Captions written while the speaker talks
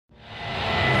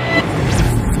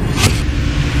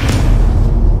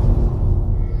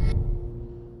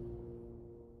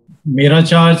Mera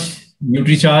Charge,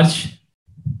 Nutricharge,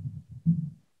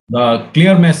 the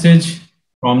clear message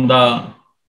from the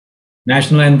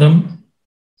national anthem.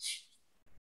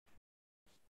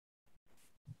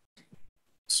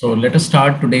 So let us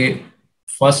start today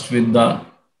first with the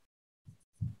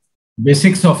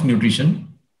basics of nutrition.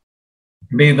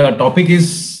 Today the topic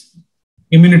is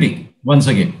immunity once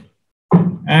again.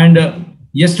 And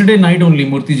yesterday night only,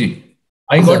 Moorthy ji,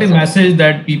 I got a message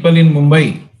that people in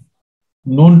Mumbai,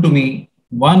 known to me,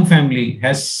 one family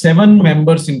has 7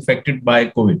 members infected by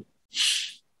COVID.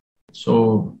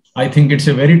 So I think it's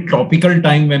a very topical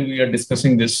time when we are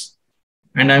discussing this.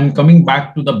 And I'm coming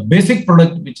back to the basic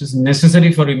product which is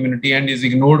necessary for immunity and is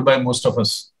ignored by most of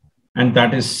us. And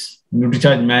that is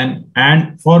Nutricharge Man,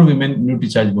 and for women,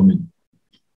 Nutricharge Women.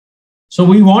 So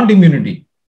we want immunity.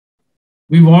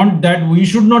 We want that we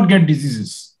should not get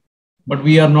diseases, but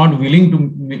we are not willing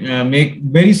to make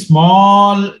very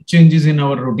small changes in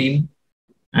our routine.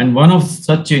 And one of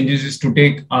such changes is to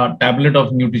take a tablet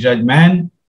of Nutricharge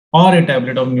Man or a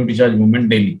tablet of Nutricharge Woman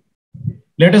daily.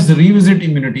 Let us revisit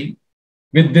immunity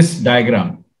with this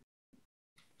diagram.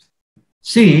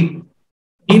 See,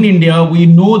 in India, we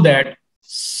know that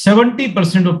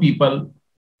 70% of people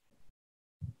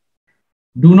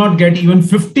do not get even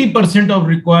 50% of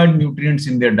required nutrients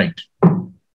in their diet.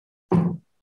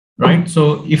 Right?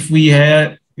 So if we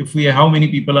have, how many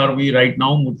people are we right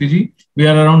now, Moorthy ji? We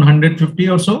are around 150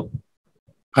 or so?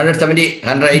 170,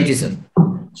 180, sir.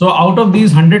 So out of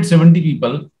these 170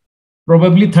 people,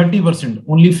 probably 30%,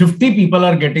 only 50 people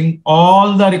are getting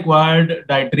all the required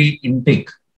dietary intake.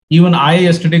 Even I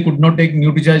yesterday could not take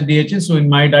Nutricharge DHA. So in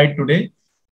my diet today,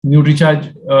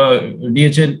 Nutricharge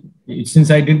DHA,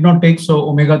 since I did not take, so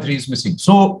omega-3 is missing.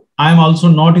 So I am also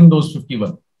not in those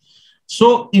 51.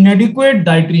 So inadequate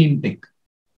dietary intake.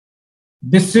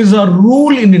 This is a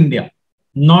rule in India,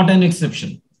 not an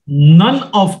exception. None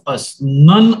of us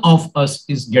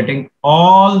is getting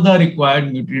all the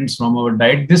required nutrients from our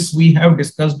diet. This we have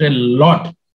discussed a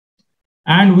lot.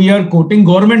 And we are quoting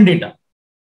government data.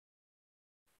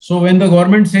 So when the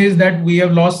government says that we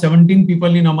have lost 17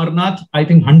 people in Amarnath, I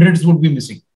think hundreds would be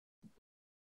missing.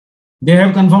 They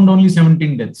have confirmed only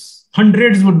 17 deaths.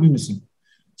 Hundreds would be missing.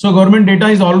 So government data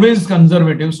is always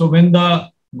conservative. So when the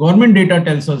government data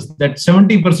tells us that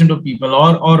 70% of people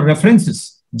or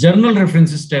references, journal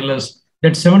references tell us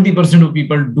that 70% of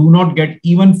people do not get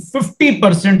even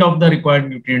 50% of the required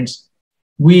nutrients,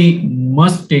 we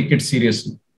must take it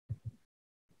seriously.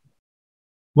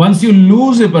 Once you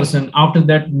lose a person, after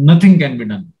that, nothing can be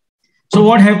done. So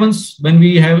what happens when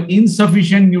we have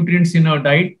insufficient nutrients in our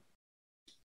diet?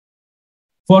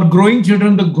 For growing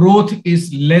children, the growth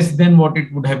is less than what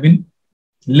it would have been,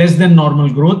 less than normal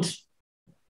growth,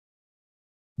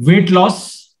 weight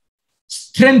loss,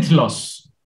 strength loss,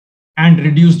 and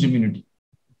reduced immunity.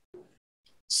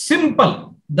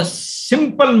 Simple. The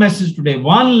simple message today,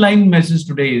 one line message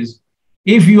today is,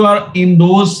 if you are in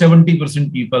those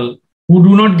 70% people who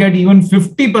do not get even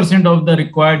 50% of the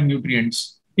required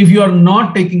nutrients, if you are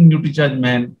not taking Nutricharge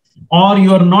Man or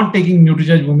you are not taking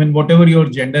Nutricharge Woman, whatever your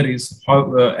gender is,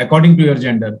 according to your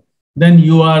gender, then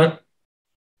you are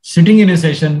sitting in a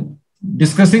session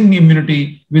discussing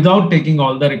immunity without taking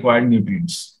all the required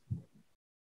nutrients.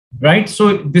 Right?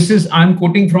 So this is, I'm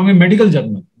quoting from a medical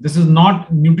journal. This is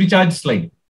not Nutricharge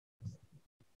slide.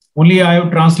 Only I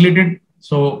have translated.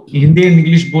 So Hindi and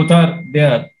English both are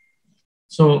there.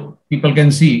 So people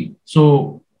can see.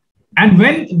 So, and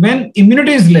when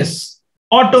immunity is less,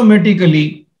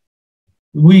 automatically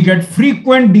we get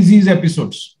frequent disease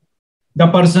episodes. The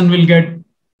person will get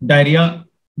diarrhea.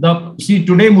 See,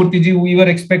 today, Moorthy ji, we were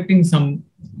expecting some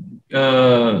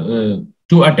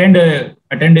to attend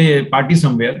a party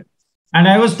somewhere. And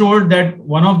I was told that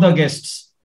one of the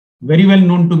guests, very well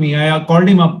known to me, I called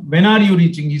him up. When are you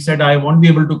reaching? He said, I won't be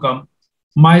able to come.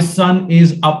 My son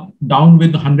is down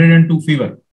with 102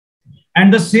 fever.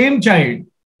 And the same child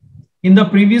in the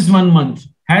previous 1 month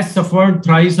has suffered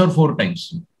thrice or 4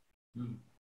 times.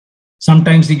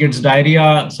 Sometimes he gets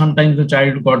diarrhea, sometimes the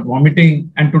child got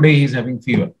vomiting, and today he's having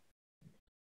fever.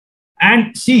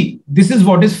 And see, this is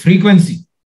what is frequency.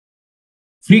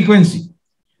 Frequency.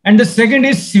 And the second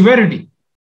is severity,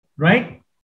 right?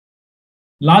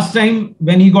 Last time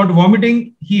when he got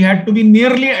vomiting, he had to be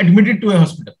nearly admitted to a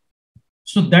hospital.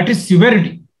 So that is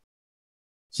severity.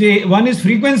 See, one is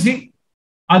frequency,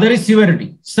 other is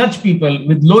severity. Such people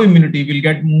with low immunity will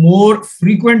get more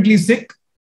frequently sick,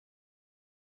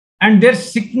 and their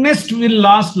sickness will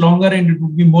last longer and it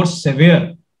would be more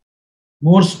severe,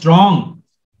 more strong.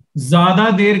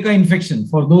 Zyada der ka infection,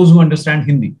 for those who understand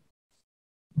Hindi.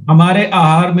 हमारे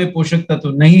आहार में पोषक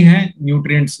तत्व नहीं है,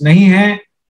 nutrients नहीं है,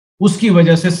 उसकी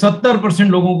वजह से 70%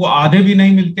 लोगों को आधे भी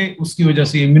नहीं मिलते, उसकी वजह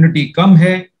से इम्यूनिटी कम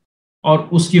है और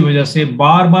उसकी वजह से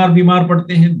बार बार बीमार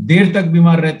पड़ते हैं, देर तक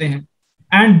बीमार रहते हैं।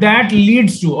 एंड दैट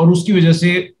लीड्स टू, और उसकी वजह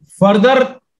से फर्दर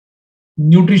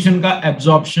न्यूट्रिशन का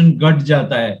एब्जॉर्प्शन घट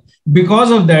जाता है।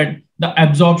 Because of that the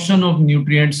absorption of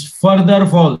nutrients further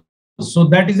false. So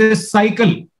that is a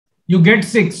cycle. You get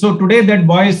sick. So today that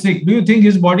boy is sick. Do you think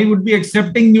his body would be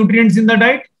accepting nutrients in the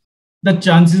diet? The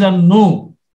chances are no.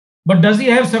 But does he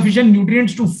have sufficient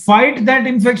nutrients to fight that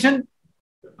infection?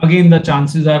 Again, the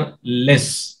chances are less.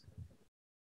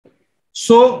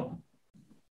 So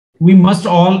we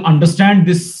must all understand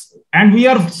this, and we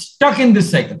are stuck in this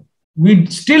cycle. We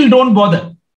still don't bother.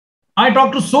 I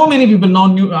talk to so many people now.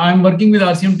 I'm working with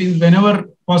RCM teams. Whenever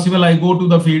possible, I go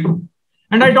to the field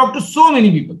and I talk to so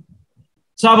many people.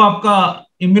 सब आपका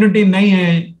immunity नहीं है,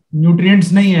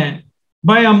 nutrients नहीं है,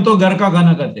 भाई हम तो घर का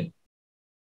खाना खाते,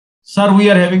 sir we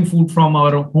are having food from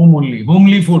our home only,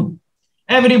 homely food.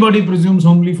 Everybody presumes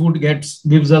homely food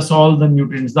gives us all the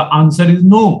nutrients. The answer is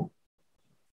no.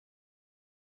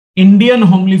 Indian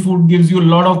homely food gives you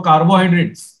lot of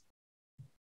carbohydrates.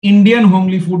 Indian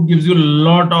homely food gives you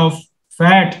lot of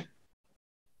fat,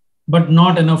 but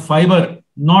not enough fibre,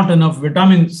 not enough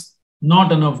vitamins,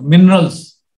 not enough minerals.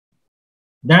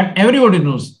 That everybody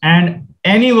knows. And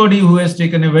anybody who has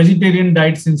taken a vegetarian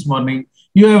diet since morning,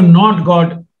 you have not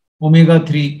got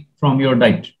omega-3 from your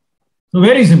diet. So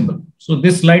very simple. So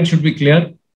this slide should be clear.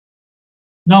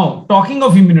 Now, talking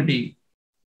of immunity,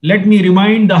 let me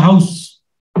remind the house,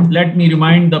 let me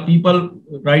remind the people.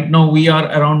 Right now we are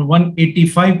around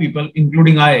 185 people,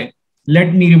 including I.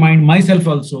 Let me remind myself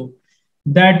also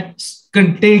that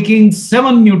taking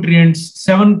 7 nutrients,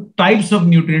 7 types of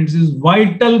nutrients is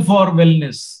vital for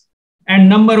wellness. And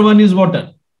number 1 is water.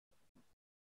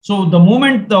 So the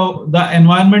moment the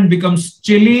environment becomes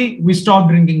chilly, we stop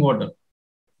drinking water.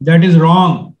 That is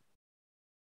wrong.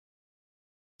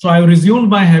 So I have resumed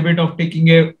my habit of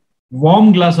taking a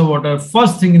warm glass of water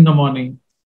first thing in the morning.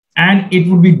 And it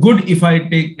would be good if I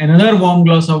take another warm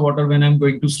glass of water when I'm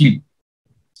going to sleep.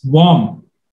 Warm,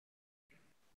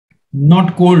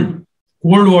 not cold.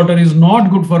 Cold water is not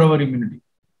good for our immunity.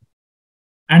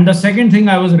 And the second thing,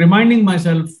 I was reminding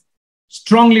myself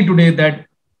strongly today that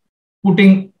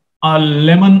putting a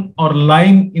lemon or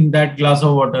lime in that glass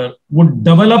of water would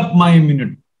develop my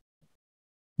immunity.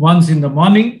 Once in the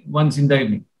morning, once in the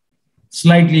evening.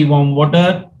 Slightly warm water.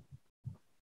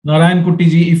 Narayan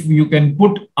Kuttiji, if you can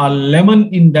put a lemon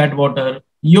in that water,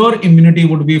 your immunity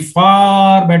would be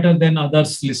far better than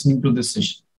others listening to this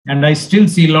session. And I still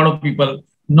see a lot of people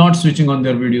not switching on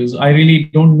their videos. I really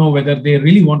don't know whether they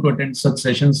really want to attend such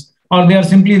sessions or they are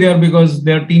simply there because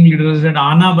their team leader said,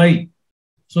 Ana bhai.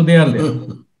 So they are there.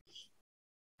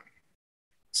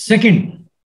 Second,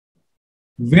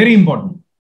 very important.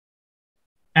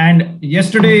 And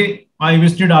yesterday I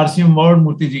visited RCM World,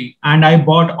 Moorthy and I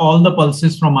bought all the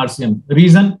pulses from RCM.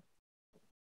 Reason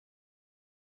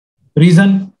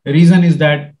is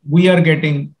that we are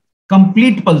getting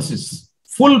complete pulses,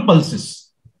 full pulses.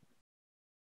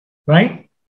 Right?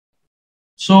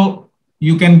 So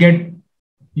you can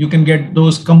get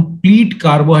those complete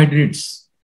carbohydrates.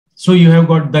 So you have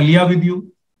got dalia with you.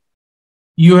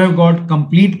 You have got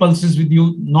complete pulses with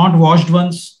you, not washed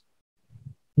ones,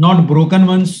 not broken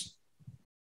ones.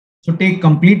 So take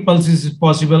complete pulses if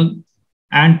possible,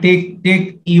 and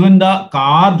take even the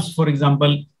carbs. For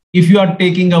example, if you are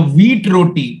taking a wheat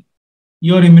roti,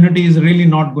 your immunity is really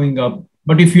not going up.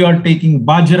 But if you are taking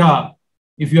bajra,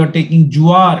 if you are taking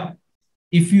jowar,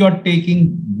 if you are taking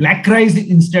black rice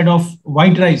instead of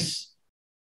white rice,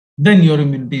 then your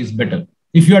immunity is better.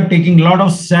 If you are taking a lot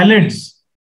of salads,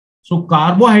 so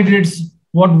carbohydrates,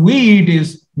 what we eat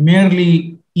is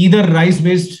merely either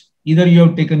rice-based, either you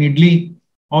have taken idli,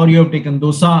 or you have taken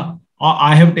dosa, or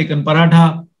I have taken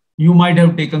paratha, you might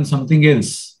have taken something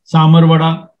else, samar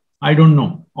vada, I don't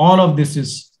know. All of this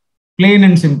is plain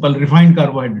and simple refined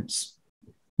carbohydrates,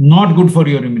 not good for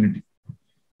your immunity.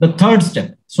 The third step,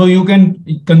 so you can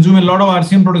consume a lot of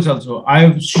RCM products also. I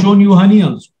have shown you honey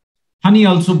also. Honey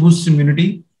also boosts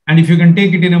immunity. And if you can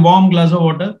take it in a warm glass of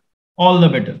water, all the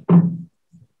better.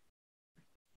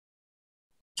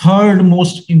 Third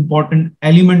most important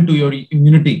element to your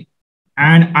immunity.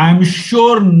 And I'm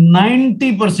sure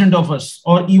 90% of us,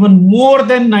 or even more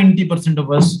than 90%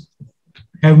 of us,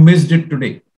 have missed it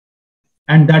today.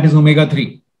 And that is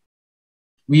omega-3.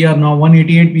 We are now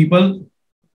 188 people.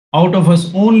 Out of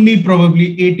us, only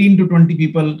probably 18 to 20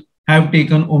 people have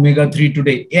taken omega-3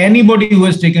 today. Anybody who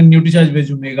has taken Nutricharge Veg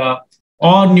Omega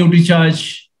or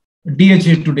Nutricharge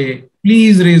DHA today,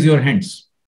 please raise your hands.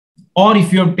 Or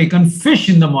if you have taken fish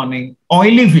in the morning,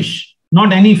 oily fish, not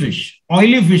any fish,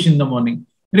 oily fish in the morning,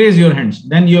 raise your hands.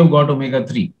 Then you have got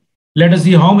omega-3. Let us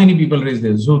see how many people raise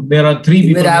this. So there are 3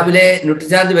 people.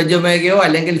 Nutricharge veg omega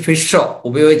അല്ലെങ്കിൽ ഫിഷോ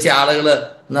ഉപയോഗിച്ച ആളുകൾ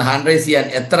hand raise ചെയ്യാൻ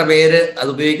എത്ര പേര് അത്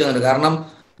ഉപയോഗിക്കുന്നുണ്ട്? കാരണം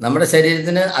നമ്മുടെ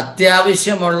ശരീരത്തിന്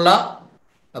അത്യാവശ്യമുള്ള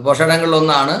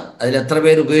പോഷകങ്ങളിലൊന്നാണ്. അതിൽ എത്ര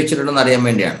പേര് ഉപയോഗിച്ചിട്ടുണ്ടെന്ന് അറിയാൻ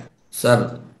വേണ്ടിയാണ്. Sir,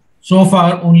 so far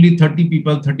only 30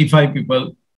 people, 35 people.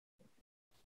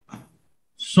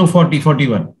 So 40,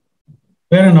 41.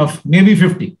 Fair enough. Maybe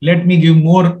 50. Let me give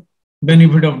more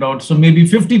benefit of doubt. So maybe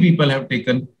 50 people have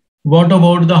taken. What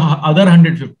about the other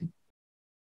 150?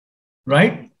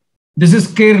 Right? This is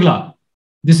Kerala.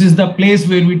 This is the place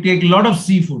where we take a lot of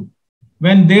seafood.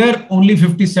 When there only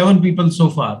 57 people so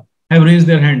far have raised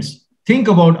their hands. Think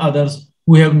about others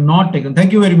who have not taken.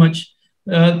 Thank you very much.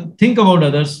 Think about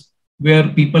others where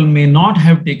people may not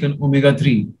have taken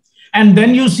omega-3. And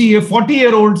then you see a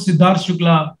 40-year-old Siddharth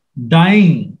Shukla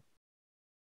dying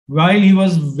while he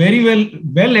was very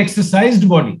well exercised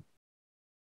body.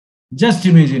 Just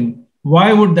imagine, why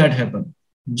would that happen?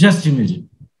 Just imagine,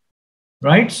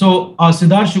 right? So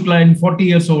Siddharth Shukla, in 40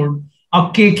 years old, a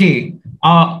KK,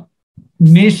 a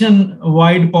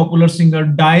nationwide popular singer,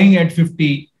 dying at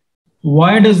 50.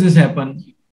 Why does this happen?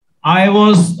 I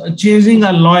was chasing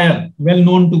a lawyer well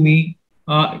known to me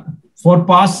for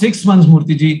past 6 months,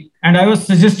 Moorthy, and I was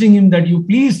suggesting him that you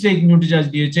please take Nutricharge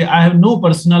DHA. I have no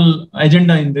personal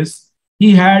agenda in this.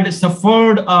 He had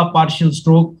suffered a partial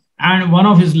stroke and one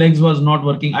of his legs was not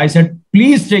working. I said,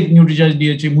 please take Nutricharge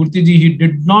DHA. Moorthy, he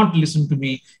did not listen to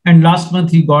me. And last month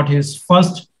he got his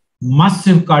first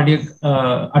massive cardiac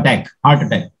heart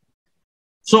attack.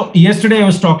 So yesterday I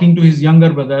was talking to his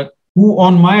younger brother, who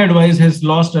on my advice has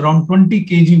lost around 20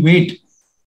 kg weight,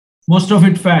 most of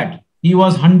it fat. He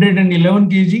was 111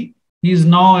 kg. He is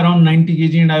now around 90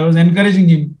 kg. And I was encouraging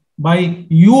him,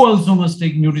 you also must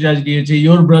take Nutricharge DHA.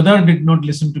 Your brother did not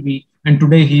listen to me. And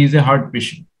today he is a heart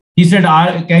patient. He said,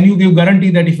 can you give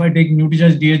guarantee that if I take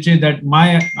Nutricharge DHA, that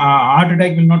my heart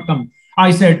attack will not come?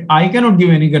 I said, I cannot give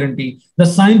any guarantee. The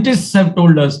scientists have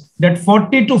told us that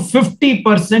 40 to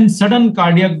 50% sudden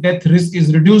cardiac death risk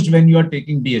is reduced when you are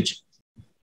taking DHA.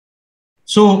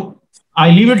 So I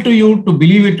leave it to you to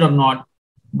believe it or not.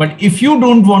 But if you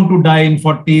don't want to die in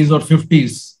 40s or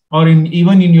 50s, or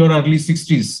even in your early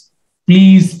 60s,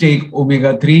 please take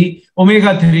omega-3.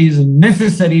 Omega-3 is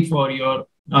necessary for your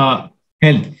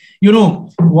health. You know,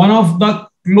 one of the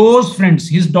close friends,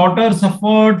 his daughter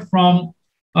suffered from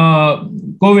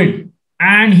COVID,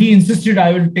 and he insisted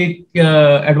I will take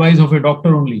advice of a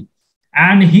doctor only.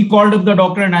 And he called up the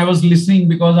doctor, and I was listening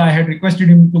because I had requested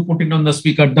him to put it on the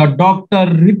speaker. The doctor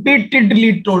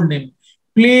repeatedly told him,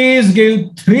 please give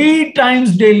 3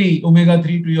 times daily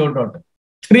omega-3 to your daughter.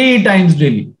 3 times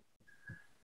daily.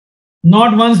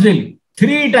 Not once daily,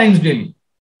 3 times daily.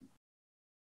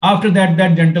 After that,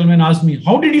 that gentleman asked me,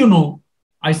 how did you know?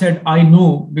 I said, I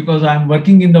know because I am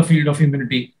working in the field of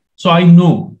immunity. So I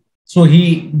know. So he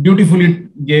dutifully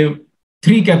gave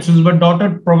 3 capsules, but daughter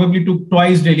probably took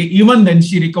twice daily. Even then,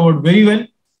 she recovered very well.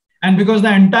 And because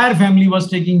the entire family was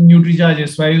taking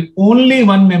Nutricharge while only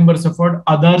one member suffered,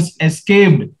 others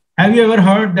escaped. Have you ever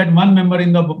heard that one member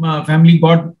in the family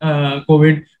got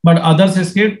COVID, but others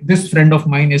escaped? This friend of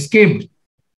mine escaped.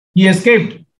 He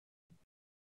escaped.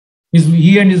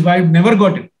 He and his wife never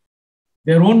got it.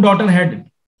 Their own daughter had it.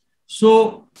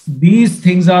 So these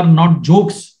things are not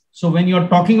jokes. So when you are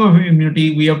talking of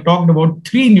immunity, we have talked about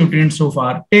 3 nutrients so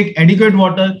far. Take adequate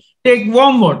water, take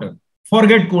warm water,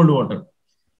 forget cold water.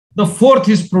 The 4th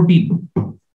is protein.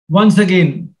 Once again,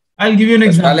 I'll give you an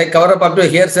example. Shall I cover up to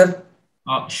here, sir?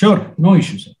 Sure, no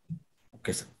issue, sir.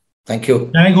 Okay, sir. Thank you.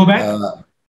 Can I go back?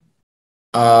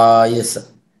 Yes, sir.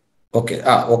 Okay.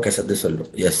 Okay, sir. This will do.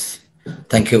 Yes.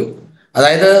 Thank you.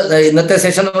 അതായത് ഇന്നത്തെ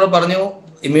session നമ്മൾ പറഞ്ഞു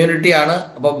immunity ആണ്.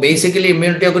 അപ്പോൾ basically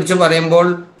ഇമ്മ്യൂണിറ്റിയെ കുറിച്ച് പറയുമ്പോൾ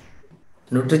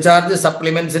Nutricharge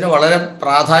സപ്ലിമെന്റ്സിന് വളരെ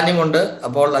പ്രാധാന്യമുണ്ട്.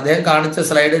 അപ്പോൾ അദ്ദേഹം കാണിച്ച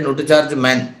സ്ലൈഡ് ന്യൂട്രിചാർജ്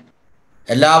മെൻ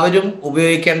എല്ലാവരും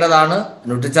ഉപയോഗിക്കേണ്ടതാണ്.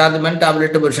 ന്യൂട്രിചാർജ് മെൻ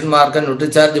ടാബ്ലറ്റ് പുരുഷന്മാർക്കും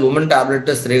ന്യൂട്രിചാർജ് വുമൻ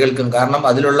ടാബ്ലറ്റ് സ്ത്രീകൾക്കും. കാരണം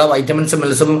അതിലുള്ള വൈറ്റമിൻസും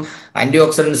മിനറൽസും ആൻറ്റി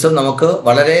ഓക്സിഡൻസും നമുക്ക്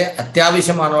വളരെ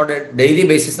അത്യാവശ്യമാണ്. ഡെയിലി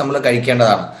ബേസിസ് നമ്മൾ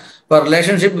കഴിക്കേണ്ടതാണ്. ഇപ്പോൾ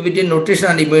relationship between nutrition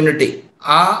and immunity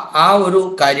ആ ഒരു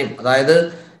കാര്യം, അതായത്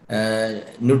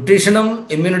ന്യൂട്രീഷനും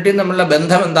ഇമ്മ്യൂണിറ്റിയും തമ്മിലുള്ള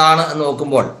ബന്ധം എന്താണ് എന്ന്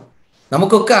നോക്കുമ്പോൾ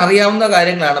നമുക്കൊക്കെ അറിയാവുന്ന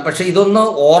കാര്യങ്ങളാണ്. പക്ഷേ ഇതൊന്ന്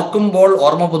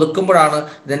ഓർമ്മ പുതുക്കുമ്പോഴാണ്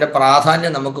ഇതിൻ്റെ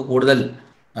പ്രാധാന്യം നമുക്ക് കൂടുതൽ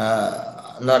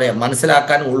എന്താ പറയുക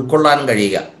മനസ്സിലാക്കാനും ഉൾക്കൊള്ളാനും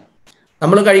കഴിയുക.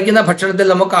 നമ്മൾ കഴിക്കുന്ന ഭക്ഷണത്തിൽ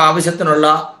നമുക്ക് ആവശ്യത്തിനുള്ള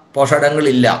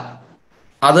പോഷകങ്ങളില്ല.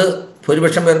 അത്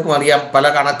ഭൂരിപക്ഷം പേർക്കും അറിയാം. പല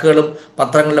കണക്കുകളും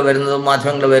പത്രങ്ങളിൽ വരുന്നതും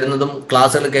മാധ്യമങ്ങളിൽ വരുന്നതും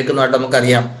ക്ലാസ്സുകൾ കേൾക്കുന്നതായിട്ട്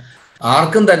നമുക്കറിയാം.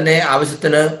 ആർക്കും തന്നെ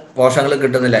ആവശ്യത്തിന് പോഷകങ്ങൾ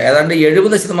കിട്ടുന്നില്ല. ഏതാണ്ട്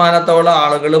 70%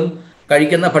 ആളുകളും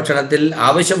കഴിക്കുന്ന ഭക്ഷണത്തിൽ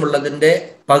ആവശ്യമുള്ളതിൻ്റെ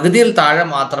പകുതിയിൽ താഴെ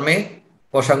മാത്രമേ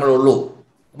പോഷകങ്ങളുള്ളൂ.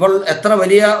 അപ്പോൾ എത്ര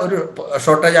വലിയ ഒരു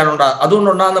ഷോർട്ടേജാണ്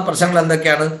അതുകൊണ്ടുണ്ടാകുന്ന പ്രശ്നങ്ങൾ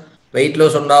എന്തൊക്കെയാണ്? വെയിറ്റ്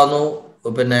ലോസ് ഉണ്ടാകുന്നു,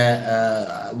 പിന്നെ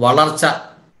വളർച്ച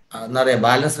എന്താ പറയുക,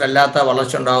 ബാലൻസ്ഡ് അല്ലാത്ത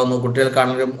വളർച്ച ഉണ്ടാകുന്നു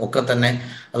കുട്ടികൾക്കാണെങ്കിലും ഒക്കെ തന്നെ.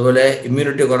 അതുപോലെ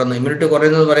ഇമ്മ്യൂണിറ്റി കുറയുന്നു. ഇമ്മ്യൂണിറ്റി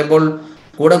കുറയുന്നത് പറയുമ്പോൾ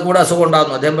കൂടെ അസുഖം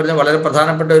ഉണ്ടാകുന്നു. അദ്ദേഹം പറഞ്ഞ വളരെ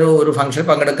പ്രധാനപ്പെട്ട ഒരു ഫംഗ്ഷൻ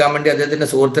പങ്കെടുക്കാൻ വേണ്ടി അദ്ദേഹത്തിൻ്റെ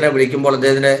സുഹൃത്തിനെ വിളിക്കുമ്പോൾ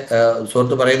അദ്ദേഹത്തിൻ്റെ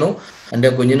സുഹൃത്ത് പറയുന്നു, എൻ്റെ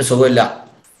കുഞ്ഞിന് സുഖമില്ല.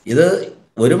 ഇത്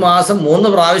ഒരു മാസം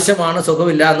 3 പ്രാവശ്യമാണ്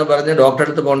സുഖമില്ല എന്ന് പറഞ്ഞ് ഡോക്ടറെ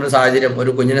അടുത്ത് പോകേണ്ട ഒരു സാഹചര്യം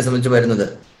ഒരു കുഞ്ഞിനെ സംബന്ധിച്ച് വരുന്നത്.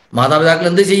 മാതാപിതാക്കൾ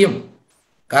എന്ത് ചെയ്യും?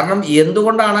 കാരണം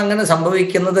എന്തുകൊണ്ടാണ് അങ്ങനെ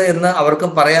സംഭവിക്കുന്നത് എന്ന് അവർക്ക്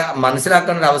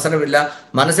മനസ്സിലാക്കാൻ ഒരു അവസരമില്ല.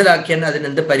 മനസ്സിലാക്കിയാൽ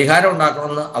അതിനെന്ത് പരിഹാരം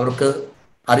ഉണ്ടാക്കണമെന്ന് അവർക്ക്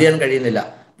അറിയാൻ കഴിയുന്നില്ല.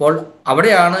 അപ്പോൾ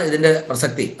അവിടെയാണ് ഇതിൻ്റെ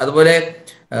പ്രസക്തി. അതുപോലെ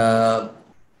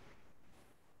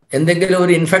എന്തെങ്കിലും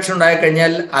ഒരു ഇൻഫെക്ഷൻ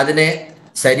ഉണ്ടായിക്കഴിഞ്ഞാൽ അതിനെ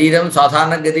ശരീരം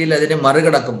സാധാരണഗതിയിൽ അതിനെ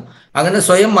മറികടക്കും. അങ്ങനെ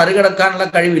സ്വയം മറികടക്കാനുള്ള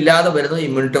കഴിവില്ലാതെ വരുന്നത്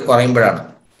ഇമ്മ്യൂണിറ്റി കുറയുമ്പോഴാണ്.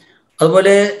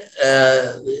 അതുപോലെ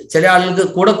ചില ആളുകൾക്ക്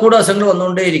കൂടെ അസുഖങ്ങൾ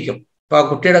വന്നുകൊണ്ടേയിരിക്കും. ഇപ്പോൾ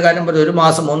കുട്ടിയുടെ കാര്യം പറഞ്ഞാൽ ഒരു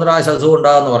മാസം 3 പ്രാവശ്യം അസുഖം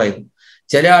ഉണ്ടാകുമെന്ന് പറയുന്നു.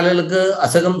 ചില ആളുകൾക്ക്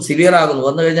അസുഖം സിവിയർ ആകുന്നു.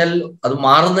 വന്നു കഴിഞ്ഞാൽ അത്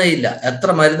മാറുന്നേ ഇല്ല. എത്ര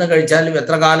മരുന്ന് കഴിച്ചാലും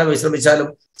എത്ര കാലം വിശ്രമിച്ചാലും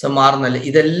മാറുന്നില്ല.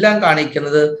 ഇതെല്ലാം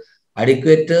കാണിക്കുന്നത്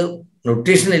അഡിക്വേറ്റ്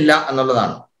ന്യൂട്രീഷൻ ഇല്ല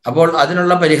എന്നുള്ളതാണ്. അപ്പോൾ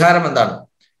അതിനുള്ള പരിഹാരം എന്താണ്?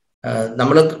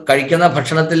 നമ്മൾ കഴിക്കുന്ന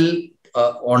ഭക്ഷണത്തിൽ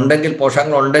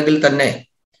പോഷകങ്ങൾ ഉണ്ടെങ്കിൽ തന്നെ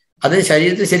അത്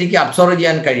ശരീരത്തിൽ ശരിക്കും അബ്സോർവ്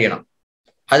ചെയ്യാൻ കഴിയണം.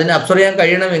 അതിന് അബ്സോർവ് ചെയ്യാൻ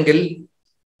കഴിയണമെങ്കിൽ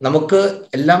നമുക്ക്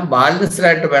എല്ലാം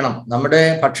ബാലൻസ്ഡായിട്ട് വേണം. നമ്മുടെ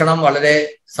ഭക്ഷണം വളരെ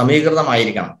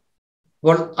സമീകൃതമായിരിക്കണം.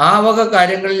 അപ്പോൾ ആ വക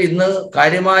കാര്യങ്ങളിൽ ഇന്ന്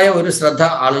കാര്യമായ ഒരു ശ്രദ്ധ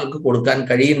ആളുകൾക്ക് കൊടുക്കാൻ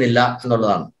കഴിയുന്നില്ല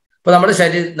എന്നുള്ളതാണ്. അപ്പോൾ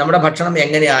നമ്മുടെ ഭക്ഷണം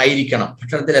എങ്ങനെ ആയിരിക്കണം,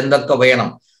 ഭക്ഷണത്തിൽ എന്തൊക്കെ വേണം,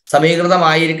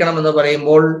 സമീകൃതമായിരിക്കണം എന്ന്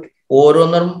പറയുമ്പോൾ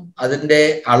ഓരോന്നും അതിൻ്റെ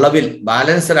അളവിൽ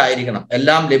ബാലൻസ്ഡ് ആയിരിക്കണം,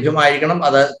 എല്ലാം ലഭ്യമായിരിക്കണം.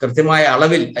 അത് കൃത്യമായ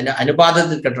അളവിൽ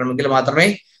അനുപാതത്തിൽ കിട്ടണമെങ്കിൽ മാത്രമേ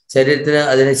ശരീരത്തിന്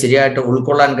അതിനെ ശരിയായിട്ട്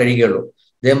ഉൾക്കൊള്ളാൻ കഴിയുകയുള്ളൂ.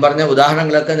 അദ്ദേഹം പറഞ്ഞ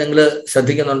ഉദാഹരണങ്ങളൊക്കെ നിങ്ങൾ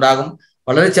ശ്രദ്ധിക്കുന്നുണ്ടാകും.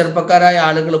 വളരെ ചെറുപ്പക്കാരായ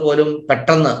ആളുകൾ പോലും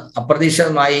പെട്ടെന്ന്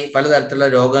അപ്രതീക്ഷിതമായി പലതരത്തിലുള്ള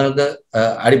രോഗങ്ങൾക്ക്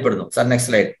അടിപ്പെടുന്നു. Sir,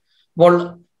 next slide. അപ്പോൾ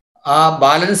ആ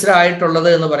ബാലൻസ്ഡ് ആയിട്ടുള്ളത്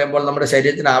എന്ന് പറയുമ്പോൾ നമ്മുടെ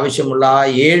ശരീരത്തിന് ആവശ്യമുള്ള ആ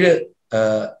 7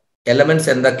 എലമെന്റ്സ്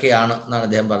എന്തൊക്കെയാണ് എന്നാണ്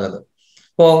അദ്ദേഹം പറഞ്ഞത്.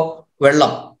 ഇപ്പോൾ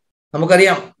വെള്ളം,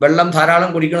 നമുക്കറിയാം, വെള്ളം ധാരാളം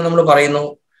കുടിക്കണം നമ്മൾ പറയുന്നു.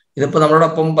 ഇതിപ്പോൾ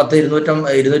നമ്മളോടൊപ്പം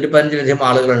 215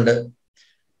 ആളുകളുണ്ട്.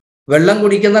 വെള്ളം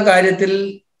കുടിക്കുന്ന കാര്യത്തിൽ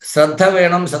ശ്രദ്ധ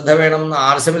വേണം എന്ന്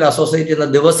ആർസമിൽ അസോസിയേറ്റ് ചെയ്യുന്ന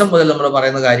ദിവസം മുതൽ നമ്മൾ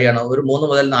പറയുന്ന കാര്യമാണ്. ഒരു 3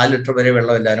 മുതൽ 4 ലിറ്റർ വരെ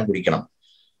വെള്ളം എല്ലാവരും കുടിക്കണം.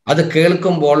 അത്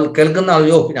കേൾക്കുന്ന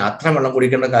അയ്യോ പിന്നെ അത്ര വെള്ളം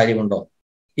കുടിക്കേണ്ട കാര്യമുണ്ടോ?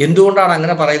 എന്തുകൊണ്ടാണ്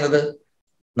അങ്ങനെ പറയുന്നത്?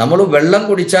 നമ്മൾ വെള്ളം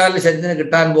കുടിച്ചാൽ ശരീരത്തിന്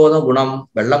കിട്ടാൻ പോകുന്ന ഗുണം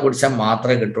വെള്ളം കുടിച്ചാൽ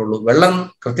മാത്രമേ കിട്ടുള്ളൂ. വെള്ളം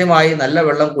കൃത്യമായി നല്ല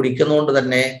വെള്ളം കുടിക്കുന്നതുകൊണ്ട്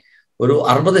തന്നെ ഒരു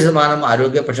 60%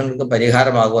 ആരോഗ്യ പ്രശ്നങ്ങൾക്ക്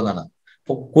പരിഹാരമാകുമെന്നാണ്.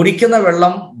 അപ്പോൾ കുടിക്കുന്ന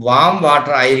വെള്ളം വാം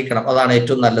വാട്ടർ ആയിരിക്കണം, അതാണ്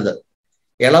ഏറ്റവും നല്ലത്.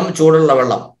 ഇളം ചൂടുള്ള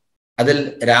വെള്ളം, അതിൽ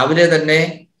രാവിലെ തന്നെ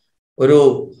ഒരു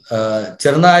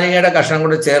ചെറുനാരങ്ങയുടെ കഷ്ണം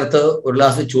കൂടെ ചേർത്ത് ഒരു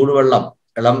ഗ്ലാസ് ചൂടുവെള്ളം,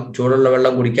 ഇളം ചൂടുള്ള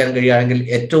വെള്ളം കുടിക്കാൻ കഴിയുകയാണെങ്കിൽ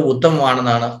ഏറ്റവും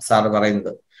ഉത്തമമാണെന്നാണ് സാറ്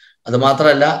പറയുന്നത്.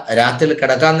 അതുമാത്രമല്ല, രാത്രി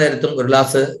കിടക്കാൻ നേരത്തും ഒരു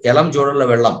ഗ്ലാസ് ഇളം ചൂടുള്ള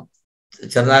വെള്ളം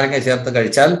ചെറുനാരങ്ങ ചേർത്ത്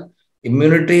കഴിച്ചാൽ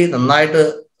ഇമ്മ്യൂണിറ്റി നന്നായിട്ട്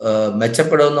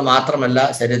മെച്ചപ്പെടുമെന്ന് മാത്രമല്ല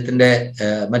ശരീരത്തിന്റെ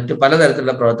മറ്റു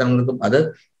പലതരത്തിലുള്ള പ്രവർത്തനങ്ങൾക്കും അത്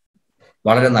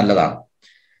വളരെ നല്ലതാണ്.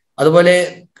 അതുപോലെ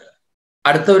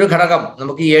അടുത്ത ഒരു ഘടകം,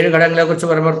 നമുക്ക് ഈ 7 ഘടകങ്ങളെ കുറിച്ച്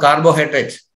പറയുമ്പോൾ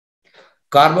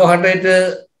കാർബോഹൈഡ്രേറ്റ്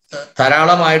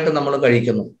ധാരാളമായിട്ട് നമ്മൾ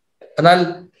കഴിക്കുന്നു. എന്നാൽ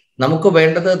നമുക്ക്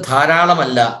വേണ്ടത്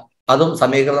ധാരാളമല്ല, അതും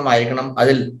സമീകൃതമായിരിക്കണം.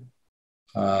 അതിൽ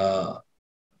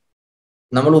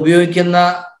നമ്മൾ ഉപയോഗിക്കുന്ന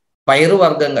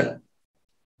പയറുവർഗ്ഗങ്ങൾ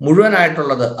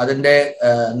മുഴുവനായിട്ടുള്ളത്, അതിൻ്റെ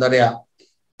എന്താ പറയുക,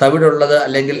 തവിടുള്ളത്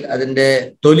അല്ലെങ്കിൽ അതിൻ്റെ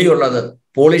തൊലിയുള്ളത്,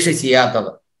 പോളിഷ്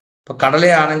ചെയ്യാത്തത്. ഇപ്പൊ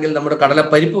കടലയാണെങ്കിൽ നമ്മുടെ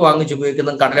കടലപ്പരിപ്പ് വാങ്ങിച്ച്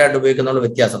ഉപയോഗിക്കുന്നതും കടലയായിട്ട് ഉപയോഗിക്കുന്നതും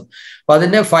വ്യത്യാസം. അപ്പൊ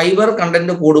അതിന്റെ ഫൈബർ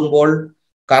കണ്ടന്റ് കൂടുമ്പോൾ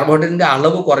കാർബോഹൈഡ്രേറ്റിന്റെ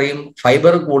അളവ് കുറയും,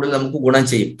 ഫൈബർ കൂടുതൽ നമുക്ക് ഗുണം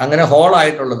ചെയ്യും. അങ്ങനെ ഹോൾ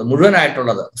ആയിട്ടുള്ളത്,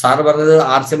 മുഴുവനായിട്ടുള്ളത്, സാറ് പറഞ്ഞത്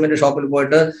ആർസിഎമ്മിന്റെ ഷോപ്പിൽ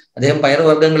പോയിട്ട് അദ്ദേഹം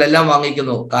പയറുവർഗ്ഗങ്ങളെല്ലാം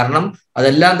വാങ്ങിക്കുന്നു. കാരണം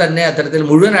അതെല്ലാം തന്നെ അത്തരത്തിൽ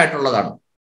മുഴുവനായിട്ടുള്ളതാണ്.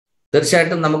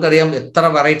 തീർച്ചയായിട്ടും നമുക്കറിയാം എത്ര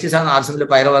വെറൈറ്റീസ് ആണ് ആർസിഎമ്മിൽ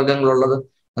പയറുവർഗ്ഗങ്ങളുള്ളത്.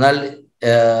 എന്നാൽ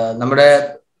നമ്മുടെ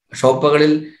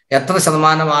ഷോപ്പുകളിൽ എത്ര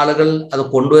ശതമാനം ആളുകൾ അത്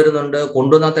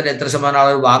കൊണ്ടുവന്നാൽ തന്നെ എത്ര ശതമാനം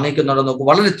ആളുകൾ വാങ്ങിക്കുന്നുണ്ടോ നോക്കും,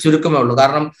 വളരെ ചുരുക്കമേ ഉള്ളൂ.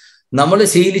 കാരണം നമ്മൾ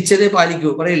ശീലിച്ചതേ പാലിക്കൂ,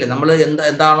 പറയില്ലേ, നമ്മൾ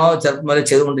എന്താണോ ചെറുപ്പം വരെ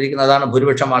ചെയ്തുകൊണ്ടിരിക്കുന്നത് അതാണ്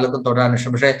ഭൂരിപക്ഷം ആളുകൾക്കും തുടരാൻ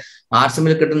ഇഷ്ടം. പക്ഷേ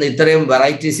ആർസിഎമ്മിൽ കിട്ടുന്ന ഇത്രയും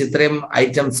വെറൈറ്റീസ്, ഇത്രയും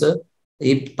ഐറ്റംസ്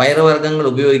ഈ പയറുവർഗ്ഗങ്ങൾ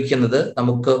ഉപയോഗിക്കുന്നത്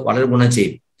നമുക്ക് വളരെ ഗുണം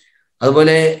ചെയ്യും.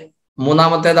 അതുപോലെ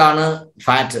മൂന്നാമത്തേതാണ്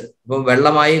ഫാറ്റ്. ഇപ്പൊ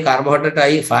വെള്ളമായി, കാർബോഹൈഡ്രേറ്റ്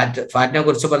ആയി, ഫാറ്റിനെ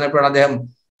കുറിച്ച് പറഞ്ഞപ്പോഴാണ് അദ്ദേഹം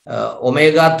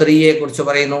omega-3 കുറിച്ച്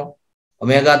പറയുന്നു.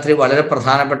 omega-3 വളരെ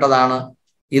പ്രധാനപ്പെട്ടതാണ്.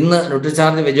 ഇന്ന്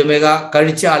ന്യൂട്രിചാർജ് വെജൊമേഗ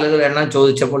കഴിച്ച ആളുകൾ എണ്ണം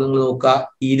ചോദിച്ചപ്പോൾ നിങ്ങൾ നോക്കുക,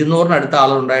 200-നടുത്ത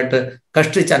ആളുകളുണ്ടായിട്ട്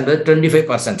കഷ്ടിച്ചത്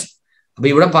 25%. അപ്പൊ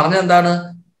ഇവിടെ പറഞ്ഞെന്താണ്,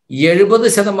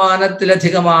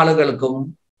 70%-ലധികം ആളുകൾക്കും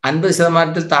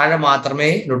 50% താഴെ മാത്രമേ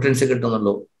ന്യൂട്രിയൻസ്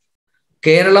കിട്ടുന്നുള്ളൂ.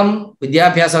 കേരളം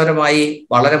വിദ്യാഭ്യാസപരമായി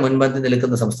വളരെ മുൻപന്തി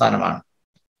നിൽക്കുന്ന സംസ്ഥാനമാണ്.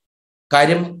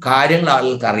 കാര്യങ്ങൾ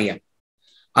ആളുകൾക്ക് അറിയാം.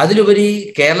 അതിലുപരി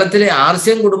കേരളത്തിലെ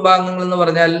ആർസിഎം കുടുംബാംഗങ്ങൾ എന്ന്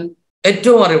പറഞ്ഞാൽ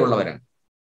ഏറ്റവും അറിവുള്ളവരാണ്.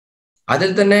 അതിൽ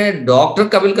തന്നെ ഡോക്ടർ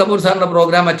കപിൽ കപൂർ സാറിന്റെ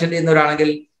പ്രോഗ്രാം അറ്റൻഡ് ചെയ്യുന്നവരാണെങ്കിൽ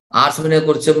ആർസിഎമ്മിനെ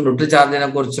കുറിച്ചും ന്യൂട്രിചാർജിനെ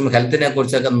കുറിച്ചും ഹെൽത്തിനെ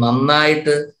കുറിച്ചൊക്കെ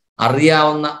നന്നായിട്ട്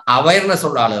അറിയാവുന്ന അവയർനെസ്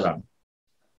ഉള്ള ആളുകളാണ്.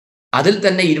 അതിൽ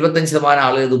തന്നെ 25%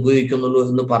 ആളുകൾ ഇത് ഉപയോഗിക്കുന്നുള്ളൂ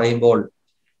എന്ന് പറയുമ്പോൾ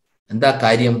എന്താ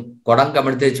കാര്യം? കുടം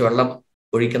കമിഴ്ത്തിച്ച് വെള്ളം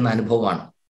ഒഴിക്കുന്ന അനുഭവമാണ്.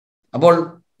 അപ്പോൾ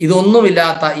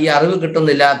ഇതൊന്നുമില്ലാത്ത, ഈ അറിവ്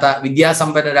കിട്ടുന്നില്ലാത്ത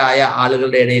വിദ്യാസമ്പന്നരായ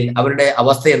ആളുകളുടെ ഇടയിൽ അവരുടെ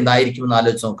അവസ്ഥ എന്തായിരിക്കുമെന്ന്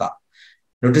ആലോചിച്ച് നോക്കാം.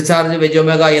 ന്യൂട്രിചാർജ്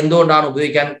വെജോമേഗ എന്തുകൊണ്ടാണ്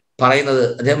ഉപയോഗിക്കാൻ പറയുന്നത്?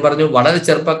 അദ്ദേഹം പറഞ്ഞു, വളരെ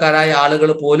ചെറുപ്പക്കാരായ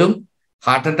ആളുകൾ പോലും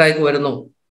ഹാർട്ട് അറ്റാക്ക് വരുന്നു.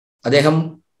 അദ്ദേഹം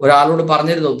ഒരാളോട്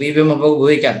പറഞ്ഞിരുന്നു PVM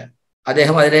ഉപയോഗിക്കാൻ.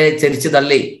 അദ്ദേഹം അതിനെ ചെരിച്ചു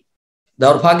തള്ളി.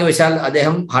 ദൗർഭാഗ്യവശാൽ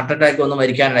അദ്ദേഹം ഹാർട്ട് അറ്റാക്ക് വന്ന്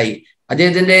മരിക്കാനായി.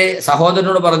 അദ്ദേഹത്തിന്റെ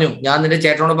സഹോദരനോട് പറഞ്ഞു, ഞാൻ നിന്റെ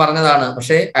ചേട്ടനോട് പറഞ്ഞതാണ്,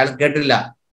 പക്ഷേ അയാൾ കേട്ടില്ല,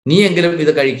 നീ എങ്കിലും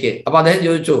ഇത് കഴിക്കുക. അപ്പൊ അദ്ദേഹം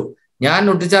ചോദിച്ചു, ഞാൻ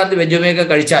ന്യൂട്രിചാർജ് വെജോമേഗ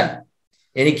കഴിച്ചാൽ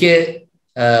എനിക്ക്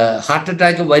ഹാർട്ട്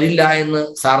അറ്റാക്ക് വരില്ല എന്ന്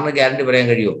സാറിന് ഗ്യാരണ്ടി പറയാൻ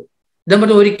കഴിയുമോ? ഇദ്ദേഹം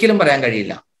പറഞ്ഞു, ഒരിക്കലും പറയാൻ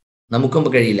കഴിയില്ല, നമുക്കും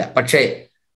കഴിയില്ല. പക്ഷേ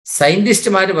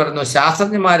സയന്റിസ്റ്റുമാർ പറയുന്നു,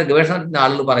 ശാസ്ത്രജ്ഞന്മാർ, ഗവേഷണത്തിന്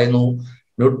ആളുകൾ പറയുന്നു,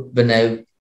 പിന്നെ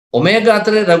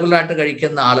omega-3 റെഗുലറായിട്ട്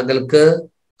കഴിക്കുന്ന ആളുകൾക്ക്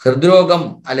ഹൃദ്രോഗം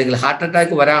അല്ലെങ്കിൽ ഹാർട്ട്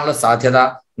അറ്റാക്ക് വരാനുള്ള സാധ്യത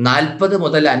 40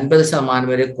 മുതൽ 50%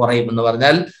 വരെ കുറയും. എന്ന്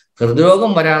പറഞ്ഞാൽ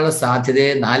ഹൃദ്രോഗം വരാനുള്ള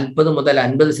സാധ്യതയെ 40 മുതൽ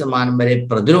 50% വരെ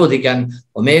പ്രതിരോധിക്കാൻ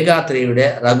omega-3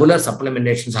 റെഗുലർ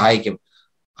സപ്ലിമെന്റേഷൻ സഹായിക്കും.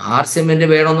 ആർസിഎമ്മിന്റെ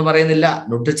വേണമെന്ന് പറയുന്നില്ല,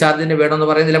 ന്യൂട്രിചാർജിന്റെ വേണമെന്ന്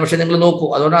പറയുന്നില്ല. പക്ഷെ നിങ്ങൾ നോക്കൂ,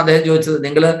 അതുകൊണ്ടാണ് അദ്ദേഹം ചോദിച്ചത്,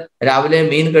 നിങ്ങൾ രാവിലെ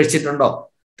മീൻ കഴിച്ചിട്ടുണ്ടോ?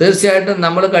 തീർച്ചയായിട്ടും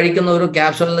നമ്മൾ കഴിക്കുന്ന ഒരു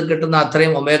ക്യാപ്സൂളിൽ നിന്ന് കിട്ടുന്ന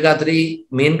അത്രയും omega-3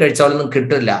 മീൻ കഴിച്ചാലൊന്നും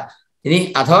കിട്ടില്ല. ഇനി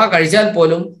അഥവാ കഴിച്ചാൽ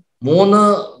പോലും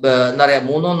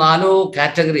 3-4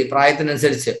 കാറ്റഗറി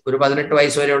പ്രായത്തിനനുസരിച്ച്, ഒരു 18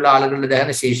 വയസ്സ് വരെയുള്ള ആളുകളുടെ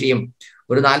ദഹനശേഷിയും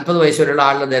ഒരു 40 വയസ്സ് വരെയുള്ള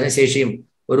ആളുടെ ദഹനശേഷിയും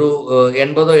ഒരു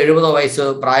 80-70 വയസ്സ്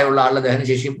പ്രായമുള്ള ആളുടെ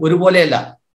ദഹനശേഷിയും ഒരുപോലെയല്ല,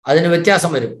 അതിന്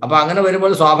വ്യത്യാസം വരും. അപ്പൊ അങ്ങനെ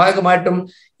വരുമ്പോൾ സ്വാഭാവികമായിട്ടും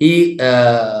ഈ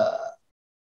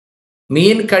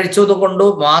മീൻ കഴിച്ചത് കൊണ്ട്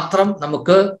മാത്രം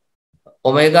നമുക്ക്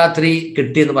omega-3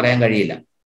 കിട്ടിയെന്ന് പറയാൻ കഴിയില്ല.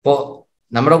 ഇപ്പോൾ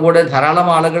നമ്മുടെ കൂടെ ധാരാളം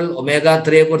ആളുകൾ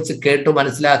omega-3 കുറിച്ച് കേട്ടു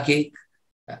മനസ്സിലാക്കി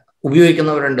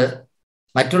ഉപയോഗിക്കുന്നവരുണ്ട്.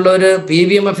 മറ്റുള്ളവർ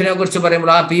PVMF-നെ കുറിച്ച്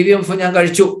പറയുമ്പോൾ, ആ PVMF ഞാൻ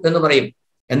കഴിച്ചു എന്ന് പറയും.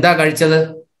 എന്താ കഴിച്ചത്?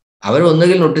 അവർ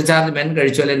ഒന്നുകിൽ ന്യൂട്രിചാർജ് മെൻ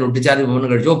കഴിച്ചു, അല്ലെങ്കിൽ ന്യൂട്രിചാർജ് വുമൺ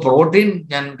കഴിച്ചു. പ്രോട്ടീൻ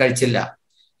ഞാൻ കഴിച്ചില്ല.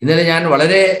 ഇന്നലെ ഞാൻ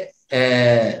വളരെ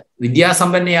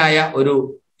വിദ്യാസമ്പന്നയായ ഒരു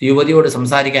യുവതിയോട്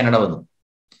സംസാരിക്കാനിട വന്നു.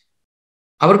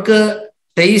 അവർക്ക്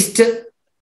ടേസ്റ്റ്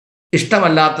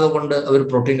ഇഷ്ടമല്ലാത്തത് കൊണ്ട് അവർ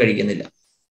പ്രോട്ടീൻ കഴിക്കുന്നില്ല.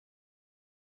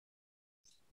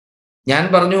 ഞാൻ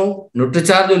പറഞ്ഞു,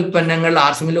 ന്യൂട്രിചാർജ് ഉൽപ്പന്നങ്ങൾ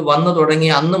ആർസിഎമ്മിൽ വന്നു തുടങ്ങി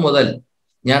അന്ന് മുതൽ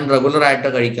ഞാൻ റെഗുലറായിട്ട്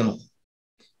കഴിക്കുന്നു.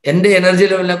 എൻ്റെ എനർജി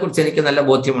ലെവലിനെ കുറിച്ച് എനിക്ക് നല്ല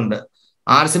ബോധ്യമുണ്ട്.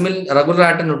 ആർസിഎമ്മിൽ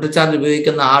റെഗുലറായിട്ട് ന്യൂട്രിചാർജ്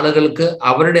ഉപയോഗിക്കുന്ന ആളുകൾക്ക്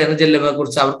അവരുടെ എനർജി ലെവലിനെ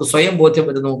കുറിച്ച് അവർക്ക് സ്വയം ബോധ്യം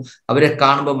വരുന്നു. അവരെ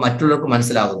കാണുമ്പോൾ മറ്റുള്ളവർക്ക്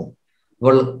മനസ്സിലാകുന്നു.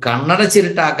 അപ്പോൾ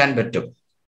കണ്ണടച്ചിരുട്ടാക്കാൻ പറ്റും.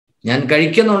 ഞാൻ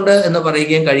കഴിക്കുന്നുണ്ട് എന്ന്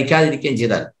പറയുകയും കഴിക്കാതിരിക്കുകയും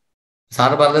ചെയ്താൽ.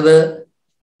 സാറ് പറഞ്ഞത്,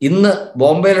 ഇന്ന്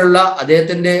ബോംബെയിലുള്ള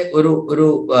അദ്ദേഹത്തിന്റെ ഒരു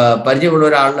പരിചയമുള്ള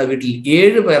ഒരാളുടെ വീട്ടിൽ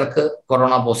 7 പേർക്ക്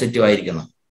കൊറോണ പോസിറ്റീവ് ആയിരിക്കുന്നു.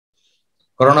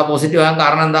 കൊറോണ പോസിറ്റീവ് ആകാൻ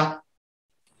കാരണം എന്താ?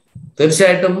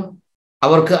 തീർച്ചയായിട്ടും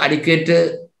അവർക്ക് അഡിക്വേറ്റ്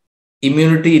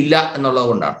ഇമ്മ്യൂണിറ്റി ഇല്ല എന്നുള്ളത്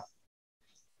കൊണ്ടാണ്.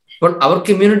 അപ്പോൾ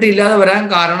അവർക്ക് ഇമ്മ്യൂണിറ്റി ഇല്ലാതെ വരാൻ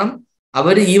കാരണം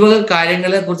അവർ ഈ വക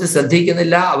കാര്യങ്ങളെ കുറിച്ച്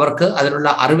ശ്രദ്ധിക്കുന്നില്ല, അവർക്ക് അതിനുള്ള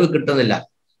അറിവ് കിട്ടുന്നില്ല.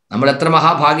 നമ്മൾ എത്ര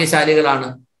മഹാഭാഗ്യശാലികളാണ്,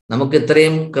 നമുക്ക്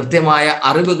ഇത്രയും കൃത്യമായ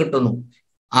അറിവ് കിട്ടുന്നു.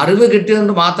 അറിവ്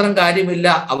കിട്ടിയതുകൊണ്ട് മാത്രം കാര്യമില്ല,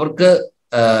 അവർക്ക്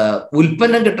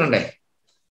ഉൽപ്പന്നം കിട്ടണ്ടേ?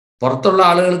 പുറത്തുള്ള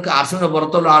ആളുകൾക്ക്, ആർസിഎമ്മിന്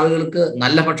പുറത്തുള്ള ആളുകൾക്ക്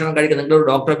നല്ല ഭക്ഷണം കഴിക്കണം. നിങ്ങളൊരു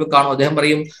ഡോക്ടറെ പോയി കാണും, അദ്ദേഹം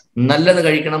പറയും നല്ലത്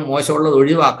കഴിക്കണം, മോശമുള്ളത്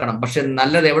ഒഴിവാക്കണം. പക്ഷെ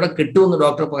നല്ലത് എവിടെ കിട്ടുമെന്ന്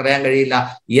ഡോക്ടർക്ക് പറയാൻ കഴിയില്ല,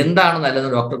 എന്താണ്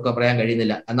നല്ലതെന്ന് ഡോക്ടർക്ക് പറയാൻ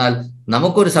കഴിയുന്നില്ല. എന്നാൽ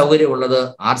നമുക്കൊരു സൗകര്യമുള്ളത്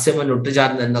ആർസിഎം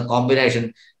ന്യൂട്രിചാർജ് എന്ന കോമ്പിനേഷൻ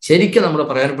ശരിക്കും നമ്മൾ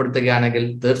പ്രയോജനപ്പെടുത്തുകയാണെങ്കിൽ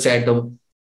തീർച്ചയായിട്ടും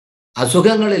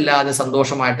അസുഖങ്ങളില്ലാതെ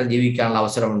സന്തോഷമായിട്ട് ജീവിക്കാനുള്ള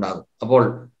അവസരം ഉണ്ടാകും. അപ്പോൾ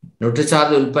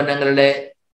ന്യൂട്രിചാർജ് ഉൽപ്പന്നങ്ങളുടെ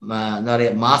എന്താ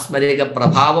പറയുക, മാസ്മരിക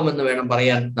പ്രഭാവം എന്ന് വേണം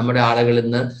പറയാൻ നമ്മുടെ ആളുകൾ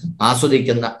ഇന്ന്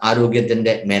ആസ്വദിക്കുന്ന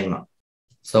ആരോഗ്യത്തിന്റെ മേന്മ.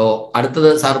 സോ അടുത്തത്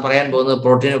സാർ പറയാൻ പോകുന്നത്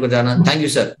പ്രോട്ടീനെ കുറിച്ചാണ്. Thank you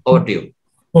sir, over to you.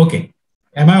 Okay.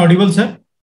 Am I audible, sir?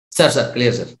 Sir,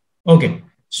 clear, sir. Okay.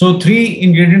 So 3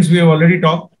 ingredients we have already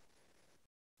talked.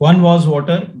 One was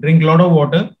water. Drink a lot of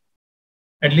water,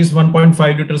 at least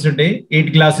 1.5 liters a day,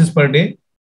 8 glasses per day.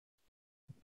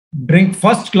 Drink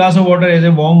first glass of water as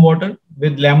a warm water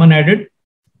with lemon added.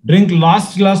 Drink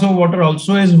last glass of water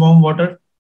also as warm water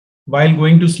while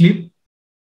going to sleep.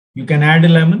 You can add a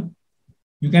lemon.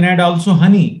 You can add also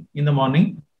honey in the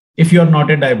morning if you are not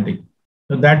a diabetic.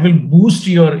 So that will boost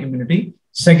your immunity.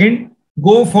 Second,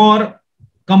 go for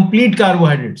complete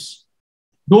carbohydrates.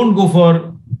 Don't go for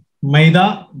maida.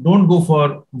 Don't go for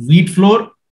wheat flour.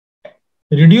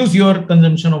 reduce your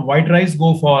consumption of white rice,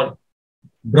 go for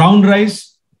brown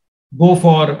rice, go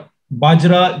for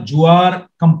bajra, jowar,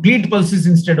 complete pulses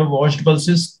instead of washed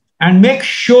pulses, and make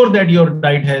sure that your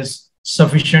diet has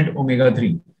sufficient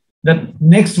omega-3. The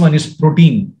next one is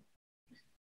protein.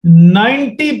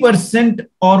 90%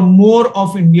 or more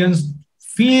of Indians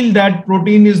feel that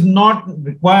protein is not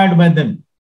required by them.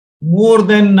 More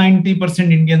than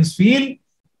 90% Indians feel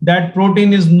that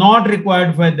protein is not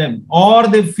required by them, or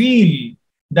they feel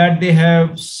that they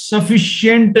have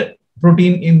sufficient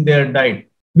protein in their diet,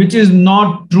 which is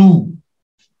not true.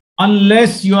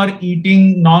 Unless you are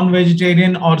eating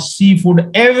non-vegetarian or seafood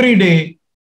every day,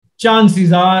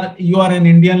 chances are you are an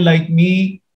Indian like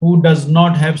me who does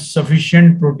not have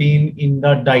sufficient protein in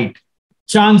the diet.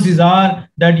 Chances are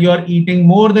that you are eating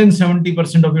more than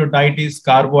 70% of your diet is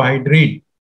carbohydrate.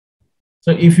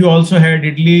 So if you also had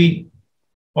idli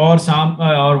or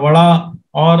vada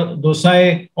or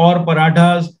dosai or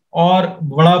parathas or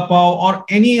vada pav or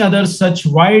any other such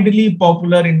widely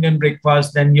popular Indian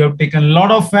breakfast, then you have taken a lot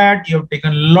of fat, you have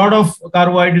taken a lot of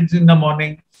carbohydrates in the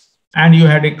morning, and you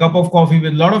had a cup of coffee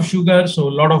with a lot of sugar, so a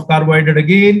lot of carbohydrate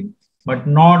again, but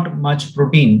not much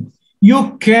protein.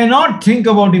 You cannot think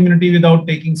about immunity without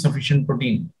taking sufficient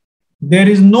protein. There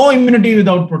is no immunity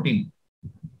without protein.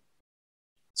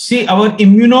 See, our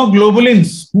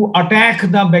immunoglobulins who attack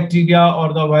the bacteria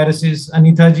or the viruses,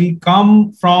 Anita ji,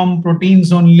 come from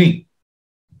proteins only.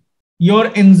 Your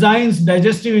enzymes,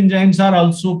 digestive enzymes are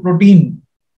also protein.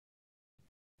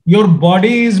 Your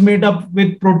body is made up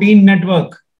with protein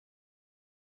network.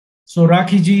 So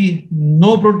Rakhi ji,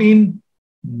 no protein,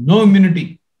 no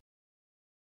immunity.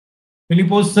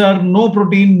 Philippos sir, no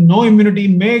protein, no immunity.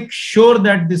 Make sure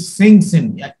that this sinks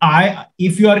in.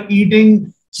 If you are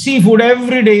eating seafood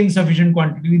every day in sufficient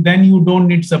quantity, then you don't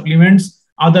need supplements.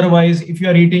 Otherwise, if you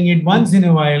are eating it once in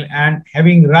a while and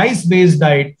having rice-based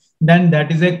diet, then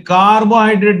that is a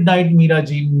carbohydrate diet,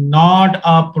 Miraji, not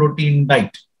a protein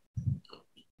diet.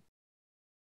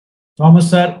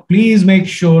 Thomas sir, please make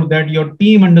sure that your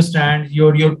team understands,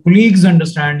 your colleagues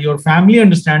understand, your family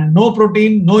understand, no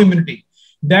protein, no immunity.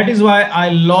 That is why I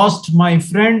lost my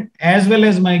friend as well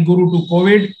as my guru to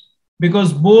COVID,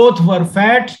 because both were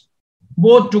fat,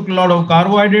 both took a lot of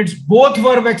carbohydrates, both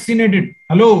were vaccinated.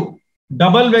 Hello,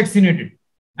 double vaccinated.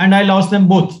 And I lost them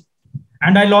both.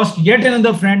 And I lost yet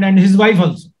another friend and his wife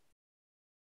also.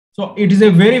 So it is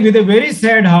with a very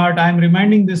sad heart, I am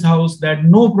reminding this house that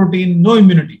no protein, no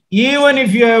immunity. Even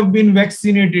if you have been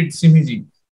vaccinated, Simiji,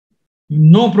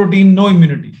 no protein, no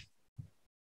immunity.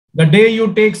 The day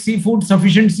you take seafood,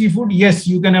 sufficient seafood, yes,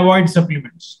 you can avoid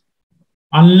supplements.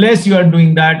 Unless you are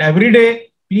doing that every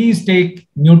day, please take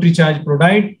Nutricharge Pro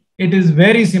Diet. It is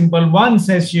very simple, one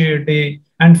sachet a day.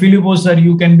 And Philippos sir,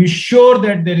 you can be sure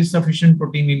that there is sufficient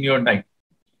protein in your diet.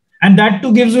 And that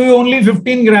too gives you only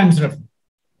 15 grams roughly.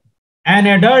 An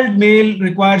adult male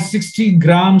requires 60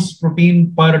 grams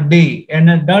protein per day. An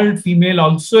adult female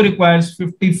also requires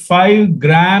 55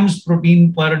 grams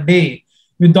protein per day.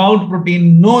 Without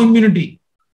protein, no immunity.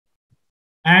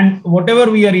 And whatever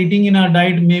we are eating in our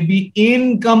diet may be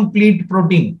incomplete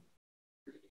protein.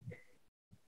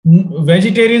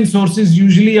 Vegetarian sources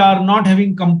usually are not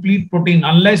having complete protein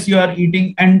unless you are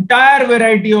eating entire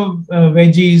variety of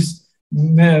veggies,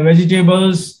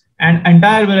 vegetables, and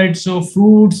entire varieties of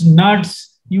fruits,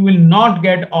 nuts. You will not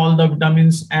get all the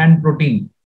vitamins and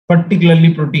protein,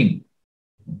 particularly protein.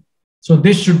 So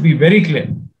this should be very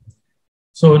clear.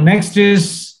 So next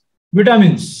is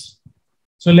vitamins.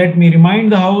 So let me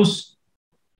remind the house,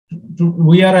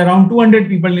 we are around 200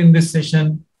 people in this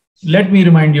session. Let me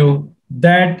remind you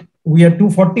that we are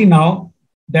 240 now,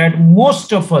 that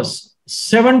most of us,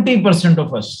 70%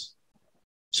 of us,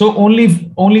 so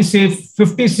only say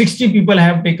 50, 60 people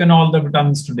have taken all the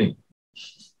vitamins today.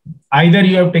 Either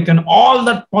you have taken all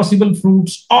the possible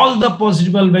fruits, all the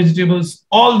possible vegetables,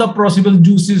 all the possible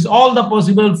juices, all the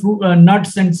possible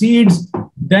nuts and seeds,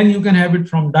 then you can have it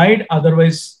from diet.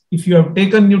 Otherwise, if you have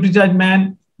taken Nutricharge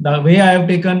Man, the way I have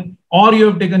taken, or you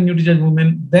have taken Nutricharge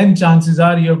Women, then chances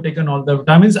are you have taken all the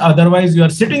vitamins. Otherwise, you are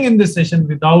sitting in this session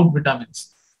without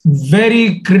vitamins.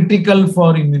 Very critical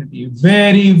for immunity.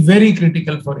 Very, very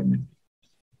critical for immunity.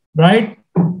 Right?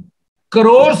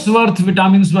 Crores worth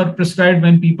vitamins were prescribed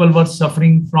when people were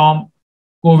suffering from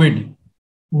COVID.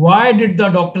 Why did the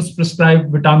doctors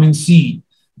prescribe vitamin C?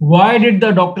 Why did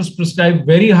the doctors prescribe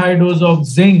very high dose of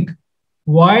zinc?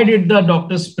 Why did the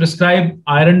doctors prescribe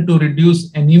iron to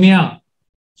reduce anemia?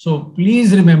 So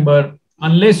please remember,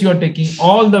 unless you are taking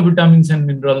all the vitamins and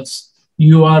minerals,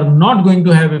 you are not going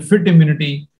to have a fit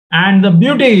immunity. And the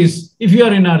beauty is, if you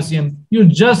are in RCM, You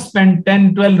just spend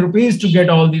 10, 12 rupees to get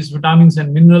all these vitamins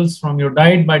and minerals from your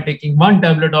diet by taking one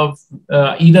tablet of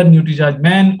either Nutricharge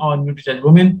Man or Nutricharge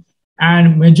Woman.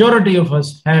 And majority of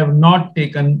us have not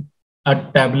taken a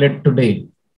tablet today.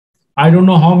 I don't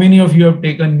know how many of you have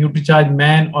taken Nutricharge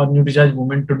Man or Nutricharge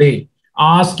Woman today.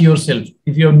 Ask yourself,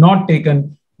 if you have not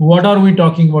taken, what are we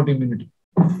talking about immunity,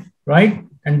 right?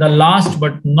 And the last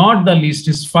but not the least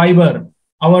is fiber.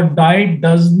 Our diet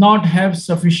does not have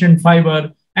sufficient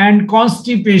fiber, and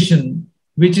constipation,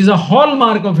 which is a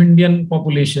hallmark of Indian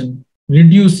population,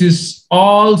 reduces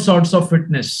all sorts of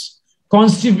fitness.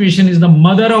 Constipation is the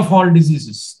mother of all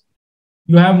diseases.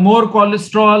 You have more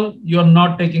cholesterol, you are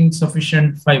not taking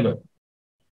sufficient fiber.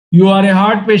 You are a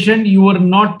heart patient, you are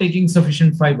not taking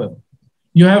sufficient fiber.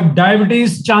 You have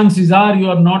diabetes, chances are you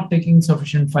are not taking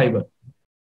sufficient fiber.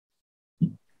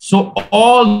 So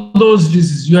all those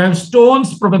diseases, you have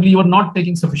stones, probably you are not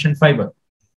taking sufficient fiber.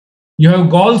 You have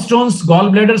gallstones,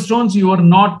 gallbladder stones, you are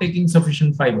not taking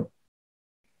sufficient fiber.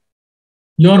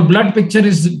 Your blood picture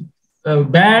is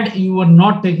bad, you are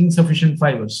not taking sufficient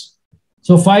fibers.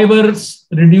 So fibers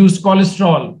reduce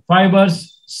cholesterol,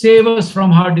 fibers save us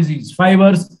from heart disease,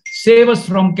 fibers save us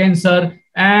from cancer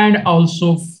and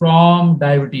also from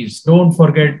diabetes. Don't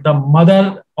forget, the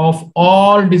mother of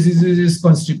all diseases is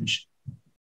constipation.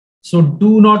 So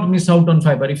do not miss out on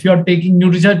fiber. If you are taking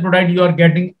Nutricharge product, you are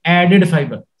getting added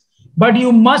fiber. But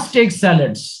you must take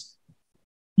salads.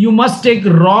 You must take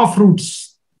raw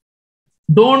fruits.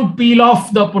 Don't peel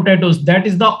off the potatoes. That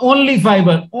is the only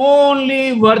fiber.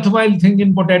 Only worthwhile thing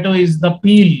in potato is the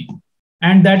peel.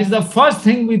 And that is the first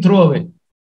thing we throw away.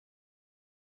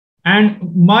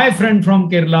 And my friend from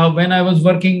Kerala, when I was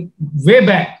working way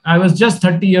back, I was just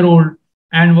 30-year-old,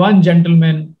 and one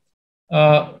gentleman,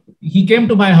 he came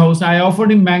to my house. I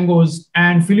offered him mangoes,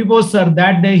 and Filippo sir,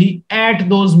 that day he ate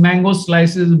those mango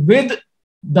slices with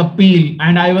the peel,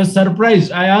 and I was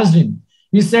surprised. I asked him.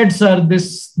 He said, "Sir,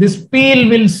 this peel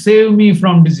will save me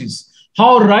from disease."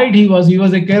 How right he was. He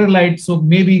was a Keralite, so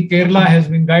maybe Kerala has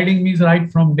been guiding me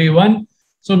right from day one.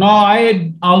 So now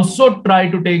I also try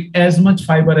to take as much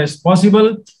fiber as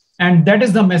possible. And that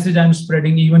is the message I'm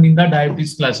spreading even in the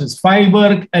diabetes classes.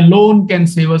 Fiber alone can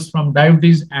save us from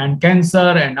diabetes and cancer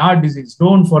and heart disease.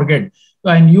 Don't forget.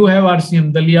 And you have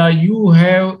RCM Dalia, you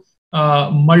have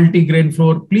multigrain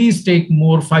flour. Please take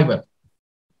more fiber.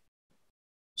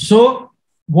 So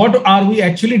what are we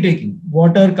actually taking?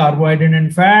 Water, carbohydrate,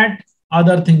 and fat.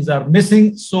 Other things are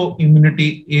missing. So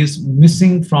immunity is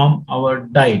missing from our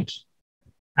diet.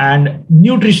 And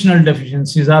nutritional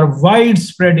deficiencies are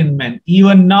widespread in men.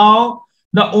 Even now,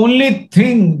 the only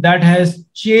thing that has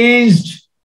changed,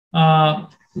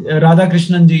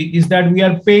 Radhakrishnanji, is that we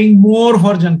are paying more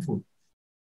for junk food.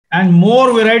 And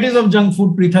more varieties of junk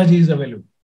food, Prithaji, is available.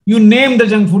 You name the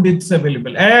junk food, it's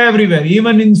available everywhere.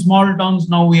 Even in small towns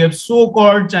now, we have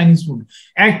so-called Chinese food.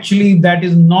 Actually, that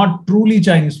is not truly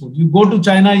Chinese food. You go to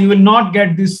China, you will not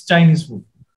get this Chinese food.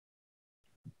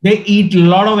 They eat a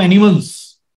lot of animals.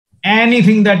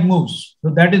 Anything that moves.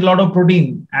 So that is a lot of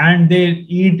protein. And they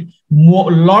eat a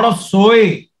lot of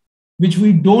soy, which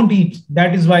we don't eat.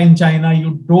 That is why in China,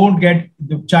 you don't get,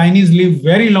 the Chinese live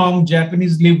very long,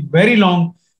 Japanese live very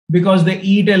long, because they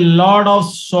eat a lot of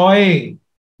soy.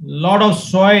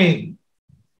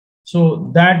 So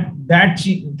that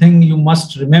thing you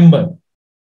must remember,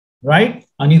 right?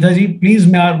 Anita ji, please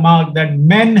mark that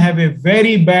men have a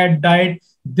very bad diet.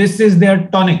 This is their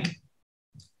tonic.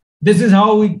 This is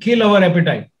how we kill our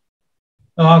appetite.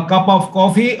 A cup of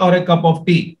coffee or a cup of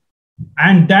tea.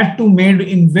 And that too made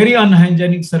in very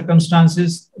unhygienic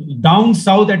circumstances. Down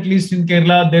south, at least in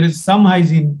Kerala, there is some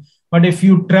hygiene. But if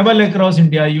you travel across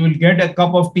India, you will get a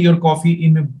cup of tea or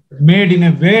coffee made in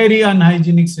a very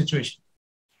unhygienic situation.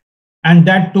 And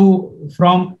that too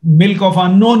from milk of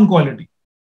unknown quality.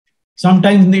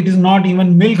 Sometimes it is not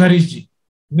even milk, Harishji.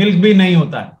 Milk bhi nahi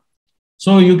hota hai.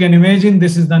 So you can imagine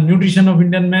this is the nutrition of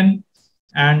Indian men.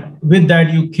 And with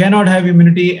that, you cannot have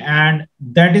immunity. And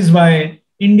that is why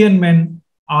Indian men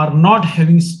are not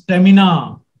having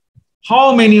stamina.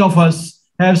 How many of us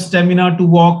have stamina to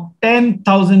walk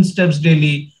 10,000 steps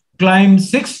daily, climb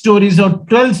 6 stories or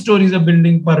 12 stories of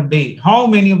building per day? How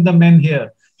many of the men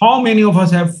here? How many of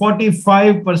us have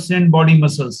 45% body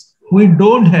muscles? We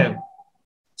don't have.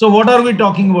 So what are we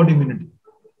talking about immunity?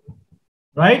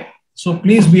 Right? So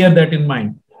please bear that in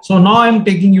mind. So now I'm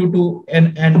taking you to,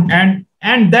 and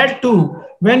that too,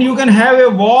 when you can have a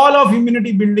wall of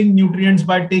immunity building nutrients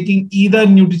by taking either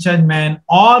Nutricharge Man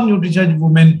or Nutricharge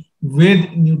Woman with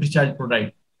Nutricharge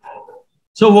product.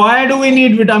 So why do we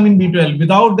need vitamin B12?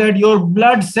 Without that, your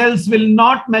blood cells will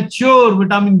not mature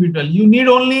vitamin B12. You need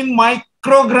only in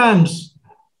micrograms.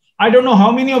 I don't know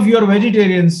how many of you are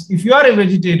vegetarians. If you are a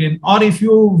vegetarian, or if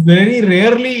you very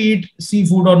rarely eat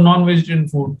seafood or non-vegetarian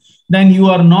food, then you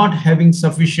are not having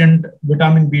sufficient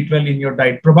vitamin B12 in your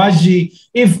diet. Prabhasji,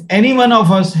 if any one of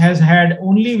us has had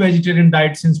only vegetarian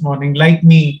diet since morning, like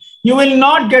me, you will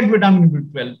not get vitamin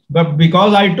B12. But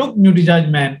because I took Nutricharge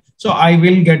Man, so I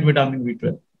will get vitamin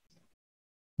B12.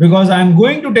 Because I am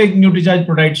going to take Nutricharge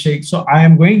Protein Shake, so I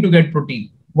am going to get protein.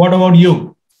 What about you?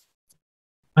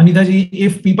 Anita ji,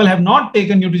 if people have not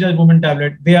taken Nutricharge Women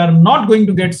tablet, they are not going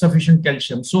to get sufficient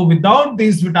calcium. So without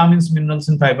these vitamins, minerals,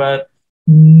 and fiber,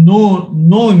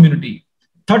 no immunity.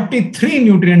 33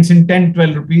 nutrients in 10,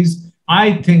 12 rupees.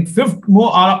 I think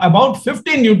about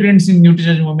 15 nutrients in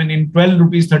Nutricharge Women in 12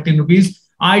 rupees, 13 rupees.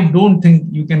 I don't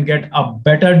think you can get a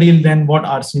better deal than what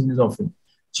RCM is offering.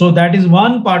 So that is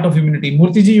one part of immunity.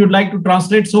 Murthy ji, you'd like to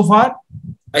translate so far?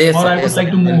 Yes, or I would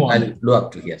like to move on. I'll do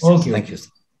up to yes. Okay. Thank you.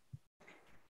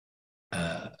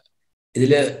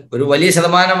 ഇതിൽ ഒരു വലിയ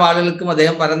ശതമാനം ആളുകൾക്കും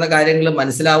അദ്ദേഹം പറയുന്ന കാര്യങ്ങൾ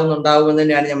മനസ്സിലാവുന്നുണ്ടാവുമെന്ന്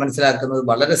തന്നെയാണ് ഞാൻ മനസ്സിലാക്കുന്നത്.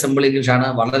 വളരെ സിമ്പിൾ ഇംഗ്ലീഷാണ്,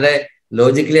 വളരെ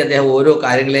ലോജിക്കലി അദ്ദേഹം ഓരോ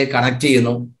കാര്യങ്ങളെ കണക്ട്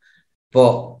ചെയ്യുന്നു. ഇപ്പോൾ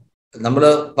നമ്മൾ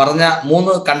പറഞ്ഞ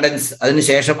 3 കണ്ടന്റ്സ്,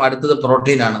 അതിനുശേഷം അടുത്തത്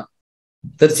പ്രോട്ടീനാണ്.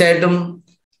 തീർച്ചയായിട്ടും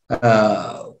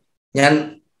ഞാൻ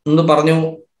ഒന്ന് പറഞ്ഞു,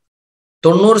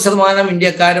 90%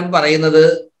 ഇന്ത്യക്കാരും പറയുന്നത്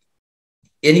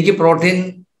എനിക്ക് പ്രോട്ടീൻ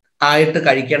ആയിട്ട്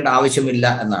കഴിക്കേണ്ട ആവശ്യമില്ല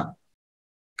എന്നാണ്.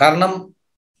 കാരണം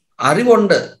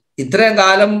അറിവുണ്ട്, ഇത്രയും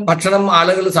കാലം ഭക്ഷണം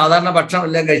ആളുകൾ സാധാരണ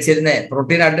ഭക്ഷണമല്ല കഴിച്ചിരുന്നേ,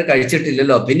 പ്രോട്ടീനായിട്ട്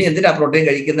കഴിച്ചിട്ടില്ലല്ലോ, പിന്നെ എന്തിനാ പ്രോട്ടീൻ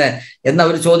കഴിക്കുന്നത് എന്ന്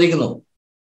അവർ ചോദിക്കുന്നു.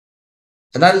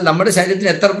 എന്നാൽ നമ്മുടെ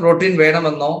ശരീരത്തിന് എത്ര പ്രോട്ടീൻ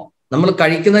വേണമെന്നോ, നമ്മൾ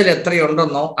കഴിക്കുന്നതിൽ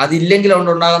എത്രയുണ്ടെന്നോ, അതില്ലെങ്കിൽ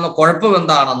ഉണ്ടാകുന്ന കുഴപ്പം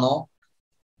എന്താണെന്നോ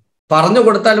പറഞ്ഞു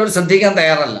കൊടുത്താൽ അവർ ശ്രദ്ധിക്കാൻ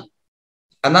തയ്യാറല്ല.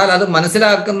 എന്നാൽ അത്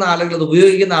മനസ്സിലാക്കുന്ന ആളുകൾ, അത്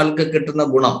ഉപയോഗിക്കുന്ന ആൾക്ക് കിട്ടുന്ന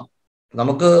ഗുണം,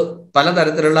 നമുക്ക്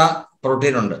പലതരത്തിലുള്ള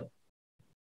പ്രോട്ടീൻ ഉണ്ട്.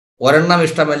 ഒരെണ്ണം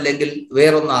ഇഷ്ടമല്ലെങ്കിൽ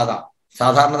വേറൊന്നാകാം.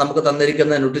 സാധാരണ നമുക്ക്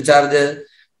തന്നിരിക്കുന്ന Nutricharge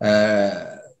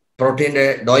പ്രോട്ടീൻ്റെ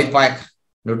Doy pack,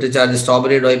 Nutricharge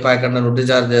strawberry Doy pack ഉണ്ട്,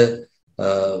 ന്യൂട്രിചാർജ്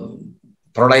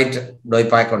പ്രൊഡൈറ്റ് ഡോയ്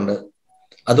പാക്ക് ഉണ്ട്,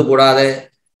 അതുകൂടാതെ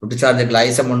ന്യൂട്രിചാർജ്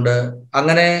ഗ്ലൈസം ഉണ്ട്.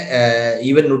 അങ്ങനെ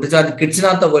ഈവൻ ന്യൂട്രിചാർജ്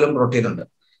കിഡ്സിനകത്ത് പോലും പ്രോട്ടീൻ ഉണ്ട്.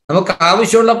 നമുക്ക്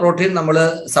ആവശ്യമുള്ള പ്രോട്ടീൻ നമ്മൾ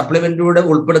സപ്ലിമെന്റിലൂടെ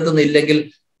ഉൾപ്പെടുത്തുന്നില്ലെങ്കിൽ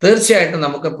തീർച്ചയായിട്ടും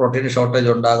നമുക്ക് പ്രോട്ടീൻ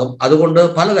ഷോർട്ടേജ് ഉണ്ടാകും. അതുകൊണ്ട്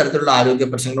പലതരത്തിലുള്ള ആരോഗ്യ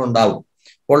പ്രശ്നങ്ങളും ഉണ്ടാകും.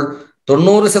 അപ്പോൾ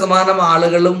 90%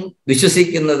 ആളുകളും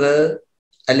വിശ്വസിക്കുന്നത്,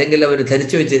 അല്ലെങ്കിൽ അവർ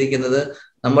ധരിച്ചു വെച്ചിരിക്കുന്നത്,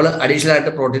 നമ്മൾ അഡീഷണൽ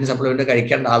ആയിട്ട് പ്രോട്ടീൻ സപ്ലിമെന്റ്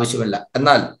കഴിക്കേണ്ട ആവശ്യമില്ല.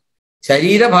 എന്നാൽ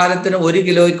ശരീരഭാരത്തിന് 1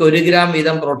 കിലോയ്ക്ക് 1 ഗ്രാം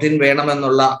വീതം പ്രോട്ടീൻ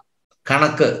വേണമെന്നുള്ള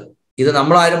കണക്ക് ഇത്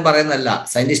നമ്മളാരും പറയുന്നതല്ല,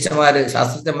 സയന്റിസ്റ്റുമാര്,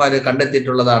 ശാസ്ത്രജ്ഞന്മാര്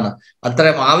കണ്ടെത്തിയിട്ടുള്ളതാണ്.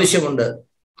 അത്രയും ആവശ്യമുണ്ട്.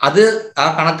 അത് ആ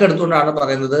കണക്കെടുത്തുകൊണ്ടാണ്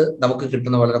പറയുന്നത് നമുക്ക്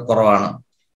കിട്ടുന്ന വളരെ കുറവാണ്.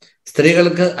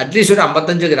 സ്ത്രീകൾക്ക് അറ്റ്ലീസ്റ്റ് ഒരു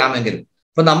 55 ഗ്രാം എങ്കിലും.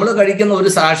 ഇപ്പൊ നമ്മൾ കഴിക്കുന്ന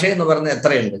ഒരു സാഷ എന്ന് പറയുന്നത്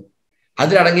എത്രയുണ്ട്?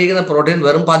 അതിലടങ്ങിയിരിക്കുന്ന പ്രോട്ടീൻ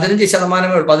വെറും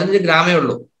 15% ഗ്രാമേ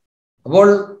ഉള്ളൂ. അപ്പോൾ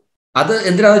അത്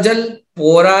എന്തിനാന്ന് വെച്ചാൽ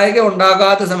പോരായ്ക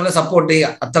ഉണ്ടാകാതെ നമ്മളെ സപ്പോർട്ട്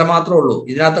ചെയ്യുക, അത്രമാത്രമേ ഉള്ളൂ.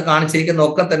 ഇതിനകത്ത് കാണിച്ചിരിക്കുന്ന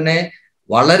ഒക്കെ തന്നെ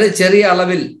വളരെ ചെറിയ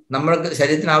അളവിൽ നമ്മൾക്ക്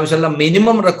ശരീരത്തിന് ആവശ്യമുള്ള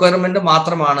മിനിമം റിക്വയർമെന്റ്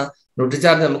മാത്രമാണ്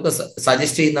ന്യൂട്രിചാർജ് നമുക്ക്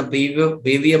സജസ്റ്റ് ചെയ്യുന്ന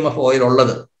PVMF ഓയിൽ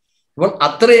ഉള്ളത്. അപ്പോൾ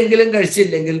അത്രയെങ്കിലും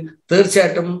കഴിച്ചില്ലെങ്കിൽ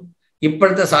തീർച്ചയായിട്ടും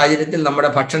ഇപ്പോഴത്തെ സാഹചര്യത്തിൽ നമ്മുടെ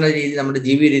ഭക്ഷണ രീതി, നമ്മുടെ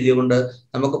ജീവിത രീതി കൊണ്ട്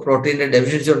നമുക്ക് പ്രോട്ടീൻ്റെ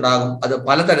ഡെഫിഷ്യൻസി ഉണ്ടാകും. അത്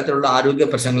പലതരത്തിലുള്ള ആരോഗ്യ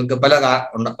പ്രശ്നങ്ങൾക്ക്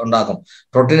ഉണ്ടാകും.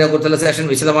 പ്രോട്ടീനെ കുറിച്ചുള്ള സെഷൻ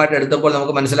വിശദമായിട്ട് എടുത്തപ്പോൾ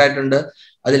നമുക്ക് മനസ്സിലായിട്ടുണ്ട്,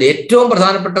 അതിൽ ഏറ്റവും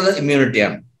പ്രധാനപ്പെട്ടത്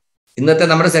ഇമ്മ്യൂണിറ്റിയാണ്. ഇന്നത്തെ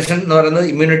നമ്മുടെ സെഷൻ എന്ന് പറയുന്നത്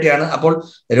ഇമ്മ്യൂണിറ്റിയാണ്. അപ്പോൾ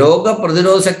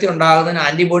രോഗപ്രതിരോധ ശക്തി ഉണ്ടാകുന്നതിന്,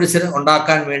 ആന്റിബോഡീസിന്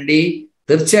ഉണ്ടാക്കാൻ വേണ്ടി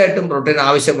തീർച്ചയായിട്ടും പ്രോട്ടീൻ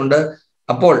ആവശ്യമുണ്ട്.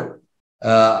 അപ്പോൾ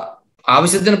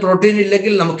ആവശ്യത്തിന് പ്രോട്ടീൻ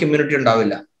ഇല്ലെങ്കിൽ നമുക്ക് ഇമ്മ്യൂണിറ്റി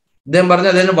ഉണ്ടാവില്ല. അദ്ദേഹം പറഞ്ഞ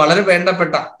അദ്ദേഹത്തിന് വളരെ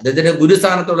വേണ്ടപ്പെട്ട, അദ്ദേഹത്തിന്റെ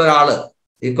ഗുരുസ്ഥാനത്തുള്ള ഒരാള്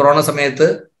ഈ കൊറോണ സമയത്ത്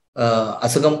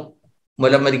അസുഖം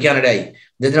മൂലം മരിക്കാനിടയായി.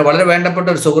 അദ്ദേഹത്തിന് വളരെ വേണ്ടപ്പെട്ട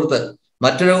ഒരു സുഹൃത്ത്,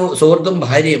 മറ്റൊരു സുഹൃത്തും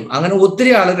ഭാര്യയും, അങ്ങനെ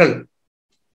ഒത്തിരി ആളുകൾ,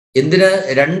 എന്തിന്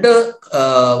 2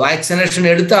 വാക്സിനേഷൻ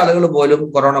എടുത്ത ആളുകൾ പോലും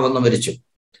കൊറോണ വന്ന് മരിച്ചു.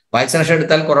 വാക്സിനേഷൻ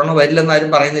എടുത്താൽ കൊറോണ വരില്ലെന്ന്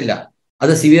ആരും പറയുന്നില്ല.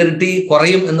 അത് സിവിയറിറ്റി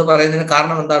കുറയും എന്ന് പറയുന്നതിന്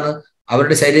കാരണം എന്താണ്?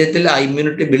 അവരുടെ ശരീരത്തിൽ ആ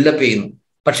ഇമ്മ്യൂണിറ്റി ബിൽഡപ്പ് ചെയ്യുന്നു.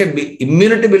 പക്ഷെ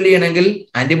ഇമ്മ്യൂണിറ്റി ബിൽഡ് ചെയ്യണമെങ്കിൽ,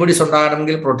 ആന്റിബോഡീസ്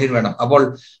ഉണ്ടാകണമെങ്കിൽ പ്രോട്ടീൻ വേണം. അപ്പോൾ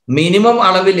മിനിമം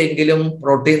അളവിലെങ്കിലും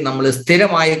പ്രോട്ടീൻ നമ്മൾ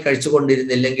സ്ഥിരമായി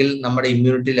കഴിച്ചുകൊണ്ടിരുന്നില്ലെങ്കിൽ നമ്മുടെ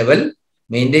ഇമ്മ്യൂണിറ്റി ലെവൽ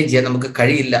മെയിൻറ്റെയിൻ ചെയ്യാൻ നമുക്ക്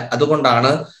കഴിയില്ല.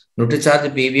 അതുകൊണ്ടാണ്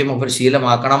ന്യൂട്രിചാർജ് PVMF ഒരു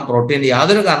ശീലമാക്കണം. പ്രോട്ടീൻ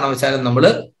യാതൊരു കാരണവശാലും നമ്മൾ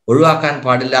ഒഴിവാക്കാൻ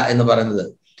പാടില്ല എന്ന് പറയുന്നത്.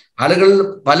 ആളുകൾ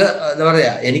എന്താ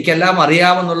പറയാ, എനിക്കെല്ലാം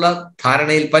അറിയാമെന്നുള്ള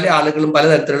ധാരണയിൽ പല ആളുകളും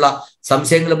പലതരത്തിലുള്ള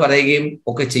സംശയങ്ങൾ പറയുകയും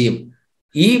ഒക്കെ ചെയ്യും.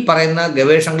 ഈ പറയുന്ന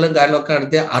ഗവേഷണങ്ങളും കാര്യങ്ങളൊക്കെ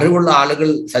നടത്തിയ അറിവുള്ള ആളുകൾ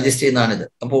സജസ്റ്റ് ചെയ്യുന്നതാണിത്.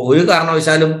 അപ്പോൾ ഒരു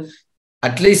കാരണവശാലും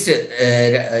അറ്റ്ലീസ്റ്റ്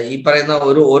ഈ പറയുന്ന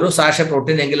ഓരോ സാഷ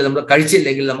പ്രോട്ടീൻ എങ്കിലും നമ്മൾ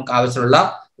കഴിച്ചില്ലെങ്കിൽ നമുക്ക് ആവശ്യമുള്ള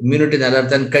ഇമ്മ്യൂണിറ്റി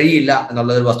നിലനിർത്താൻ കഴിയില്ല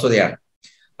എന്നുള്ളൊരു വസ്തുതയാണ്.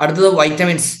 അടുത്തത്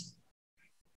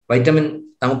വൈറ്റമിൻ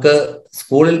നമുക്ക്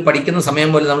സ്കൂളിൽ പഠിക്കുന്ന സമയം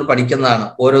പോലെ നമ്മൾ പഠിക്കുന്നതാണ്.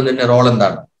 ഓരോന്നിൻ്റെ റോൾ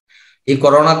എന്താണ്? ഈ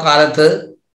കൊറോണ കാലത്ത്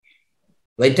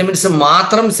വൈറ്റമിൻസ്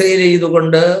മാത്രം സെയിൽ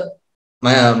ചെയ്തുകൊണ്ട്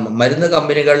മരുന്ന്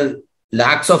കമ്പനികൾ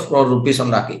ലാക്സ് ഓഫ് ക്രോർ റുപ്പീസ്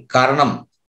ഉണ്ടാക്കി. കാരണം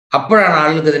അപ്പോഴാണ്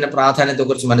ആളുകൾക്ക് ഇതിന്റെ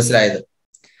പ്രാധാന്യത്തെക്കുറിച്ച് മനസ്സിലായത്.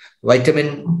 വൈറ്റമിൻ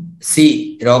സി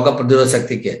രോഗപ്രതിരോധ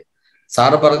ശക്തിക്ക്.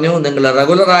 സാറ് പറഞ്ഞു, നിങ്ങൾ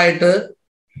റെഗുലറായിട്ട്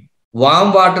വാം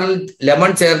വാട്ടറിൽ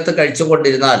ലെമൺ ചേർത്ത്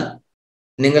കഴിച്ചുകൊണ്ടിരുന്നാൽ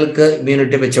നിങ്ങൾക്ക്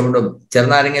ഇമ്മ്യൂണിറ്റി മെച്ചപ്പെടും.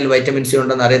 ചെറുനാരങ്ങയിൽ വൈറ്റമിൻ സി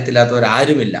ഉണ്ടെന്ന്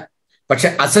അറിയത്തില്ലാത്തവരാരുമില്ല. പക്ഷെ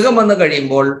അസുഖം വന്നു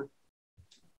കഴിയുമ്പോൾ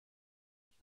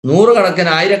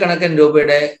നൂറുകണക്കിന് ആയിരക്കണക്കിന്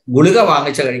രൂപയുടെ ഗുളിക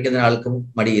വാങ്ങിച്ച് കഴിക്കുന്ന ആൾക്കും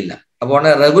മടിയില്ല. അപ്പോൾ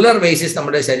റെഗുലർ ബേസിസ്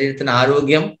നമ്മുടെ ശരീരത്തിന്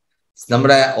ആരോഗ്യം,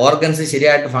 നമ്മുടെ ഓർഗൻസ്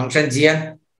ശരിയായിട്ട് ഫങ്ഷൻ ചെയ്യാൻ,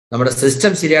 നമ്മുടെ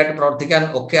സിസ്റ്റം ശരിയായിട്ട് പ്രവർത്തിക്കാൻ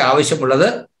ഒക്കെ ആവശ്യമുള്ളത്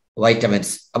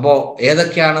വൈറ്റമിൻസ്. അപ്പോൾ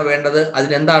ഏതൊക്കെയാണ് വേണ്ടത്,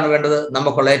 അതിനെന്താണ് വേണ്ടത്?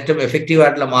 നമുക്കുള്ള ഏറ്റവും എഫക്റ്റീവ്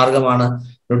ആയിട്ടുള്ള മാർഗമാണ്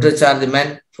ന്യൂട്രിചാർജ് മെൻ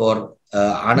ഫോർ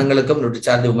ആണുങ്ങൾക്കും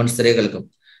ന്യൂട്രിചാർജ് വുമൺ സ്ത്രീകൾക്കും.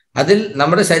 അതിൽ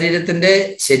നമ്മുടെ ശരീരത്തിന്റെ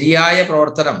ശരിയായ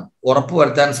പ്രവർത്തനം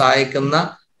ഉറപ്പുവരുത്താൻ സഹായിക്കുന്ന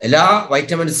എല്ലാ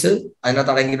വൈറ്റമിൻസ്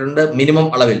അതിനകത്ത് അടങ്ങിയിട്ടുണ്ട്. മിനിമം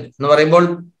അളവിൽ എന്ന് പറയുമ്പോൾ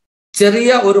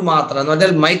ചെറിയ ഒരു മാത്ര എന്ന്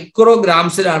പറഞ്ഞാൽ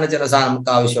മൈക്രോഗ്രാംസിലാണ് ചില സാധനം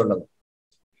നമുക്ക് ആവശ്യമുള്ളത്.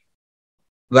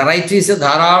 വെറൈറ്റീസ്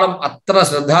ധാരാളം, അത്ര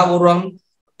ശ്രദ്ധാപൂർവം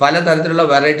പലതരത്തിലുള്ള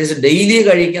വെറൈറ്റീസ് ഡെയിലി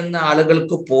കഴിക്കുന്ന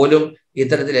ആളുകൾക്ക് പോലും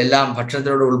ഇത്തരത്തിലെല്ലാം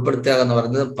ഭക്ഷണത്തിലൂടെ ഉൾപ്പെടുത്തുക എന്ന്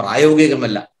പറയുന്നത്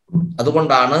പ്രായോഗികമല്ല.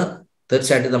 അതുകൊണ്ടാണ്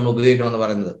തീർച്ചയായിട്ടും നമ്മൾ ഉപയോഗിക്കണമെന്ന്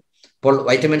പറയുന്നത്. അപ്പോൾ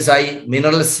വൈറ്റമിൻസ് ആയി,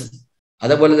 മിനറൽസ്,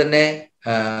 അതുപോലെ തന്നെ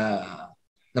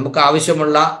നമുക്ക്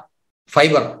ആവശ്യമുള്ള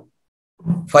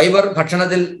ഫൈബർ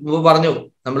ഭക്ഷണത്തിൽ പറഞ്ഞു.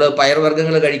 നമ്മൾ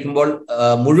പയർവർഗ്ഗങ്ങൾ കഴിക്കുമ്പോൾ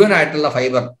മുഴുവനായിട്ടുള്ള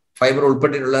ഫൈബർ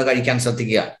ഉൾപ്പെട്ടിട്ടുള്ളത് കഴിക്കാൻ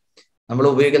ശ്രദ്ധിക്കുക. നമ്മൾ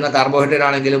ഉപയോഗിക്കുന്ന കാർബോഹൈഡ്രേറ്റ്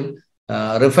ആണെങ്കിലും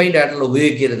റിഫൈൻഡ് ആയിട്ടുള്ള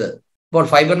ഉപയോഗിക്കരുത്. അപ്പോൾ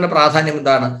ഫൈബറിന്റെ പ്രാധാന്യം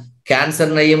എന്താണ്?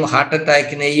 ക്യാൻസറിനെയും ഹാർട്ട്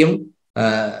അറ്റാക്കിനെയും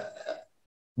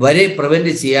വരെ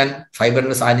പ്രിവെന്റ് ചെയ്യാൻ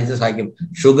ഫൈബറിന്റെ സാന്നിധ്യം സഹായിക്കും.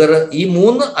 ഷുഗർ, ഈ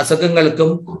 3 അസുഖങ്ങൾക്കും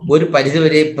ഒരു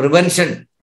പരിധിവരെ പ്രിവെൻഷൻ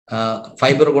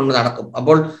ഫൈബർ കൊണ്ട് നടക്കും.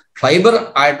 അപ്പോൾ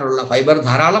ഫൈബർ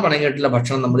ധാരാളം അടങ്ങിയിട്ടുള്ള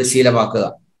ഭക്ഷണം നമ്മൾ ശീലമാക്കുക.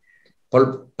 അപ്പോൾ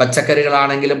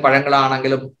പച്ചക്കറികളാണെങ്കിലും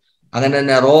പഴങ്ങളാണെങ്കിലും അങ്ങനെ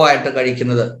തന്നെ റോ ആയിട്ട്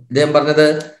കഴിക്കുന്നത്. ഇദ്ദേഹം പറഞ്ഞത്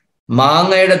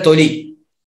മാങ്ങയുടെ തൊലി,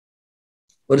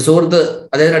 ഒരു സുഹൃത്ത്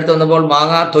അദ്ദേഹത്തിനടുത്ത് വന്നപ്പോൾ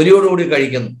മാങ്ങ തൊലിയോടുകൂടി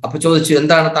കഴിക്കുന്നു. അപ്പൊ ചോദിച്ചു,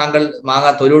 എന്താണ് താങ്കൾ മാങ്ങ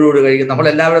തൊലിയോടുകൂടി കഴിക്കുന്നത്? നമ്മൾ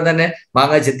എല്ലാവരും തന്നെ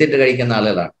മാങ്ങ ചെത്തിയിട്ട് കഴിക്കുന്ന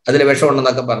ആളുകളാണ്, അതിൽ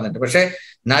വിഷമുണ്ടെന്നൊക്കെ പറഞ്ഞിട്ട്. പക്ഷെ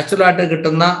നാച്ചുറലായിട്ട്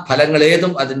കിട്ടുന്ന ഫലങ്ങൾ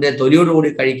ഏതും അതിന്റെ തൊലിയോടുകൂടി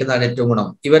കഴിക്കുന്നതാണ് ഏറ്റവും ഗുണം.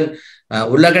 ഇവൻ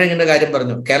ഉരുളക്കിഴങ്ങിന്റെ കാര്യം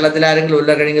പറഞ്ഞു. കേരളത്തിൽ ആരെങ്കിലും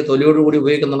ഉരുളക്കിഴങ്ങ് തൊലിയോടുകൂടി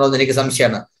ഉപയോഗിക്കുന്നുണ്ടോ എന്ന് എനിക്ക്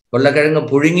സംശയമാണ്. ഉരുളക്കിഴങ്ങ്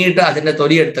പുഴുങ്ങിയിട്ട് അതിന്റെ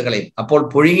തൊലി എടുത്ത് കളയും. അപ്പോൾ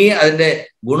പുഴുങ്ങി അതിന്റെ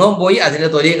ഗുണവും പോയി, അതിന്റെ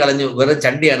തൊലി കളഞ്ഞു, വെറും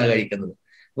ചണ്ടിയാണ് കഴിക്കുന്നത്.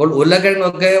 അപ്പോൾ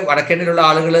ഉരുളക്കിഴങ്ങൊക്കെ വടക്കേണ്ടിലുള്ള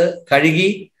ആളുകൾ കഴുകി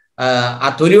ആ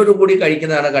തൊലിയോടുകൂടി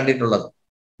കഴിക്കുന്നതാണ് കണ്ടിട്ടുള്ളത്.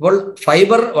 അപ്പോൾ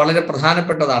ഫൈബർ വളരെ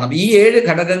പ്രധാനപ്പെട്ടതാണ്. ഈ 7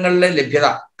 ഘടകങ്ങളിലെ ലഭ്യത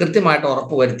കൃത്യമായിട്ട്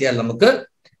ഉറപ്പുവരുത്തിയാൽ നമുക്ക്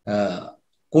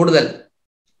കൂടുതൽ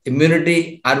ഇമ്മ്യൂണിറ്റി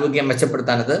ആരോഗ്യം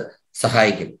മെച്ചപ്പെടുത്താൻ ഇത്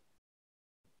സഹായിക്കും.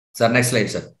 Sir, next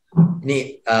slide sir. ഇനി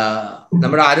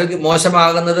നമ്മുടെ ആരോഗ്യം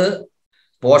മോശമാകുന്നത്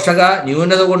പോഷക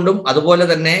ന്യൂനത കൊണ്ടും അതുപോലെ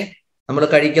തന്നെ നമ്മൾ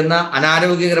കഴിക്കുന്ന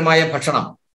അനാരോഗ്യകരമായ ഭക്ഷണം.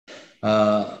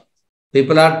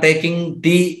 People are taking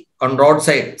tea on road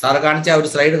side. Sir കാണിച്ച ഒരു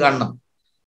സ്ലൈഡ് കാണണം.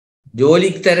 ജോലി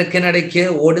തിരക്കിനിടയ്ക്ക്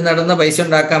ഓടി നടന്ന പൈസ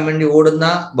ഉണ്ടാക്കാൻ വേണ്ടി ഓടുന്ന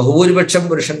ബഹുഭൂരിപക്ഷം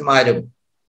പുരുഷന്മാരും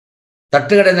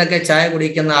തട്ടുകടയിൽ നിന്നൊക്കെ ചായ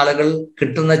കുടിക്കുന്ന ആളുകൾ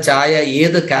കിട്ടുന്ന ചായ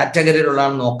ഏത്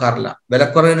കാറ്റഗറിയിലുള്ളതാണെന്ന് നോക്കാറില്ല.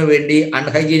 വിലക്കുറവിന് വേണ്ടി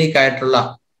അൺഹൈജീനിക് ആയിട്ടുള്ള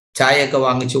ചായയൊക്കെ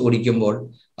വാങ്ങിച്ചു കുടിക്കുമ്പോൾ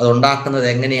അത് ഉണ്ടാക്കുന്നത്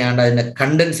എങ്ങനെയാണ്, അതിന്റെ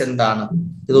കണ്ടൻസ് എന്താണ്,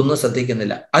 ഇതൊന്നും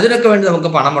ശ്രദ്ധിക്കുന്നില്ല. അതിനൊക്കെ വേണ്ടി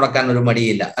നമുക്ക് പണം മുടക്കാൻ ഒരു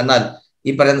മടിയില്ല. എന്നാൽ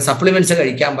ഈ പറയുന്ന സപ്ലിമെന്റ്സ്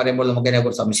കഴിക്കാൻ പറയുമ്പോൾ നമുക്ക്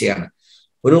അതിനെക്കുറിച്ച് സംശയമാണ്.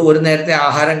 ഒരു നേരത്തെ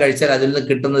ആഹാരം കഴിച്ചാൽ അതിൽ നിന്ന്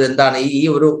കിട്ടുന്നത് എന്താണ്? ഈ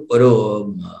ഒരു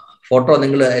ഫോട്ടോ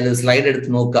നിങ്ങൾ അതിൽ സ്ലൈഡ് എടുത്ത്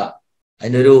നോക്കുക,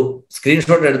 അതിനൊരു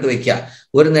സ്ക്രീൻഷോട്ട് എടുത്ത് വെക്കുക.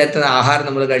 ഒരു നേരത്തെ ആഹാരം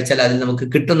നമ്മൾ കഴിച്ചാൽ അതിൽ നമുക്ക്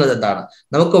കിട്ടുന്നത് എന്താണ്,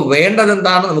 നമുക്ക് വേണ്ടത്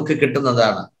എന്താണ്, നമുക്ക്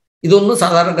കിട്ടുന്നതാണ്. ഇതൊന്നും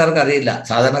സാധാരണക്കാർക്ക് അറിയില്ല.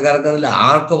 സാധാരണക്കാർക്ക് അതിൽ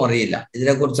ആർക്കും അറിയില്ല.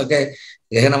 ഇതിനെക്കുറിച്ചൊക്കെ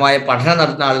ഗഹനമായ പഠനം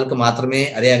നടത്തുന്ന ആളുകൾക്ക് മാത്രമേ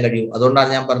അറിയാൻ കഴിയൂ. അതുകൊണ്ടാണ്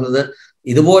ഞാൻ പറഞ്ഞത്,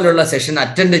 ഇതുപോലുള്ള സെഷൻ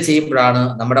അറ്റൻഡ് ചെയ്യുമ്പോഴാണ്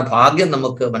നമ്മുടെ ഭാഗ്യം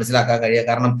നമുക്ക് മനസ്സിലാക്കാൻ കഴിയുക.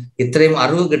 കാരണം ഇത്രയും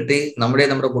അറിവ് കിട്ടി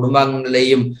നമ്മുടെ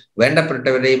കുടുംബാംഗങ്ങളെയും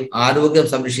വേണ്ടപ്പെട്ടവരെയും ആരോഗ്യം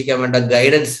സംരക്ഷിക്കാൻ വേണ്ട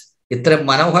ഗൈഡൻസ് ഇത്ര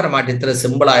മനോഹരമായിട്ട്, ഇത്ര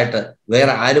സിമ്പിളായിട്ട്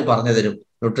വേറെ ആരും പറഞ്ഞു തരും?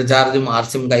 ന്യൂട്രിചാർജും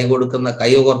ആർസിയും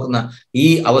കൈകോർക്കുന്ന ഈ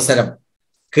അവസരം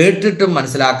കേട്ടിട്ടും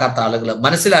മനസ്സിലാക്കാത്ത ആളുകൾ,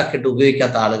 മനസ്സിലാക്കിയിട്ട്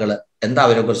ഉപയോഗിക്കാത്ത ആളുകൾ, എന്താ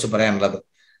അവരെ കുറിച്ച് പറയാനുള്ളത്?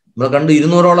 നമ്മൾ കണ്ടു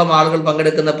 200ഓളം ആളുകൾ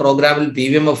പങ്കെടുക്കുന്ന പ്രോഗ്രാമിൽ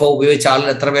PVMFO ഉപയോഗിച്ച ആളുകൾ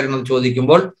എത്ര പേരെന്ന്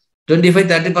ചോദിക്കുമ്പോൾ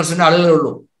 25-30% ആളുകളേ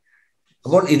ഉള്ളൂ.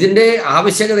 അപ്പോൾ ഇതിന്റെ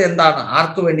ആവശ്യകത എന്താണ്?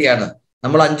 ആർക്കു വേണ്ടിയാണ്?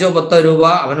 നമ്മൾ 5-10 രൂപ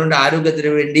അവനവന്റെ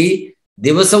ആരോഗ്യത്തിന് വേണ്ടി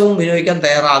ദിവസവും വിനിയോഗിക്കാൻ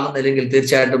തയ്യാറാകുന്നില്ലെങ്കിൽ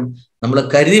തീർച്ചയായിട്ടും നമ്മൾ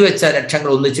കരുതി വെച്ച ലക്ഷങ്ങൾ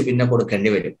ഒന്നിച്ച് പിന്നെ കൊടുക്കേണ്ടി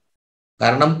വരും.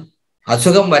 കാരണം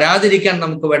അസുഖം വരാതിരിക്കാൻ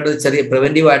നമുക്ക് വേണ്ടത് ചെറിയ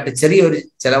പ്രിവെന്റീവായിട്ട് ചെറിയൊരു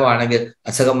ചെലവാണെങ്കിൽ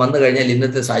അസുഖം വന്നു കഴിഞ്ഞാൽ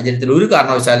ഇന്നത്തെ സാഹചര്യത്തിൽ ഒരു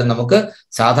കാരണവശാലും നമുക്ക്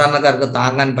സാധാരണക്കാർക്ക്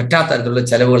താങ്ങാൻ പറ്റാത്ത തരത്തിലുള്ള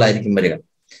ചെലവുകളായിരിക്കും വരിക.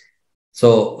 സോ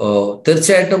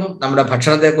തീർച്ചയായിട്ടും നമ്മുടെ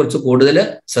ഭക്ഷണത്തെക്കുറിച്ച് കൂടുതൽ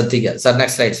ശ്രദ്ധിക്കുക. Sir,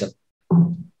 next slide sir.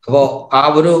 അപ്പോൾ ആ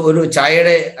ഒരു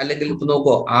ചായയുടെ അല്ലെങ്കിൽ ഇപ്പൊ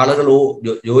നോക്കോ ആളുകൾ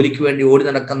ജോലിക്ക് വേണ്ടി ഓടി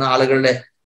നടക്കുന്ന ആളുകളുടെ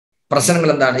പ്രശ്നങ്ങൾ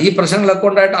എന്താണ്? ഈ പ്രശ്നങ്ങളൊക്കെ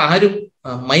ഉണ്ടായിട്ട് ആരും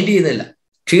മൈൻഡ് ചെയ്യുന്നില്ല.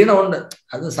 ക്ഷീണമുണ്ട്,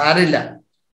 അത് സാരമില്ല.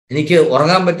 എനിക്ക്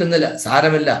ഉറങ്ങാൻ പറ്റുന്നില്ല,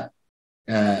 സാരമില്ല.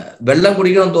 വെള്ളം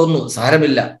കുടിക്കണം തോന്നുന്നു,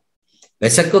 സാരമില്ല.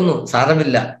 വിശക്കുന്നു,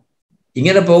 സാരമില്ല.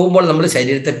 ഇങ്ങനെ പോകുമ്പോൾ നമ്മൾ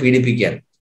ശരീരത്തെ പീഡിപ്പിക്കുകയാണ്.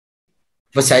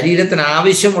 അപ്പൊ ശരീരത്തിന്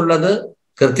ആവശ്യമുള്ളത്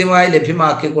കൃത്യമായി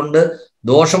ലഭ്യമാക്കിക്കൊണ്ട്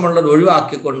ദോഷമുള്ളത്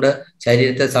ഒഴിവാക്കിക്കൊണ്ട്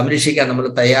ശരീരത്തെ സംരക്ഷിക്കാൻ നമ്മൾ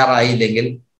തയ്യാറായില്ലെങ്കിൽ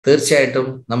തീർച്ചയായിട്ടും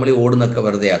നമ്മൾ ഈ ഓടുന്നൊക്കെ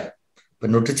വെറുതെയാകും. ഇപ്പൊ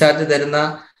ന്യൂട്രിചാർജ് തരുന്ന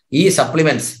ഈ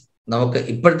സപ്ലിമെന്റ്സ് നമുക്ക്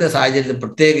ഇപ്പോഴത്തെ സാഹചര്യത്തിൽ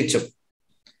പ്രത്യേകിച്ചും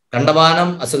കണ്ടമാനം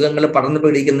അസുഖങ്ങൾ പടർന്നു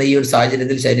പിടിക്കുന്ന ഈ ഒരു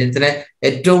സാഹചര്യത്തിൽ ശരീരത്തിന്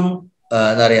ഏറ്റവും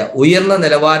എന്താ പറയുക ഉയർന്ന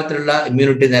നിലവാരത്തിലുള്ള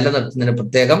ഇമ്മ്യൂണിറ്റി നിലനിർത്തുന്നതിന്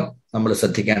പ്രത്യേകം നമ്മൾ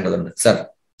ശ്രദ്ധിക്കേണ്ടതുണ്ട്. Sir.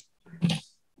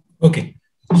 Okay,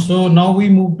 so now we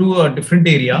move to a different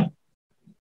area,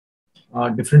 a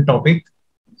different topic,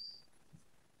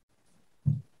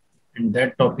 and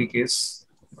that topic is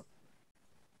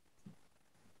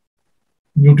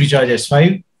Nutricharge S5,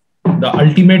 the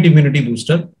ultimate immunity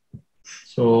booster.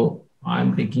 So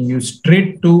I'm taking you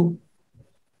straight to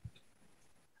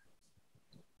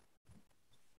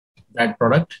that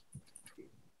product.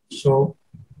 So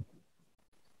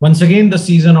once again, the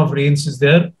season of rains is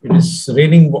there. It is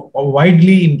raining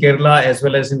widely in Kerala as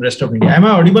well as in rest of India. Am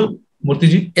I audible, Moorthy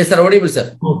ji? Yes, sir. Audible, sir.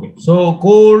 Okay. So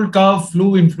cold, cough,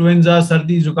 flu, influenza,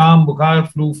 sardi, zukam,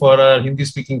 bukhar, flu for our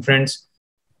Hindi-speaking friends.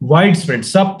 Widespread.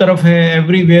 सब तरफ है.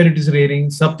 Everywhere it is raining.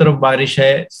 सब तरफ बारिश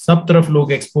है. सब तरफ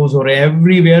लोग expose हो रहे हैं.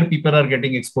 Everywhere people are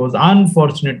getting exposed.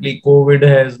 Unfortunately, COVID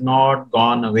has not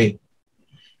gone away.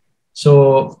 So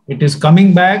it is coming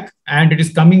back, and it is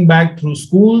coming back through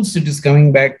schools, it is coming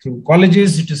back through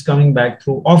colleges, it is coming back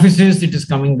through offices, it is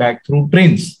coming back through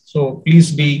trains. So please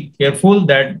be careful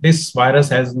that this virus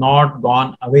has not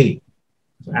gone away,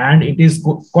 and it is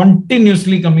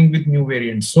continuously coming with new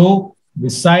variants. So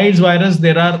besides virus,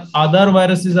 there are other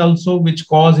viruses also which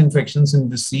cause infections in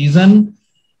this season,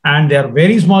 and they are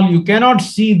very small. You cannot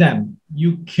see them.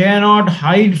 You cannot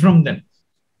hide from them.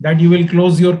 That you will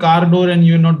close your car door and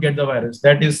you will not get the virus.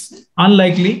 That is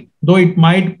unlikely, though it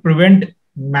might prevent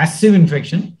massive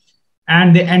infection.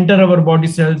 And they enter our body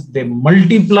cells, they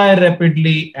multiply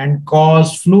rapidly and cause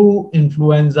flu,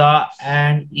 influenza,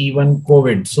 and even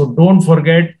COVID. So don't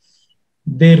forget,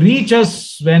 they reach us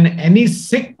when any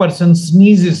sick person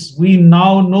sneezes. We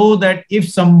now know that if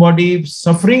somebody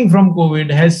suffering from COVID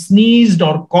has sneezed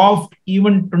or coughed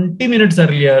even 20 minutes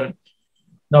earlier,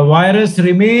 the virus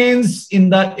remains in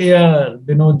the air,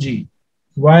 Binodji.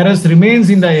 Virus remains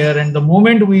in the air, and the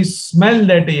moment we smell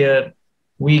that air,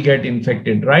 we get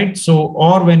infected, right? So,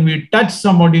 or when we touch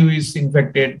somebody who is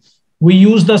infected, we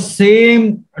use the same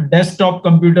desktop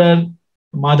computer.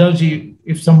 Madhavji,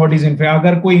 if somebody is infected,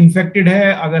 अगर कोई infected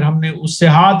है, अगर हमने उससे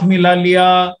हाथ मिला लिया,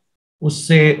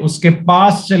 उससे उसके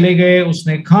पास चले गए,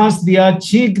 उसने खांस दिया,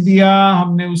 छींक दिया,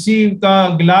 हमने उसी का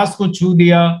गिलास को छू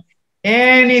दिया,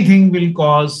 anything will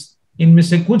cause, इनमें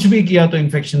से कुछ भी किया तो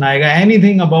infection आएगा.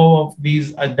 Anything above of these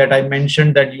that I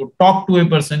mentioned, that you talk to a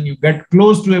person, you get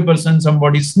close to a person,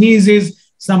 somebody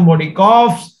sneezes, somebody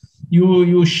coughs,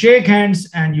 you shake hands,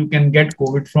 and you can get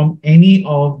COVID from any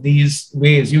of these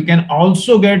ways. You can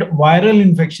also get viral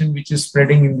infection, which is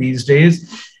spreading in these days.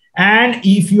 And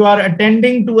if you are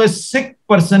attending to a sick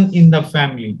person in the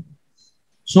family,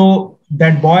 so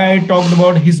that boy I talked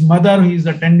about, his mother who is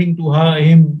attending to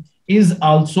him is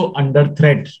also under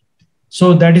threat.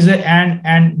 So that is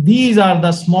and these are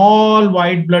the small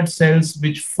white blood cells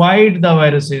which fight the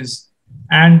viruses,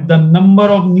 and the number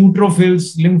of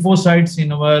neutrophils, lymphocytes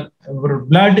in our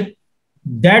blood,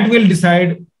 that will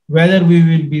decide whether we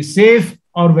will be safe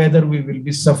or whether we will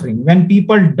be suffering. When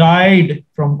people died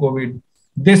from COVID,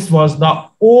 this was the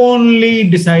only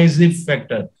decisive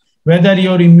factor, whether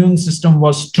your immune system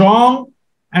was strong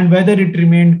and whether it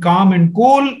remained calm and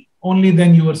cool. Only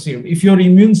then you were saved. If your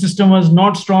immune system was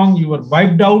not strong, you were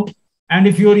wiped out. And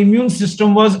if your immune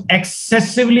system was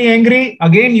excessively angry,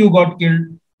 again you got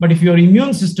killed. But if your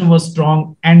immune system was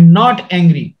strong and not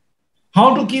angry,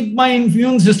 how to keep my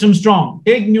immune system strong?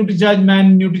 Take Nutricharge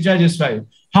Man, Nutricharge S5.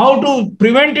 How to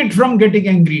prevent it from getting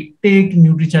angry? Take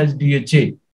Nutricharge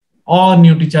DHA or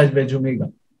Nutricharge Veg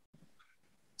Omega.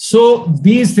 So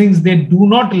these things, they do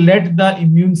not let the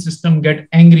immune system get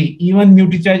angry. Even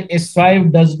Nutricharge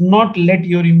S5 does not let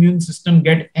your immune system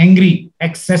get angry,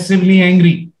 excessively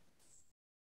angry.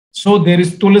 So there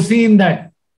is tulsi in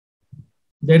that.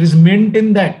 There is mint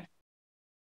in that,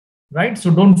 right?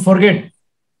 So don't forget.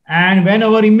 And when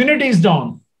our immunity is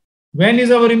down, when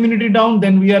is our immunity down?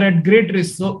 Then we are at great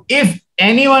risk. So if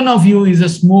any one of you is a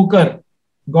smoker,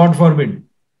 God forbid,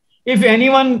 if any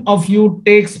one of you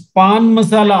takes pan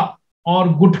masala or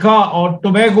gutka or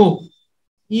tobacco,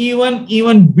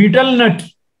 even betel nut,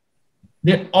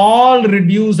 they all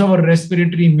reduce our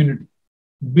respiratory immunity.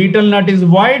 Betel nut is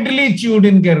widely chewed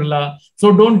in Kerala.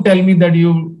 So don't tell me that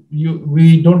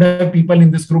we don't have people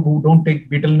in this group who don't take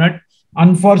betel nut.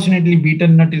 Unfortunately, betel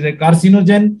nut is a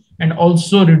carcinogen and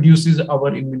also reduces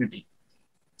our immunity.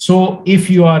 So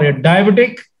if you are a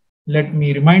diabetic, let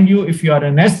me remind you. If you are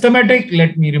an asthmatic,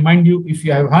 let me remind you. If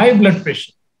you have high blood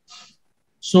pressure.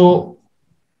 So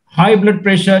high blood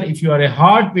pressure, if you are a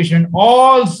heart patient,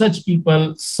 all such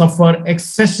people suffer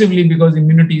excessively because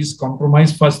immunity is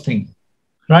compromised first thing.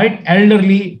 Right?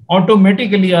 Elderly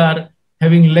automatically are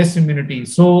having less immunity.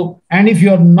 So, and if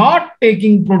you are not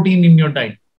taking protein in your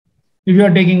diet, if you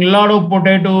are taking a lot of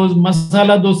potatoes,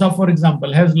 masala dosa, for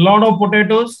example, has a lot of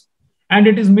potatoes and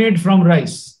it is made from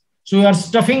rice. So you are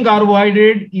stuffing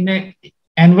carbohydrate in an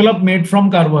envelope made from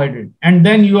carbohydrate and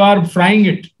then you are frying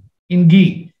it in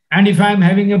ghee. And if I'm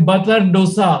having a butter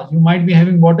dosa, you might be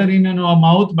having water in your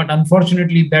mouth, but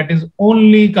unfortunately that is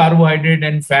only carbohydrate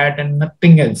and fat and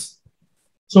nothing else.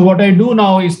 So what I do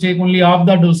now is take only half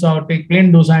the dosa or take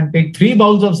plain dosa and take 3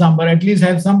 bowls of sambar, at least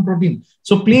have some protein.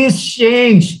 So please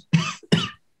change.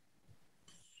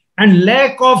 And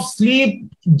lack of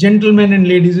sleep, gentlemen and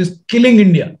ladies, is killing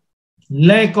India.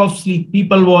 Lack of sleep.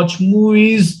 People watch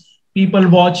movies, people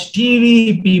watch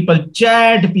TV, people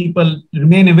chat, people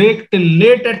remain awake till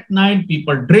late at night,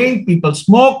 people drink, people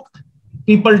smoke,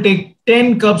 people take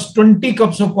 10 cups, 20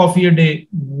 cups of coffee a day.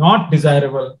 Not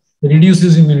desirable.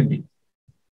 Reduces immunity.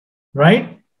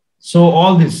 Right? So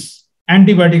all this,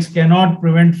 antibiotics cannot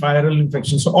prevent viral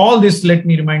infection. So all this, let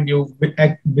me remind you,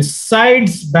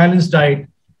 besides balanced diet,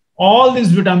 all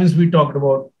these vitamins we talked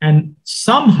about and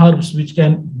some herbs which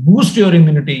can boost your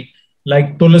immunity,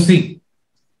 like tulsi.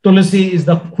 Tulsi is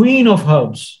the queen of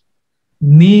herbs.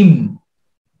 Neem,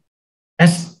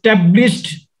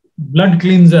 established blood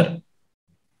cleanser.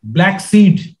 Black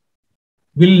seed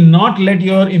will not let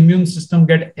your immune system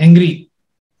get angry,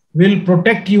 will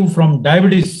protect you from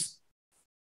diabetes.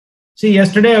 See,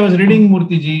 yesterday I was reading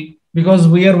Moorthy ji because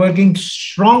we are working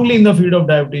strongly in the field of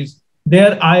diabetes.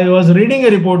 There I was reading a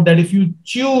report that if you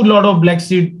chew a lot of black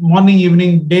seed morning,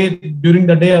 evening, day, during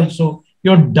the day also,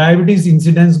 your diabetes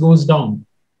incidence goes down.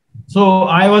 So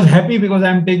I was happy because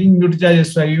I'm taking Nutricharge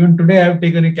S5. Even today I have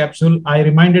taken a capsule. I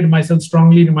reminded myself,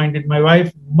 strongly reminded my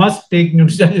wife, must take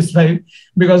Nutricharge S5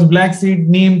 because black seed,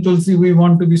 neem, tulsi, we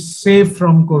want to be safe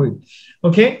from COVID.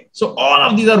 Okay, so all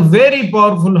of these are very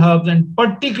powerful herbs and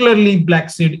particularly black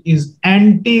seed is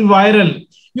antiviral.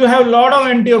 You have a lot of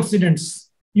antioxidants.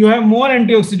 You have more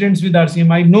antioxidants with RCM,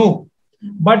 I know,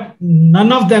 but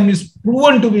none of them is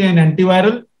proven to be an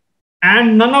antiviral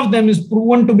and none of them is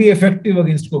proven to be effective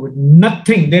against COVID.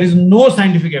 Nothing. There is no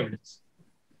scientific evidence.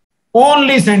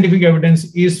 Only scientific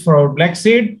evidence is for black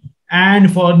seed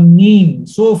and for neem.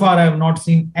 So far, I have not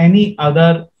seen any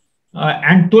other.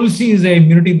 And tulsi is an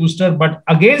immunity booster, but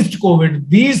against COVID,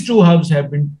 these two herbs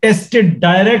have been tested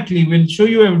directly. We'll show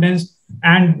you evidence.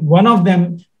 And one of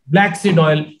them, black seed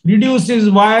oil, reduces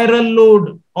viral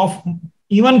load of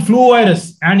even flu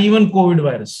virus and even COVID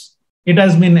virus. It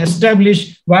has been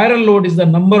established. Viral load is the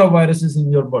number of viruses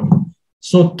in your body.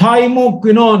 So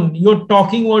thymoquinone, you're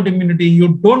talking about immunity. You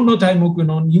don't know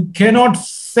thymoquinone. You cannot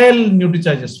sell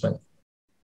Nutricharge S5.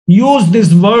 Use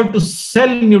this word to sell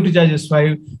Nutricharge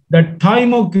S5, that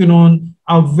thymoquinone,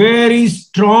 a very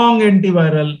strong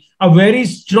antiviral, a very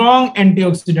strong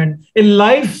antioxidant, a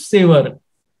lifesaver,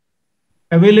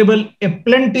 available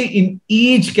plenty in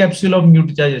each capsule of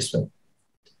Nutricharge S5.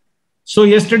 So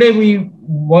yesterday we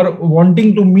were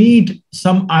wanting to meet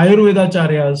some Ayurveda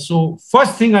Acharyas. So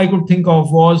first thing I could think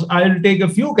of was I'll take a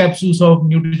few capsules of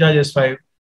Nutricharge S5,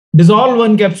 dissolve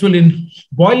one capsule in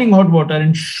boiling hot water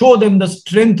and show them the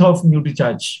strength of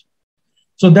Nutricharge.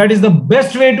 So that is the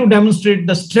best way to demonstrate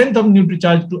the strength of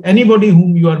Nutricharge to anybody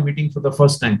whom you are meeting for the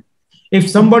first time. If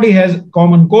somebody has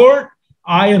common cold,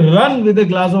 I run with a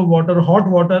glass of water, hot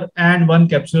water, and one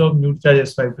capsule of Nutricharge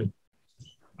S5.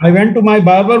 I went to my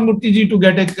barber Moorthy ji to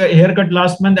get a haircut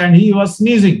last month and he was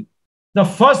sneezing. The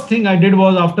first thing I did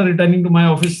was, after returning to my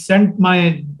office, sent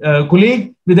my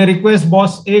colleague with a request,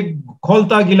 boss, ek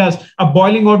kholta gilas, a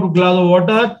boiling hot glass of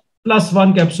water plus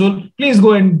one capsule. Please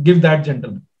go and give that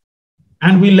gentleman.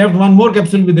 And we left one more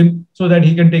capsule with him so that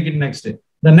he can take it next day.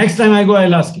 The next time I go,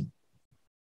 I'll ask him.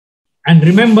 And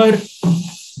remember,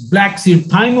 black seed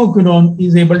thymoquinone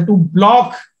is able to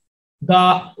block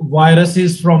the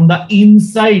viruses from the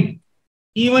inside.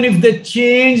 Even if they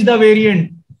change the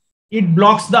variant, it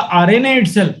blocks the RNA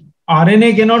itself.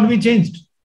 RNA cannot be changed.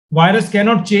 Virus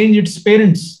cannot change its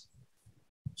parents.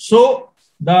 So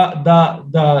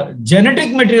the genetic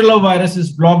material of virus is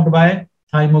blocked by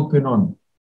thymoquinone,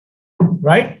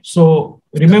 right? So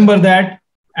remember that.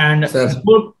 And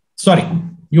sorry,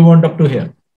 you want up to here.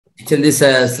 Actually, this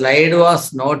slide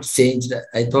was not changed.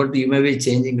 I thought you may be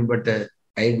changing, but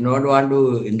I do not want to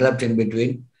interrupt in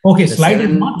between. Okay, the slide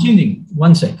is not changing.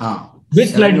 One second.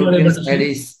 Which slide you are able to slide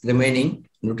is remaining.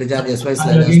 Nutricharge SY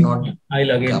slide has not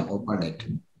opened it.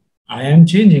 I am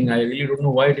changing. I really don't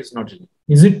know why it is not changing.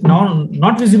 Is it now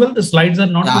not visible? The slides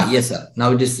are not visible? Yes, sir. Now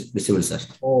it is visible, sir.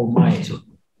 Oh my. So,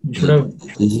 you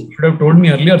should have told me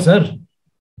earlier, sir.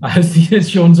 I have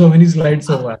shown so many slides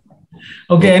so far.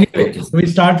 Okay, anyway, so we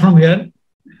start from here.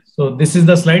 So this is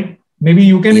the slide. Maybe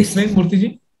you can explain,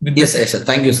 Moorthy. Yes, yes, sir.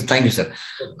 Thank you, sir. Thank you, sir.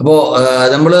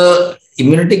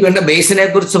 Immunity base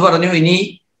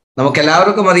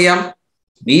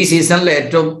ഈ സീസണിലെ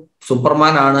ഏറ്റവും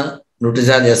Superman ആണ്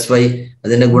Nutricharge SY.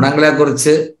 അതിന്റെ ഗുണങ്ങളെ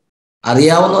കുറിച്ച്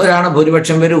അറിയാവുന്നവരാണ്,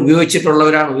 ഭൂരിപക്ഷം പേര്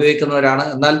ഉപയോഗിച്ചിട്ടുള്ളവരാണ്, ഉപയോഗിക്കുന്നവരാണ്.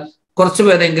 എന്നാൽ കുറച്ചു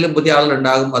പേരെങ്കിലും പുതിയ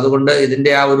ആളുകളുണ്ടാകും. അതുകൊണ്ട്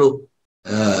ഇതിന്റെ ആ ഒരു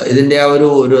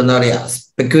എന്താ പറയാ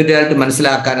സ്പെക്യുലേറ്റീവായിട്ട്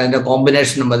മനസ്സിലാക്കാൻ, അതിന്റെ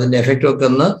കോമ്പിനേഷനും അതിന്റെ എഫക്റ്റും ഒക്കെ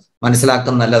ഒന്ന്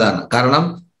മനസ്സിലാക്കുന്നത് നല്ലതാണ്. കാരണം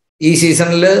ഈ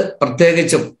സീസണിൽ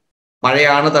പ്രത്യേകിച്ചും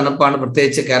മഴയാണ്, തണുപ്പാണ്.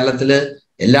 പ്രത്യേകിച്ച് കേരളത്തിൽ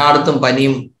എല്ലായിടത്തും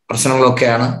പനിയും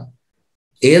പ്രശ്നങ്ങളൊക്കെയാണ്.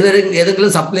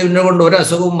 ഏതെങ്കിലും സപ്ലിമെന്റ് കൊണ്ട് ഒരു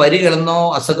അസുഖവും വരികയെന്നോ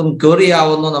അസുഖം ക്യൂർ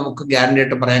ചെയ്യാവുന്നോ നമുക്ക് ഗ്യാരണ്ടി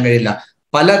ആയിട്ട് പറയാൻ കഴിയില്ല.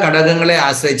 പല ഘടകങ്ങളെ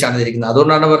ആശ്രയിച്ചാണ് ഇരിക്കുന്നത്.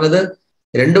 അതുകൊണ്ടാണ് പറഞ്ഞത്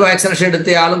 2 വാക്സിനേഷൻ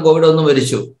എടുത്തയാളും കോവിഡ് ഒന്നും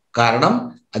മരിച്ചു. കാരണം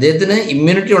അദ്ദേഹത്തിന്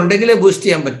ഇമ്മ്യൂണിറ്റി ഉണ്ടെങ്കിലേ ബൂസ്റ്റ്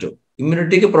ചെയ്യാൻ പറ്റൂ.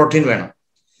 ഇമ്മ്യൂണിറ്റിക്ക് പ്രോട്ടീൻ വേണം.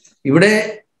 ഇവിടെ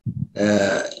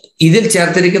ഇതിൽ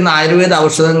ചേർത്തിരിക്കുന്ന ആയുർവേദ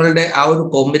ഔഷധങ്ങളുടെ ആ ഒരു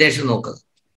കോമ്പിനേഷൻ നോക്കുക.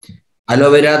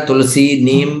 അലോവേര, തുളസി,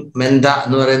 നീം, മെന്ത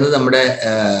എന്ന് പറയുന്നത് നമ്മുടെ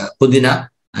പുതിന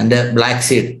ആൻഡ് ബ്ലാക്ക്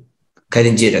സീഡ്,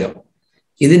 കരിഞ്ചീരകം.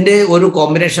 ഇതിന്റെ ഒരു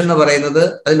കോമ്പിനേഷൻ എന്ന് പറയുന്നത്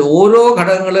അതിൽ ഓരോ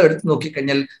ഘടകങ്ങളും എടുത്തു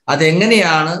നോക്കിക്കഴിഞ്ഞാൽ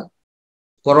അതെങ്ങനെയാണ്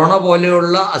കൊറോണ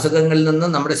പോലെയുള്ള അസുഖങ്ങളിൽ നിന്ന്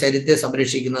നമ്മുടെ ശരീരത്തെ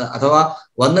സംരക്ഷിക്കുന്നത്, അഥവാ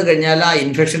വന്നു കഴിഞ്ഞാൽ ആ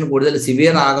ഇൻഫെക്ഷൻ കൂടുതൽ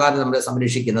സിവിയർ ആകാതെ നമ്മളെ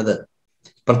സംരക്ഷിക്കുന്നത്.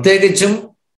 പ്രത്യേകിച്ചും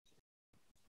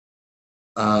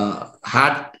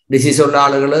ഹാർട്ട് ഡിസീസ് ഉള്ള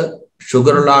ആളുകൾ,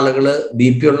 ഷുഗർ ഉള്ള ആളുകൾ,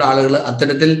 BP ഉള്ള ആളുകൾ,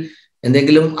 അത്തരത്തിൽ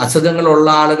എന്തെങ്കിലും അസുഖങ്ങളുള്ള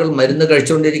ആളുകൾ, മരുന്ന്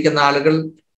കഴിച്ചുകൊണ്ടിരിക്കുന്ന ആളുകൾ,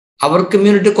 അവർക്ക്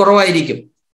ഇമ്മ്യൂണിറ്റി കുറവായിരിക്കും.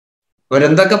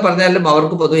 അവരെന്തൊക്കെ പറഞ്ഞാലും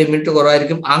അവർക്ക് പൊതുവെ ഇമ്മ്യൂണിറ്റി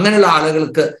കുറവായിരിക്കും. അങ്ങനെയുള്ള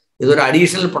ആളുകൾക്ക് ഇതൊരു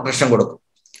അഡീഷണൽ പ്രൊട്ടക്ഷൻ കൊടുക്കും.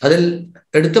 അതിൽ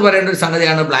എടുത്തു പറയേണ്ട ഒരു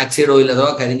സംഗതിയാണ് ബ്ലാക്ക് സീഡ് ഓയിൽ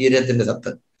അഥവാ കരിഞ്ജീരകത്തിന്റെ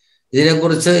സത്ത്.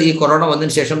 ഇതിനെക്കുറിച്ച് ഈ കൊറോണ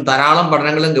വന്നതിന് ശേഷം ധാരാളം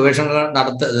പഠനങ്ങളും ഗവേഷണങ്ങളും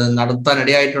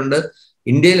നടത്താനിടയായിട്ടുണ്ട്.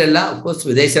 ഇന്ത്യയിലല്ല, ഓഫ്കോഴ്സ്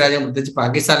വിദേശ രാജ്യം, പ്രത്യേകിച്ച്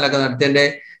പാകിസ്ഥാനിലൊക്കെ നടത്തിയതിന്റെ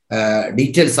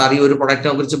ഡീറ്റെയിൽസ് ഈ ഒരു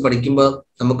പ്രൊഡക്റ്റിനെ കുറിച്ച് പഠിക്കുമ്പോൾ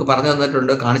നമുക്ക് പറഞ്ഞു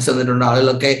തന്നിട്ടുണ്ട്, കാണിച്ചു തന്നിട്ടുണ്ട്.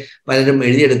 ആളുകളൊക്കെ പലരും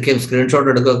എഴുതിയെടുക്കുകയും സ്ക്രീൻഷോട്ട്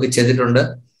എടുക്കുകയൊക്കെ ചെയ്തിട്ടുണ്ട്.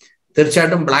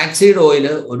 തീർച്ചയായിട്ടും ബ്ലാക്ക് സീഡ് ഓയിൽ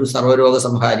ഒരു സർവ്വരോഗ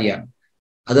സംഹാരിയാണ്.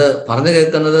 അത് പറഞ്ഞു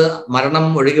കേൾക്കുന്നത് മരണം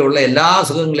ഒഴികെയുള്ള എല്ലാ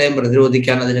അസുഖങ്ങളെയും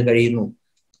പ്രതിരോധിക്കാൻ അതിന് കഴിയുന്നു.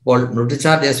 അപ്പോൾ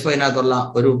ന്യൂട്രിചാർജ് SYനകത്തുള്ള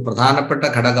ഒരു പ്രധാനപ്പെട്ട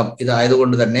ഘടകം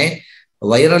ഇതായതുകൊണ്ട് തന്നെ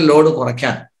വൈറൽ ലോഡ്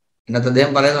കുറയ്ക്കാൻ ഇതിനകത്ത്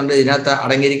അദ്ദേഹം പറയുന്നുണ്ട്. ഇതിനകത്ത്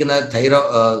അടങ്ങിയിരിക്കുന്ന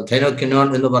തൈറോക്വിനോൺ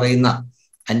എന്ന് പറയുന്ന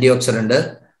ആന്റി ഓക്സിഡന്റ്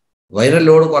വൈറൽ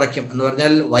ലോഡ് കുറയ്ക്കും. എന്ന്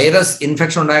പറഞ്ഞാൽ വൈറസ്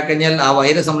ഇൻഫെക്ഷൻ ഉണ്ടായിക്കഴിഞ്ഞാൽ ആ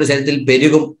വൈറസ് നമ്മുടെ ശരീരത്തിൽ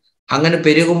പെരുകും. അങ്ങനെ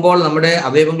പെരുകുമ്പോൾ നമ്മുടെ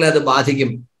അവയവങ്ങളെ അത്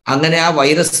ബാധിക്കും. അങ്ങനെ ആ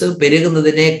വൈറസ്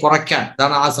പെരുകുന്നതിനെ കുറയ്ക്കാൻ,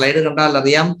 അതാണ് ആ സ്ലൈഡ് കണ്ടാൽ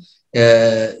അറിയാം,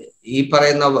 ഈ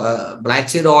പറയുന്ന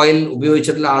ബ്ലാക്ക് സീഡ് ഓയിൽ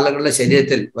ഉപയോഗിച്ചിട്ടുള്ള ആളുകളുടെ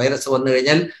ശരീരത്തിൽ വൈറസ് വന്നു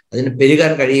കഴിഞ്ഞാൽ അതിന്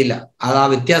പെരുകാൻ കഴിയില്ല. അത് ആ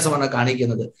വ്യത്യാസമാണ്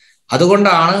കാണിക്കുന്നത്.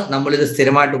 അതുകൊണ്ടാണ് നമ്മൾ ഇത്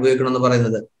സ്ഥിരമായിട്ട് ഉപയോഗിക്കണമെന്ന്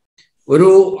പറയുന്നത്. ഒരു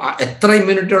എത്ര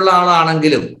ഇമ്മ്യൂണിറ്റി ഉള്ള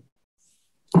ആളാണെങ്കിലും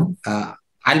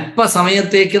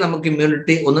അല്പസമയത്തേക്ക് നമുക്ക്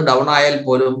ഇമ്മ്യൂണിറ്റി ഒന്ന് ഡൗൺ ആയാൽ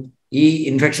പോലും ഈ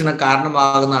ഇൻഫെക്ഷന്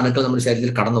കാരണമാകുന്ന അണുക്കൾ നമ്മുടെ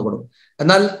ശരീരത്തിൽ കടന്നുകൂടും.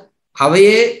 എന്നാൽ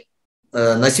അവയെ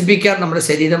നശിപ്പിക്കാൻ നമ്മുടെ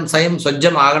ശരീരം സ്വയം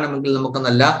സജ്ജമാകണമെങ്കിൽ നമുക്ക്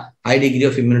നല്ല ഹൈ ഡിഗ്രി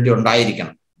ഓഫ് ഇമ്മ്യൂണിറ്റി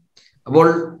ഉണ്ടായിരിക്കണം. അപ്പോൾ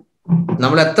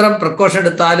നമ്മൾ എത്ര പ്രിക്കോഷൻ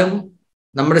എടുത്താലും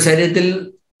നമ്മുടെ ശരീരത്തിൽ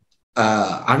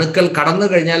അണുക്കൾ കടന്നു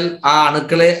കഴിഞ്ഞാൽ ആ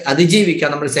അണുക്കളെ അതിജീവിക്കാൻ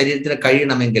നമ്മുടെ ശരീരത്തിന്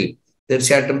കഴിയണമെങ്കിൽ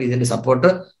തീർച്ചയായിട്ടും ഇതിന്റെ സപ്പോർട്ട്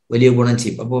വലിയ ഗുണം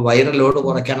ചെയ്യും. അപ്പോൾ വൈറൽ ലോഡ്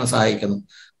കുറയ്ക്കാനും സഹായിക്കുന്നു.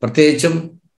 പ്രത്യേകിച്ചും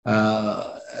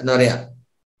എന്താ പറയാ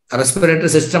റെസ്പിറേറ്ററി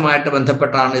സിസ്റ്റമായിട്ട്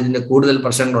ബന്ധപ്പെട്ടാണ് ഇതിന്റെ കൂടുതൽ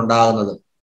പ്രശ്നങ്ങൾ ഉണ്ടാകുന്നത്.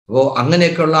 അപ്പോൾ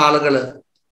അങ്ങനെയൊക്കെയുള്ള ആളുകൾ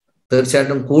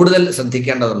തീർച്ചയായിട്ടും കൂടുതൽ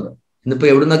ശ്രദ്ധിക്കേണ്ടതുണ്ട്. ഇന്നിപ്പോ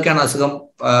എവിടുന്നൊക്കെയാണ് അസുഖം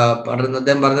പടരുന്നത്?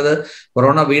 അദ്ദേഹം പറഞ്ഞത്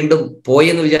കൊറോണ വീണ്ടും പോയി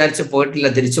എന്ന് വിചാരിച്ച് പോയിട്ടില്ല,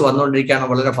 തിരിച്ചു വന്നുകൊണ്ടിരിക്കുകയാണ്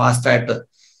വളരെ ഫാസ്റ്റായിട്ട്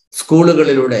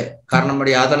സ്കൂളുകളിലൂടെ. കാരണം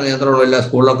നമ്മുടെ യാത്രാ നിയന്ത്രണമില്ല,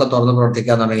 സ്കൂളിലൊക്കെ തുറന്ന്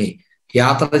പ്രവർത്തിക്കാൻ തുടങ്ങി.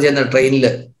 യാത്ര ചെയ്യുന്ന ട്രെയിനിൽ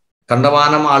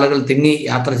കണ്ടമാനം ആളുകൾ തിങ്ങി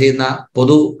യാത്ര ചെയ്യുന്ന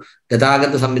പൊതു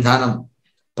ഗതാഗത സംവിധാനം,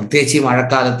 പ്രത്യേകിച്ച് ഈ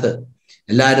മഴക്കാലത്ത്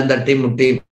എല്ലാവരും തട്ടിയും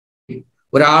മുട്ടിയും.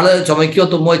 ഒരാള് ചുമയ്ക്കോ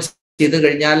തുമ്മോ ചെയ്ത്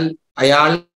കഴിഞ്ഞാൽ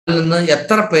അയാളിൽ നിന്ന്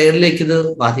എത്ര പേരിലേക്ക് ഇത്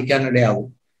ബാധിക്കാനിടയാവും.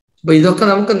 അപ്പൊ ഇതൊക്കെ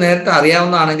നമുക്ക് നേരത്തെ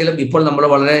അറിയാവുന്നതാണെങ്കിലും ഇപ്പോൾ നമ്മൾ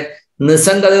വളരെ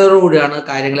നിസ്സംഗതയോടുകൂടിയാണ്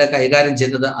കാര്യങ്ങളെ കൈകാര്യം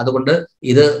ചെയ്യുന്നത്. അതുകൊണ്ട്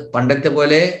ഇത് പണ്ടത്തെ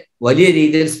പോലെ വലിയ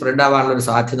രീതിയിൽ സ്പ്രെഡ് ആവാനുള്ള ഒരു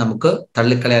സാധ്യത നമുക്ക്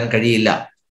തള്ളിക്കളയാൻ കഴിയില്ല.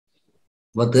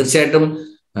 അപ്പൊ തീർച്ചയായിട്ടും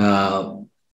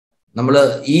നമ്മൾ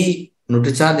ഈ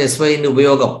ന്യൂട്രിചാർജ് SYന്റെ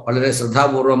ഉപയോഗം വളരെ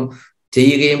ശ്രദ്ധാപൂർവം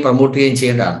ചെയ്യുകയും പ്രൊമോട്ട് ചെയ്യുകയും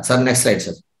ചെയ്യേണ്ടതാണ്. Sir, next slide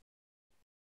sir.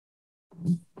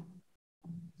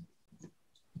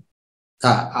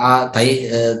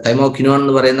 Thymoquinone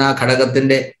എന്ന് പറയുന്ന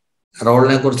ഘടകത്തിന്റെ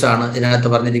റോളിനെ കുറിച്ചാണ് ഇതിനകത്ത്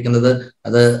പറഞ്ഞിരിക്കുന്നത്.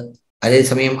 അത്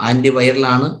അതേസമയം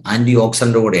ആന്റിവൈറലാണ്, ആന്റി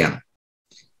ഓക്സിഡന്റ് കൂടെയാണ്.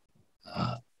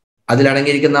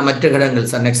 അതിലടങ്ങിയിരിക്കുന്ന മറ്റ് ഘടകങ്ങൾ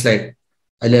സർ, നെക്സ്റ്റ് സ്ലൈഡ്.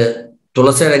 അതിൽ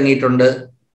തുളസി അടങ്ങിയിട്ടുണ്ട്.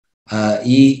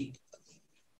 ഈ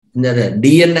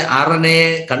DNA RNA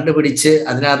കണ്ടുപിടിച്ച്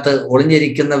അതിനകത്ത്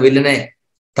ഒളിഞ്ഞിരിക്കുന്ന വില്ലിനെ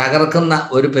തകർക്കുന്ന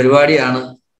ഒരു പരിപാടിയാണ്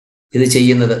ഇത്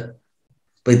ചെയ്യുന്നത്.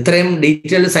 അപ്പൊ ഇത്രയും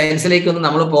ഡീറ്റെയിൽ സയൻസിലേക്കൊന്നും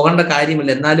നമ്മൾ പോകേണ്ട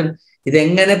കാര്യമില്ല. എന്നാലും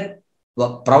ഇതെങ്ങനെ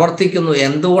പ്രവർത്തിക്കുന്നു,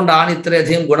 എന്തുകൊണ്ടാണ്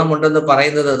ഇത്രയധികം ഗുണമുണ്ടെന്ന്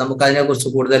പറയുന്നത് നമുക്ക്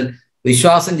അതിനെക്കുറിച്ച് കൂടുതൽ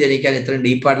വിശ്വാസം ജനിക്കാൻ ഇത്രയും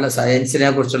ഡീപ്പായിട്ടുള്ള സയൻസിനെ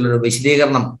കുറിച്ചുള്ളൊരു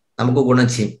വിശദീകരണം നമുക്ക് ഗുണം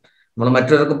ചെയ്യും. നമ്മൾ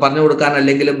മറ്റൊരാൾക്ക് പറഞ്ഞു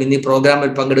കൊടുക്കാനല്ലെങ്കിലും ഇന്ന് ഈ പ്രോഗ്രാമിൽ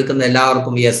പങ്കെടുക്കുന്ന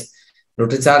എല്ലാവർക്കും യെസ്,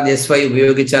 ന്യൂട്രിചാർജ് SY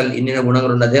ഉപയോഗിച്ചാൽ ഇന്ന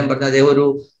ഗുണങ്ങളുണ്ട്. അദ്ദേഹം പറഞ്ഞ അദ്ദേഹം ഒരു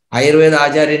ആയുർവേദ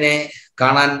ആചാര്യനെ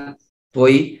കാണാൻ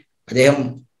പോയി. അദ്ദേഹം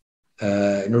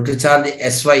ന്യൂട്രിചാർജ്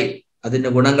SY അതിന്റെ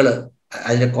ഗുണങ്ങൾ,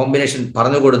 അതിന്റെ കോമ്പിനേഷൻ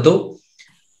പറഞ്ഞു കൊടുത്തു.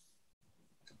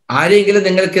 ആരെങ്കിലും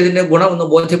നിങ്ങൾക്ക് ഇതിന്റെ ഗുണം ഒന്ന്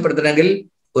ബോധ്യപ്പെടുത്തണമെങ്കിൽ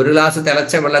ഒരു ഗ്ലാസ്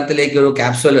തിളച്ച വെള്ളത്തിലേക്ക് ഒരു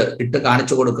ക്യാപ്സൂല് ഇട്ട്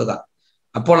കാണിച്ചു കൊടുക്കുക.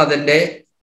 അപ്പോൾ അതിന്റെ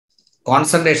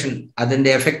കോൺസെൻട്രേഷൻ, അതിന്റെ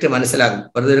എഫക്റ്റ് മനസ്സിലാകും.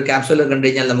 വെറുതെ ഒരു ക്യാപ്സൂല് കണ്ടു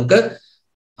കഴിഞ്ഞാൽ നമുക്ക്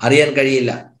അറിയാൻ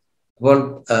കഴിയില്ല. അപ്പോൾ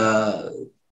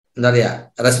എന്താ പറയുക,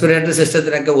 റെസ്പിറേറ്ററി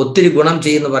സിസ്റ്റത്തിനൊക്കെ ഒത്തിരി ഗുണം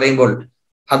ചെയ്യുന്നു പറയുമ്പോൾ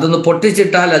അതൊന്ന്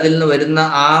പൊട്ടിച്ചിട്ടാൽ അതിൽ നിന്ന് വരുന്ന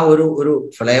ആ ഒരു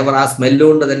ഫ്ലേവർ, ആ സ്മെല്ല്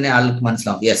കൊണ്ട് തന്നെ ആൾക്ക്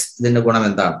മനസ്സിലാവും യെസ് ഇതിന്റെ ഗുണം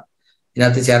എന്താണ്.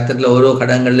 ഇതിനകത്ത് ചേർത്തിട്ടുള്ള ഓരോ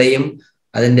ഘടകങ്ങളിലെയും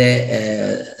അതിന്റെ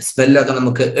സ്മെല്ലൊക്കെ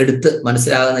നമുക്ക് എടുത്ത്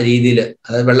മനസ്സിലാകുന്ന രീതിയിൽ,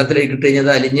 അതായത് വെള്ളത്തിലേക്ക് ഇട്ട് കഴിഞ്ഞാൽ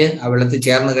അലിഞ്ഞ് ആ വെള്ളത്തിൽ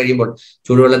ചേർന്ന് കഴിയുമ്പോൾ,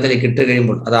 ചൂടുവെള്ളത്തിലേക്ക് ഇട്ട്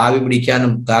കഴിയുമ്പോൾ അത് ആവി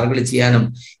പിടിക്കാനും ഗാർഗിൾ ചെയ്യാനും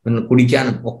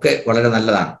കുടിക്കാനും ഒക്കെ വളരെ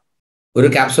നല്ലതാണ്. ഒരു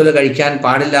ക്യാപ്സൂല് കഴിക്കാൻ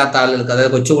പാടില്ലാത്ത ആളുകൾക്ക്,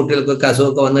 അതായത് കൊച്ചുകുട്ടികൾക്കൊക്കെ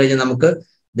അസുഖമൊക്കെ വന്നു കഴിഞ്ഞാൽ നമുക്ക്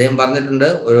അദ്ദേഹം പറഞ്ഞിട്ടുണ്ട്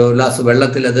ഒരു ഗ്ലാസ്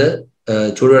വെള്ളത്തിൽ അത്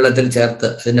ചൂടുവെള്ളത്തിൽ ചേർത്ത്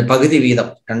അതിന്റെ പകുതി വീതം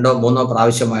 2 or 3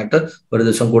 പ്രാവശ്യമായിട്ട് ഒരു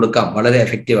ദിവസം കൊടുക്കാം. വളരെ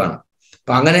എഫക്റ്റീവാണ്.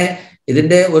 അപ്പൊ അങ്ങനെ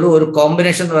ഇതിന്റെ ഒരു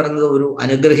കോമ്പിനേഷൻ എന്ന് പറയുന്നത് ഒരു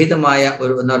അനുഗ്രഹീതമായ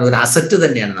ഒരു എന്താ പറയുക, ഒരു അസറ്റ്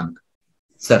തന്നെയാണ് നമുക്ക്.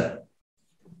 Sir,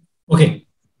 okay,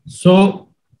 so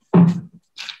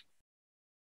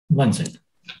one second.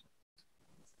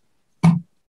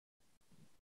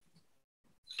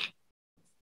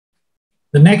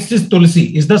 The next is Tulsi.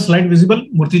 Is the slide visible,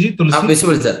 Murthy ji? Tulsi.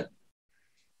 Visible, sir.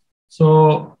 So,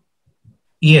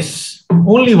 yes,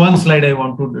 only one slide I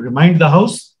want to remind the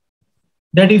house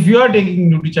that if you are taking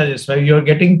Nutricharge SY, you are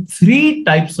getting 3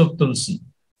 types of Tulsi.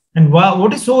 And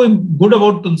what is so good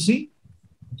about Tulsi?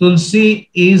 Tulsi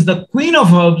is the queen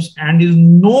of herbs and is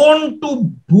known to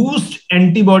boost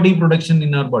antibody production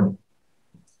in our body,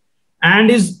 and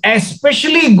is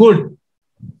especially good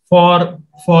for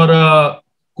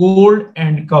cold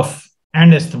and cough and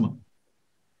asthma.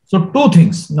 So 2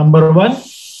 things. Number 1,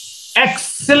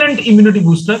 excellent immunity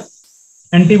booster.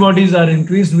 Antibodies are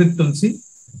increased with Tulsi.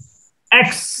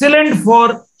 Excellent for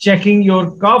checking your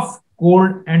cough, cold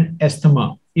and asthma.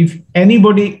 If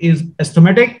anybody is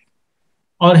asthmatic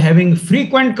or having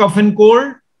frequent cough and cold,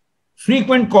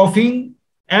 frequent coughing,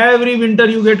 every winter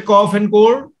you get cough and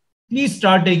cold, please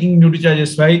start taking Nutricharge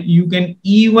SY. You can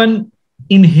even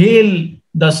inhale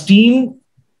the steam,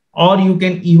 or you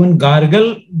can even gargle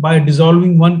by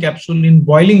dissolving 1 capsule in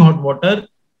boiling hot water.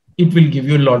 It will give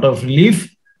you a lot of relief.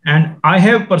 And I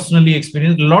have personally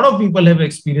experienced, a lot of people have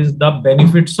experienced the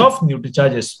benefits of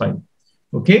Nutricharge SY.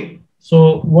 Okay. So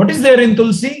what is there in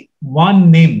Tulsi?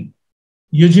 1 name,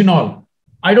 eugenol.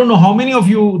 I don't know how many of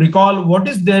you recall what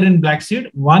is there in black seed.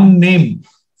 1 name.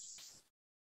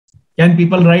 Can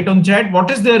people write on chat what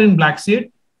is there in black seed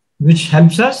which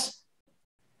helps us?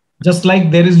 Just like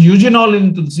there is eugenol in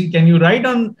Tulsi. Can you write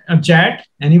on a chat?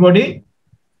 Anybody?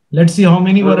 Let's see how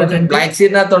many were attending. Black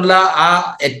seed nattulla aa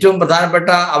ettavum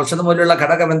pradhanapetta ഔഷധ മൂല്യമുള്ള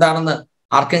ഘടകം എന്താണെന്ന്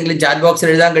ആർക്കെങ്കിലും chat ബോക്സിൽ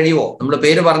എഴുതാൻ കഴിയുമോ? നമ്മൾ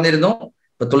പേര് പറഞ്ഞിരുന്നു.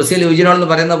 ഇപ്പൊ തുളസിയിൽ eugenol എന്ന്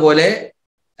പറയുന്ന പോലെ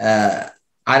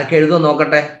ആരൊക്കെ എഴുതുമോ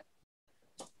നോക്കട്ടെ.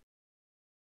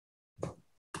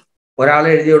 ഒരാളെ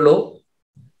എഴുതിയുള്ളൂ.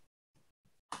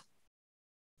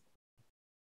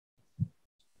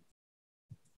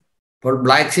 അപ്പോൾ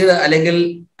ബ്ലാക്ക് സീഡ് അല്ലെങ്കിൽ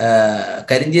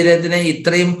കരിഞ്ജീരകത്തിനെ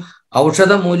ഇത്രയും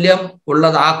ഔഷധ മൂല്യം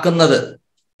ഉള്ളതാക്കുന്നത്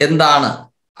എന്താണ്,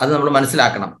 അത് നമ്മൾ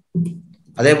മനസ്സിലാക്കണം.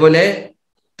 അതേപോലെ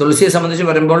തുളസിയെ സംബന്ധിച്ച്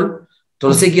പറയുമ്പോൾ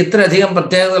തുളസിക്ക് ഇത്രയധികം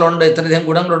പ്രത്യേകതകളുണ്ട്, ഇത്രയധികം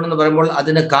ഗുണങ്ങളുണ്ടെന്ന് പറയുമ്പോൾ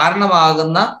അതിന്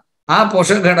കാരണമാകുന്ന ആ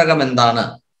പോഷക ഘടകം എന്താണ്,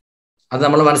 അത്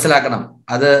നമ്മൾ മനസ്സിലാക്കണം.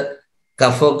 അത്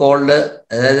കഫ്, കോൾഡ്,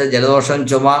 അതായത് ജലദോഷം,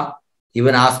 ചുമ,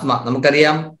 ഈവൻ ആസ്മ.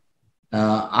 നമുക്കറിയാം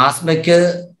ആസ്മയ്ക്ക്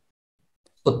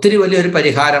ഒത്തിരി വലിയൊരു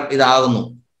പരിഹാരം ഇതാകുന്നു.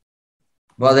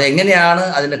 അപ്പോൾ അത് എങ്ങനെയാണ്,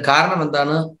 അതിന്റെ കാരണം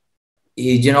എന്താണ്? ഈ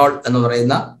ജിനോൾ എന്ന്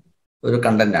പറയുന്ന ഒരു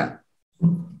കണ്ടന്റാണ്.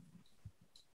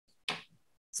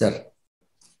 Sir.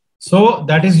 So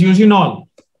that is eugenol.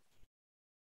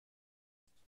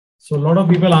 So a lot of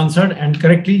people answered and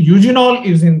correctly. Eugenol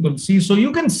is in tulsi. So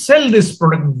you can sell this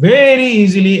product very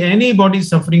easily. Anybody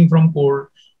suffering from cold,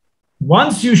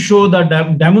 once you show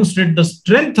that, demonstrate the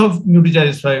strength of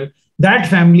Nutricharge S5, that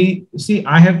family, see,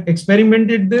 I have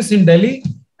experimented this in Delhi,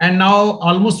 and now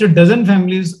almost a dozen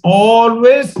families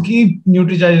always keep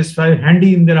Nutricharge S5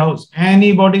 handy in their house.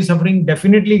 Anybody suffering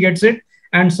definitely gets it.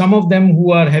 And some of them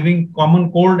who are having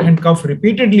common cold and cough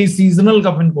repeatedly, seasonal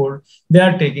cough and cold, they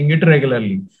are taking it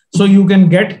regularly. So you can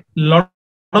get a lot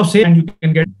of sale and you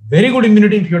can get very good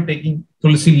immunity if you're taking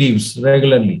tulsi leaves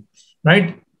regularly,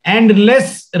 right? And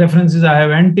less references I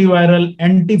have: antiviral,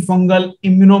 antifungal,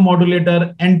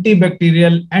 immunomodulator,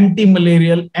 antibacterial,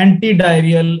 anti-malarial,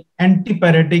 anti-diarrheal,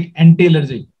 antipyretic,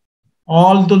 anti-allergic,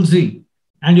 all tulsi.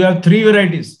 And you have 3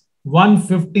 varieties,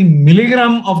 150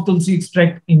 milligram of tulsi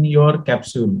extract in your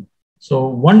capsule. So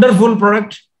wonderful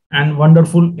product and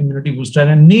wonderful immunity booster.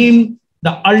 And neem,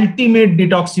 the ultimate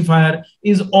detoxifier,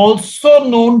 is also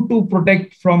known to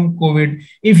protect from COVID.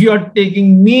 If you are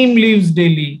taking neem leaves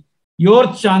daily,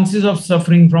 your chances of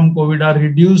suffering from COVID are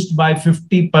reduced by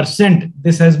 50%.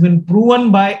 This has been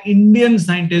proven by Indian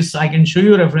scientists. I can show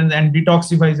you reference, and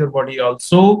detoxifies your body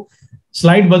also.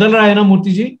 Slide badal raha hai na,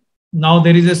 Murthy ji? Now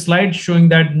there is a slide showing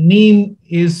that neem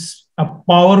is a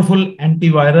powerful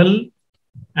antiviral,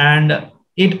 and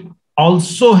it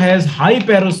also has high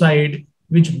parasite,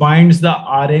 which binds the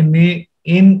RNA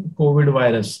in COVID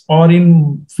virus or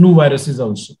in flu viruses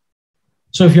also.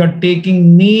 So if you are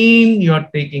taking neem, you are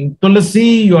taking tulsi,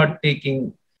 you are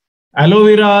taking aloe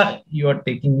vera, you are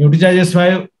taking Nutricharge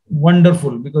S5,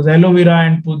 wonderful, because aloe vera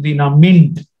and pudina,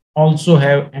 mint also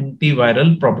have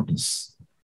antiviral properties.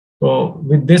 So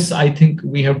with this, I think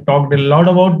we have talked a lot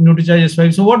about Nutricharge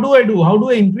S5. So what do I do? How do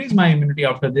I increase my immunity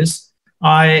after this?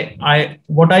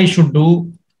 What I should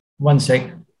do, one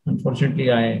sec.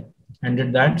 Unfortunately, I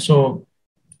ended that. So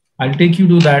I'll take you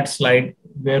to that slide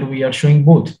where we are showing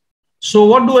both. So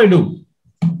what do I do?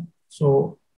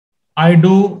 So I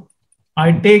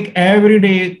take every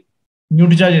day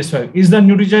Nutricharge S5. Is the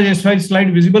Nutricharge S5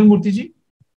 slide visible, Murthy ji?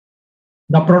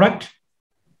 The product?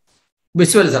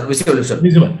 Visible, sir. Visible, sir.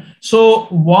 Visible. So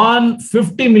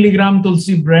 150 milligram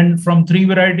tulsi blend from 3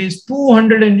 varieties,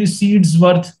 200 mg seeds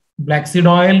worth black seed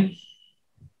oil,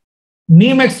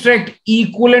 neem extract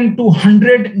equivalent to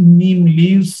 100 neem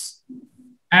leaves,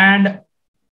 and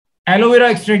aloe vera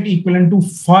extract equivalent to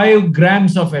 5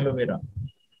 grams of aloe vera.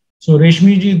 So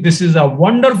Reshmi ji, this is a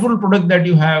wonderful product that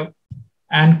you have,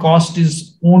 and cost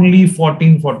is only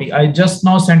 1440. I just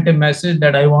now sent a message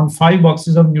that I want 5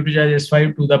 boxes of Nutricharge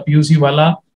S5 to the PUC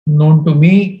wala known to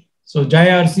me. So Jai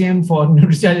RCM for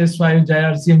Nutricharge S5, Jai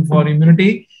RCM for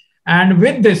immunity. And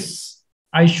with this,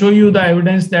 I show you the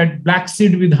evidence that black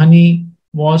seed with honey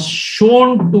was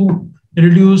shown to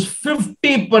reduce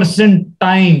 50%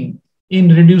 time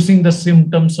in reducing the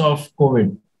symptoms of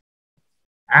COVID.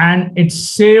 And it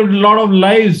saved a lot of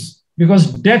lives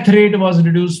because death rate was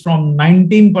reduced from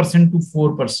 19% to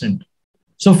 4%.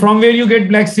 So from where you get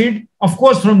black seed? Of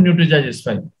course, from Nutricharge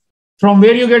S5. From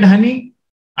where you get honey?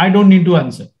 I don't need to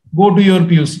answer. Go to your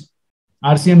PUC.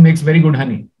 RCM makes very good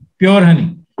honey, pure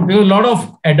honey. Because a lot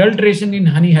of adulteration in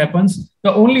honey happens.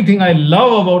 The only thing I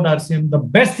love about RCM, the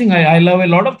best thing I love a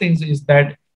lot of things, is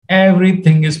that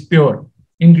everything is pure,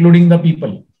 including the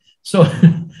people. So,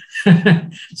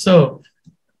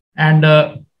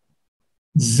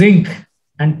 zinc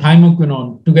and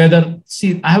thymoquinone together.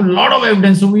 See, I have a lot of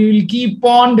evidence. So we will keep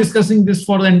on discussing this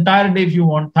for the entire day if you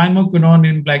want. Thymoquinone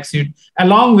in black seed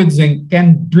along with zinc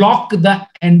can block the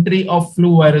entry of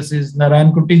flu viruses,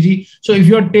 Narayan Kuttiji. So if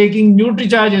you are taking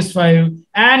Nutricharge S5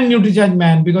 and Nutricharge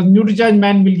Man, because Nutricharge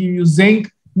Man will give you zinc,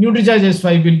 Nutricharge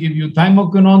S5 will give you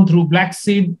thymoquinone through black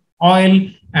seed oil,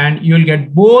 and you will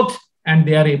get both, and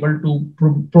they are able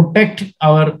to protect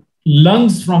our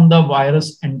lungs from the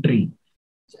virus entry.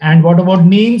 And what about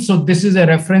neem? So this is a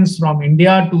reference from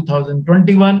India,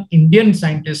 2021. Indian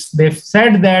scientists, they've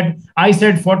said that, I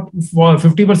said for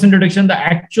 50% reduction, the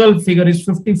actual figure is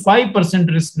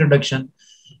 55% risk reduction.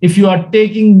 If you are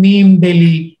taking neem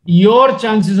daily, your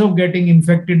chances of getting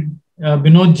infected,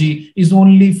 Binodji, is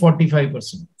only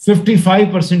 45%.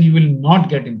 55% you will not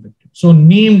get infected. So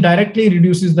neem directly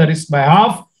reduces the risk by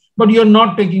half. But you're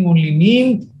not taking only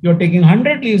neem, you're taking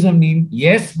 100 leaves of neem,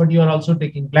 yes, but you are also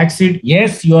taking black seed,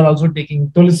 yes, you are also taking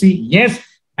tulsi, yes,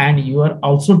 and you are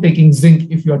also taking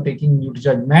zinc if you are taking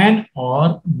Nutricharge Man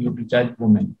or Nutricharge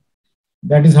Woman.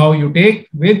 That is how you take.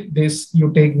 With this,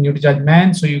 you take Nutricharge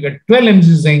Man, so you get 12 mg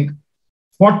zinc,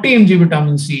 40 mg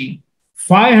vitamin C,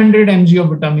 500 mg of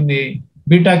vitamin A,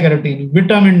 beta carotene,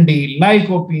 vitamin D,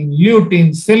 lycopene,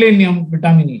 lutein, selenium,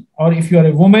 vitamin E. Or if you are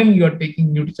a woman, you are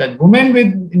taking Nutricharge. Women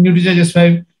with Nutricharge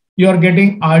S5, you are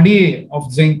getting RDA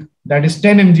of zinc, that is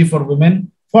 10 mg for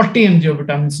women, 40 mg of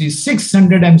vitamin C,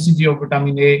 600 mcg of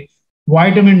vitamin A,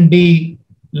 vitamin D,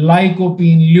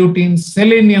 lycopene, lutein,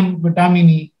 selenium, vitamin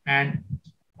E, and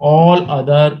all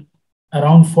other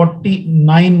around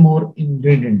 49 more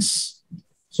ingredients.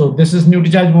 So this is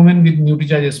Nutricharge Women with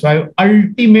Nutricharge S5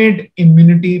 Ultimate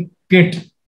Immunity Kit.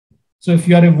 So if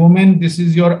you are a woman, this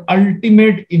is your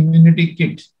ultimate immunity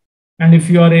kit. And if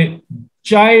you are a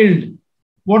child,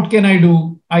 what can I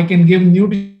do? I can give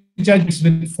Nutricharge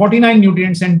with 49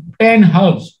 nutrients and 10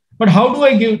 herbs. But how do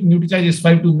I give Nutricharge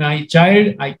S5 to my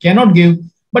child? I cannot give.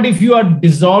 But if you are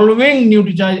dissolving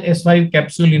Nutricharge S5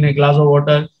 capsule in a glass of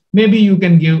water, maybe you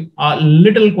can give a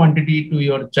little quantity to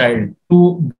your child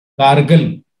to gargle,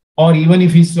 or even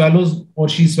if he swallows or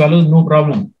she swallows, no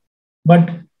problem. But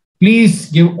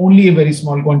please give only a very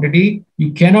small quantity.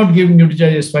 You cannot give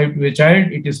Nutricharge S5 to a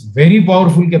child. It is very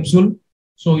powerful capsule.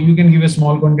 So you can give a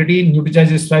small quantity. Nutricharge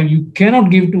S5 you cannot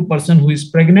give to a person who is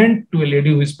pregnant, to a lady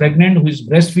who is pregnant, who is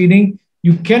breastfeeding.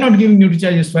 You cannot give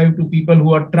Nutricharge S5 to people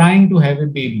who are trying to have a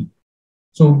baby.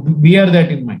 So bear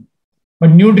that in mind.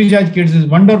 But Nutricharge Kids is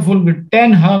wonderful with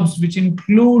 10 herbs, which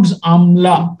includes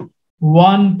amla,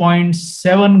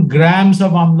 1.7 grams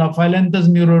of amla, Phyllanthus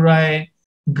neurori,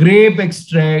 grape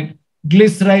extract,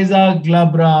 Glycyrrhiza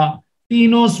glabra,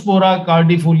 Tinospora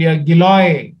cardifolia,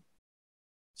 giloy.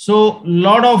 So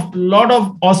lot of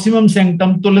ossimum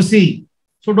sanctum, tulsi.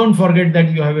 So don't forget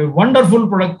that you have a wonderful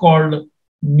product called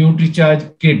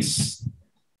Nutricharge Kids.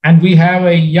 And we have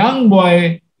a young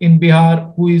boy in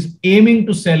Bihar who is aiming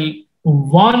to sell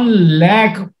 1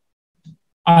 lakh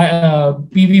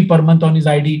PV per month on his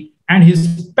ID, and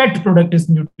his pet product is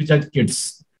Nutricharge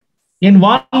Kids. In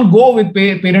one go with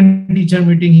parent-teacher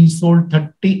meeting, he sold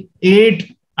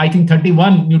 38, I think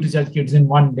 31 Nutricharge Kids in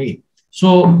one day.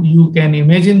 So you can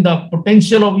imagine the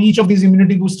potential of each of these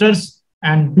immunity boosters.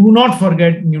 And do not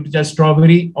forget Nutricharge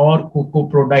Strawberry or Cocoa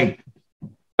Pro Diet,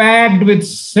 packed with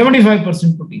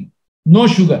 75% protein, no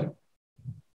sugar.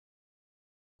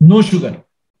 No sugar.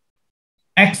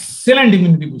 Excellent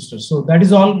immunity booster. So that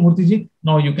is all, Moorthy.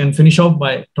 Now you can finish off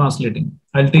by translating.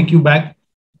 I'll take you back.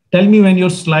 Tell me when your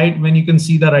slide, when you can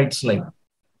see the right slide.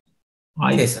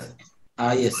 Yes, sir.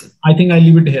 Yes, sir. I think I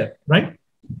leave it here, right?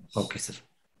 Okay, sir.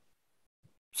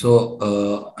 So,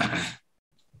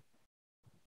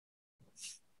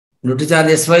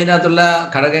 Nutricharge S5-നകത്തുള്ള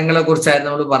ഘടകങ്ങളെ കുറിച്ചായിരുന്നു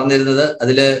നമ്മൾ പറഞ്ഞിരുന്നത്.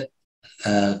 അതില്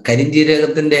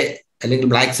കരിഞ്ജീരകത്തിന്റെ അല്ലെങ്കിൽ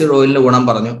black seed ഓയിലിന്റെ ഗുണം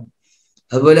പറഞ്ഞു.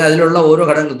 അതുപോലെ അതിലുള്ള ഓരോ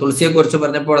ഘടകങ്ങൾ, തുളസിയെ കുറിച്ച്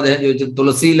പറഞ്ഞപ്പോൾ അദ്ദേഹം ചോദിച്ചു,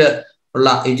 തുളസിയിൽ ഉള്ള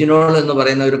ഇജിനോൾ എന്ന്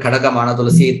പറയുന്ന ഒരു ഘടകമാണ്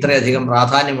തുളസി ഇത്രയധികം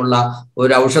പ്രാധാന്യമുള്ള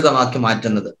ഒരു ഔഷധമാക്കി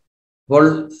മാറ്റുന്നത്. അപ്പോൾ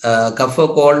കഫ്,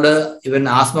 കോൾഡ്, ഇവൻ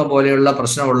ആസ്മ പോലെയുള്ള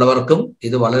പ്രശ്നമുള്ളവർക്കും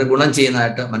ഇത് വളരെ ഗുണം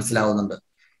ചെയ്യുന്നതായിട്ട് മനസ്സിലാവുന്നുണ്ട്.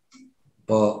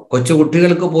 ഇപ്പോൾ കൊച്ചു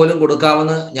കുട്ടികൾക്ക് പോലും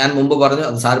കൊടുക്കാമെന്ന് ഞാൻ മുമ്പ് പറഞ്ഞു,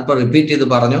 അത് സാറിപ്പോൾ റിപ്പീറ്റ് ചെയ്ത്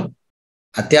പറഞ്ഞു.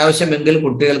 അത്യാവശ്യമെങ്കിൽ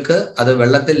കുട്ടികൾക്ക് അത്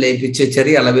വെള്ളത്തിൽ ലയിപ്പിച്ച്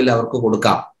ചെറിയ അളവിൽ അവർക്ക്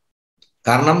കൊടുക്കാം.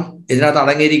 കാരണം ഇതിനകത്ത്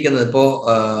അടങ്ങിയിരിക്കുന്നത് ഇപ്പോൾ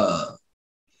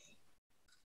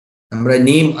നമ്മുടെ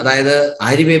നീം, അതായത്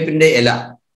ആര്യവേപ്പിന്റെ ഇല,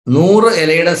 100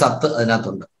 ഇലയുടെ സത്ത്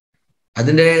അതിനകത്തുണ്ട്.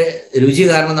 അതിന്റെ രുചി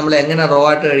കാരണം നമ്മൾ എങ്ങനെ റോ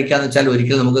ആയിട്ട് കഴിക്കാന്ന് വെച്ചാൽ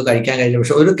ഒരിക്കലും നമുക്ക് കഴിക്കാൻ കഴിയില്ല.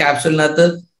 പക്ഷെ ഒരു ക്യാപ്സൂലിനകത്ത്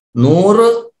 100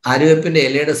 ആര്യവേപ്പിന്റെ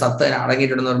ഇലയുടെ സത്ത്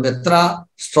അടങ്ങിയിട്ടുണ്ടെന്ന് പറയുമ്പോൾ എത്ര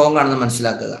സ്ട്രോങ് ആണെന്ന്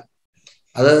മനസ്സിലാക്കുക.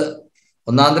 അത്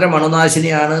ഒന്നാന്തരം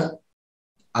അണുനാശിനിയാണ്.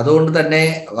 അതുകൊണ്ട് തന്നെ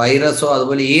വൈറസോ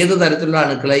അതുപോലെ ഏത് തരത്തിലുള്ള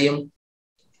അണുക്കളെയും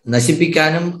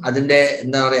നശിപ്പിക്കാനും അതിന്റെ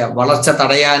എന്താ പറയാ വളർച്ച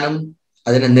തടയാനും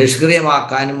അതിനെ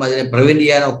നിഷ്ക്രിയമാക്കാനും അതിനെ പ്രിവെന്റ്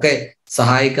ചെയ്യാനും ഒക്കെ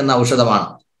സഹായിക്കുന്ന ഔഷധമാണ്.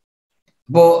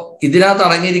 അപ്പോ ഇതിനകത്ത്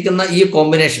അടങ്ങിയിരിക്കുന്ന ഈ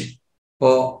കോമ്പിനേഷൻ, ഇപ്പോ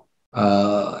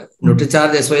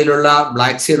ന്യൂട്രിചാർജ് S5-ലുള്ള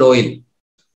ബ്ലാക്ക് സീഡ് ഓയിൽ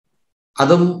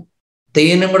അതും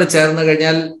തേനും കൂടെ ചേർന്ന്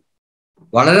കഴിഞ്ഞാൽ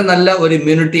വളരെ നല്ല ഒരു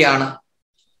ഇമ്മ്യൂണിറ്റിയാണ്.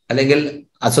 അല്ലെങ്കിൽ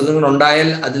അസുഖങ്ങൾ ഉണ്ടായാൽ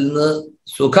അതിൽ നിന്ന്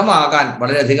സുഖമാകാൻ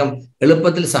വളരെയധികം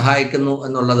എളുപ്പത്തിൽ സഹായിക്കുന്നു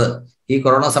എന്നുള്ളത് ഈ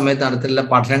കൊറോണ സമയത്ത് നടത്തിയുള്ള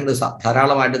പഠനങ്ങൾ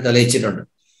ധാരാളമായിട്ട് തെളിയിച്ചിട്ടുണ്ട്.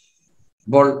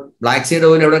 അപ്പോൾ ബ്ലാക്ക് സീഡ്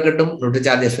ഓയിൽ എവിടെ കിട്ടും?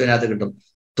 ന്യൂട്രിചാർജ് S5-നകത്ത് കിട്ടും.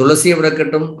 തുളസി എവിടെ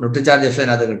കിട്ടും? ന്യൂട്രിചാർജ്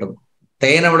S5-നകത്ത് കിട്ടും.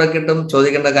 തേൻ എവിടെ കിട്ടും?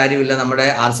 ചോദിക്കേണ്ട കാര്യമില്ല. നമ്മുടെ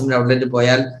ആർസിമിന്റെ ഔട്ട്ലെറ്റിൽ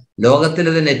പോയാൽ ലോകത്തിൽ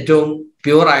ഇതിന് ഏറ്റവും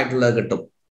പ്യൂർ ആയിട്ടുള്ളത് കിട്ടും.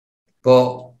 ഇപ്പോ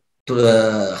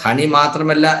ഹണി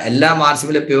മാത്രമല്ല, എല്ലാം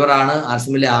ആർസിമിലെ പ്യൂറാണ്.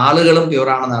 ആർസിമിലെ ആളുകളും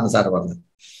പ്യൂറാണെന്നാണ് സാർ പറഞ്ഞത്.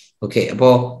 ഓക്കെ, അപ്പോ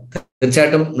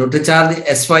തീർച്ചയായിട്ടും ന്യൂട്രിചാർജ്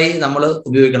S5 നമ്മൾ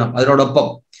ഉപയോഗിക്കണം. അതിനോടൊപ്പം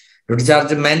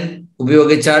ന്യൂട്രിചാർജ് മെൻ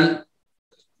ഉപയോഗിച്ചാൽ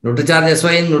ന്യൂട്രിചാർജ്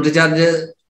S5 ന്യൂട്രിചാർജ്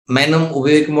മെനും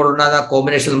ഉപയോഗിക്കുമ്പോൾ ഉണ്ടാകുന്ന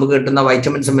കോമ്പിനേഷൻ, നമുക്ക് കിട്ടുന്ന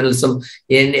വൈറ്റമിൻസും മിനറൽസും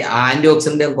ആന്റി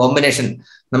ഓക്സിഡന്റ് കോമ്പിനേഷൻ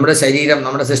നമ്മുടെ ശരീരം,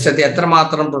 നമ്മുടെ സിസ്റ്റത്തെ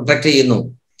എത്രമാത്രം പ്രൊട്ടക്ട് ചെയ്യുന്നു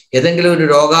ഏതെങ്കിലും ഒരു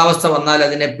രോഗാവസ്ഥ വന്നാൽ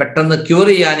അതിനെ പെട്ടെന്ന് ക്യൂർ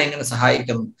ചെയ്യാൻ എങ്ങനെ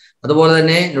സഹായിക്കുന്നു. അതുപോലെ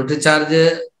തന്നെ ന്യൂട്രിചാർജ്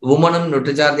വുമണും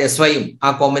ന്യൂട്രിചാർജ് SYയും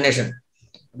ആ കോമ്പിനേഷൻ.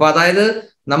 അപ്പൊ അതായത്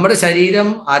നമ്മുടെ ശരീരം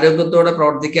ആരോഗ്യത്തോടെ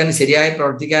പ്രവർത്തിക്കാൻ, ശരിയായി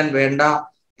പ്രവർത്തിക്കാൻ വേണ്ട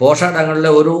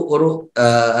പോഷകങ്ങളുടെ ഒരു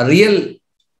റിയൽ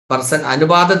പെർസൺ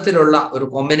അനുപാതത്തിലുള്ള ഒരു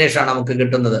കോമ്പിനേഷനാണ് നമുക്ക്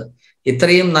കിട്ടുന്നത്.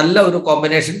 ഇത്രയും നല്ല ഒരു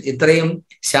കോമ്പിനേഷൻ, ഇത്രയും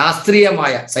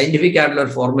ശാസ്ത്രീയമായ സയന്റിഫിക് ആയിട്ടുള്ള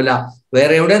ഒരു ഫോർമുല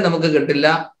വേറെ എവിടെയും നമുക്ക് കിട്ടില്ല.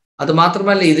 അത്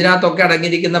മാത്രമല്ല, ഇതിനകത്തൊക്കെ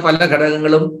അടങ്ങിയിരിക്കുന്ന പല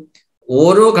ഘടകങ്ങളും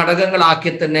ഓരോ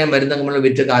ഘടകങ്ങളാക്കി തന്നെ മരുന്ന് നമ്മൾ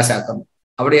വിറ്റ് കാശാക്കുന്നു.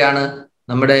 അവിടെയാണ്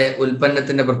നമ്മുടെ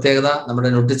ഉൽപ്പന്നത്തിന്റെ പ്രത്യേകത, നമ്മുടെ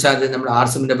ന്യൂട്രിചാർജ്, നമ്മുടെ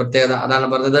ആർസിമിന്റെ പ്രത്യേകത. അതാണ്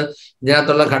പറഞ്ഞത്,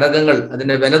 ഇതിനകത്തുള്ള ഘടകങ്ങൾ,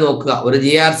 അതിന്റെ വില നോക്കുക. ഒരു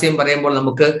GRCM പറയുമ്പോൾ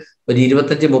നമുക്ക് ഒരു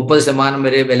 25-30%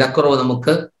 വരെ വിലക്കുറവ്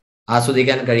നമുക്ക്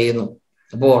ആസ്വദിക്കാൻ കഴിയുന്നു.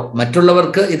 അപ്പോൾ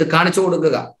മറ്റുള്ളവർക്ക് ഇത് കാണിച്ചു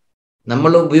കൊടുക്കുക.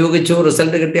 നമ്മൾ ഉപയോഗിച്ചു,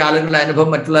 റിസൾട്ട് കിട്ടിയ ആളുകളുടെ അനുഭവം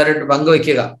മറ്റുള്ളവരായിട്ട്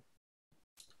പങ്കുവയ്ക്കുക.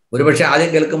 ഒരുപക്ഷെ ആദ്യം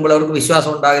കേൾക്കുമ്പോൾ അവർക്ക്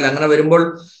വിശ്വാസം ഉണ്ടാകില്ല. അങ്ങനെ വരുമ്പോൾ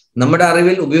നമ്മുടെ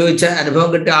അറിവിൽ ഉപയോഗിച്ച അനുഭവം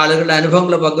കിട്ടിയ ആളുകളുടെ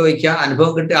അനുഭവങ്ങൾ പങ്കുവയ്ക്കുക,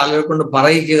 അനുഭവം കിട്ടിയ ആളുകളെ കൊണ്ട്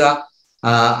പറയിക്കുക,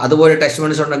 അതുപോലെ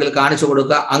ടെസ്റ്റിമോണീസ് ഉണ്ടെങ്കിൽ കാണിച്ചു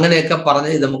കൊടുക്കുക. അങ്ങനെയൊക്കെ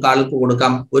പറഞ്ഞ് ഇത് നമുക്ക് ആൾക്ക്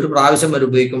കൊടുക്കാം. ഒരു പ്രാവശ്യം വരെ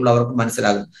ഉപയോഗിക്കുമ്പോൾ അവർക്ക്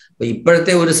മനസ്സിലാകും. അപ്പൊ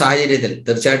ഇപ്പോഴത്തെ ഒരു സാഹചര്യത്തിൽ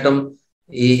തീർച്ചയായിട്ടും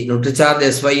ഈ ന്യൂട്രിചാർജ്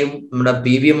SYയും നമ്മുടെ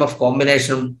PVMF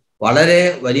കോമ്പിനേഷനും വളരെ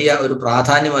വലിയ ഒരു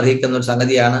പ്രാധാന്യം അർഹിക്കുന്ന ഒരു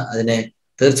സംഗതിയാണ്. അതിനെ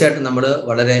തീർച്ചയായിട്ടും നമ്മൾ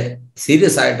വളരെ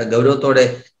സീരിയസ് ആയിട്ട് ഗൗരവത്തോടെ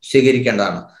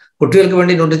സ്വീകരിക്കേണ്ടതാണ്. കുട്ടികൾക്ക്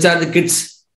വേണ്ടി ന്യൂട്രിചാർജ് കിഡ്സ്,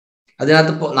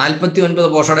 അതിനകത്ത് 49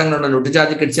 പോഷകങ്ങളുണ്ട്.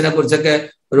 ന്യൂട്രിചാർജ് കിഡ്സിനെ കുറിച്ചൊക്കെ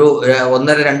ഒരു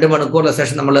 1.5-2 മണിക്കൂറിലെ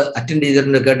സെഷൻ നമ്മൾ അറ്റൻഡ്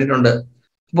ചെയ്തിട്ടുണ്ട്, കേട്ടിട്ടുണ്ട്.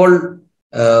 അപ്പോൾ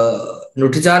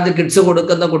ന്യൂട്രിചാർജ് കിഡ്സ്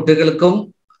കൊടുക്കുന്ന കുട്ടികൾക്കും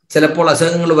ചിലപ്പോൾ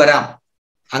അസുഖങ്ങൾ വരാം.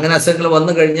 അങ്ങനെ അസുഖങ്ങൾ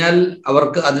വന്നു കഴിഞ്ഞാൽ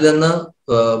അവർക്ക് അതിൽ നിന്ന്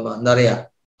എന്താ പറയുക,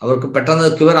 അവർക്ക് പെട്ടെന്ന്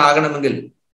ക്യൂർ ആകണമെങ്കിൽ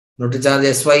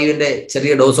ന്യൂട്രിചാർജ് SYന്റെ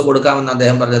ചെറിയ ഡോസ് കൊടുക്കാമെന്ന്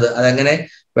അദ്ദേഹം പറഞ്ഞത്. അതെങ്ങനെ,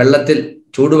 വെള്ളത്തിൽ,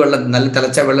 ചൂടുവെള്ളത്തിൽ, നല്ല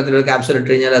തിളച്ച വെള്ളത്തിൽ ഒരു ക്യാപ്സൂൾ ഇട്ട്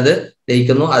കഴിഞ്ഞാൽ അത്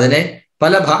ദഹിക്കുന്നു. അതിനെ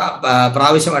പല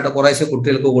പ്രാവശ്യമായിട്ട് കുറേശ്ശെ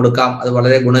കുട്ടികൾക്ക് കൊടുക്കാം. അത്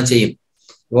വളരെ ഗുണം ചെയ്യും.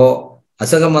 അപ്പോൾ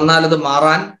അസുഖം വന്നാൽ അത്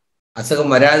മാറാൻ, അസുഖം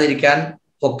വരാതിരിക്കാൻ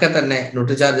ഒക്കെ തന്നെ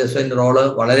ന്യൂട്രിചാർജ് SYന്റെ റോള്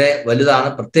വളരെ വലുതാണ്.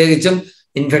 പ്രത്യേകിച്ചും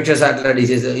ഇൻഫെക്ഷ്യസ് ആയിട്ടുള്ള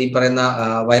ഡിസീസ്, ഈ പറയുന്ന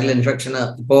വൈറൽ ഇൻഫെക്ഷന്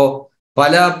ഇപ്പോ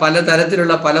പല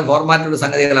തരത്തിലുള്ള പല ഫോർമാറ്റിലുള്ള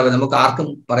സംഗതികളാണ്, നമുക്ക് ആർക്കും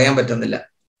പറയാൻ പറ്റുന്നില്ല.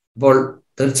 അപ്പോൾ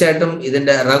തീർച്ചയായിട്ടും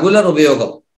ഇതിന്റെ റെഗുലർ ഉപയോഗം,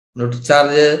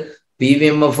 ന്യൂട്രിചാർജ്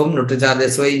PVMFും ന്യൂട്രിചാർജ്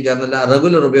SYയും ചേർന്നുള്ള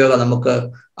റെഗുലർ ഉപയോഗം നമുക്ക്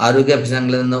ആരോഗ്യ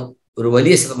പ്രശ്നങ്ങളിൽ നിന്ന് ഒരു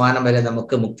വലിയ ശതമാനം വരെ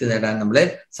നമുക്ക് മുക്തി നേടാൻ നമ്മളെ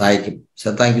സഹായിക്കും.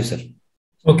 Sir, thank you sir.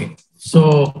 Okay, so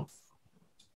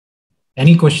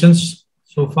any questions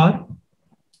so far?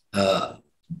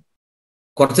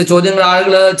 കുറച്ച് ചോദ്യങ്ങൾ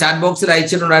ആളുകൾ ചാറ്റ് ബോക്സിൽ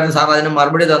അയച്ചിട്ടുണ്ടായിരുന്നു സാർ, അതിന്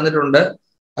മറുപടി തന്നിട്ടുണ്ട്.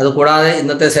 അതുകൂടാതെ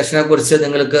ഇന്നത്തെ സെഷനെ കുറിച്ച്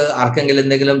നിങ്ങൾക്ക് ആർക്കെങ്കിലും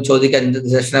എന്തെങ്കിലും ചോദിക്കാൻ, ഇന്നത്തെ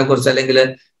സെഷനെ കുറിച്ച് അല്ലെങ്കിൽ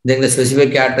എന്തെങ്കിലും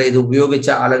സ്പെസിഫിക് ആയിട്ട് ഇത് ഉപയോഗിച്ച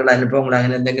ആളുകളുടെ അനുഭവങ്ങൾ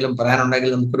അങ്ങനെ എന്തെങ്കിലും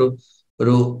പറയാനുണ്ടെങ്കിൽ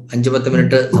നമുക്കൊരു 5-10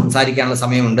 മിനിറ്റ് സംസാരിക്കാനുള്ള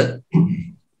സമയമുണ്ട്.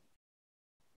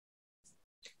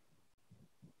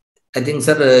 I think,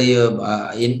 sir,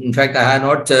 in fact, I have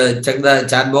not checked the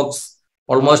chat box.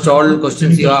 Almost all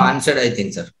questions you have answered, I think,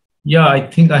 sir. Yeah, I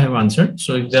think I have answered.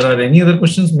 So if there are any other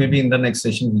questions, maybe in the next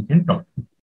session we can talk.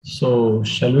 So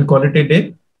shall we call it a day?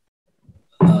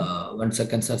 1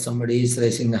 second, sir. Somebody is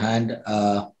raising the hand.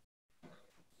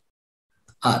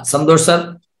 Santosh, sir,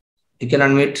 you can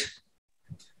unmute.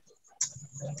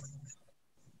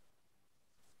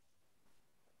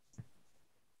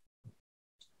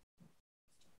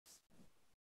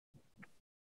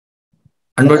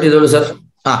 Unmute ചെയ്തോളൂ sir.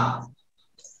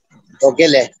 Okay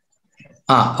അല്ലേ?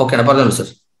 Okay പറഞ്ഞോളൂ sir.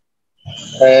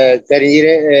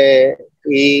 കരിയില്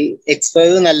ഈ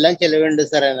X5 നല്ല ചെലവുണ്ട്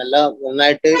സാറേ.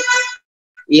 നന്നായിട്ട്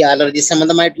ഈ allergy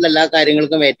സംബന്ധമായിട്ടുള്ള എല്ലാ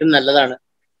കാര്യങ്ങൾക്കും ഏറ്റവും നല്ലതാണ്.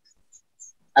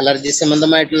 അലർജി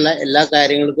സംബന്ധമായിട്ടുള്ള എല്ലാ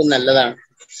കാര്യങ്ങൾക്കും നല്ലതാണ്.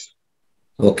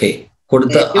 ഓക്കെ,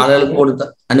 കൊടുത്ത ആളുകൾക്ക് കൊടുത്ത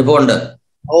അനുഭവമുണ്ട്.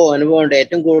 അനുഭവമുണ്ട്.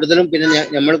 ഏറ്റവും കൂടുതലും പിന്നെ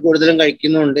നമ്മൾ കൂടുതലും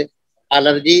കഴിക്കുന്നുണ്ട്.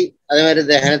 അലർജി, അതേമാതിരി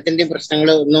ദഹനത്തിന്റെ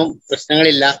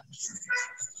പ്രശ്നങ്ങളില്ല.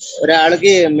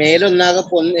 ഒരാൾക്ക് മേലൊന്നാകെ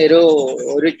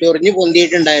ഒരു ചൊറിഞ്ഞു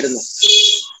പൊന്തിയിട്ടുണ്ടായിരുന്നു.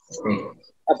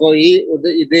 അപ്പോ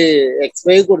ഇത്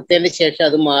X5 കൊടുത്തതിന് ശേഷം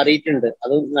അത് മാറിയിട്ടുണ്ട്.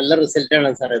 അത് നല്ല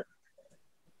റിസൾട്ടാണ് സാറേ.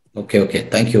 Okay,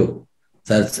 thank you.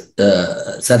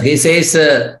 Sir, he says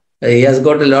he has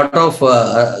got a lot of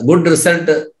good result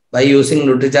by using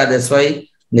Nutricharge SY.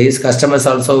 These customers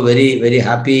also very, very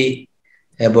happy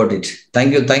about it.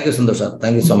 Thank you, Sundur sir.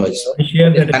 Thank you so much.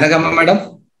 Anagama madam.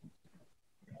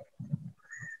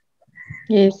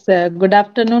 Yes, good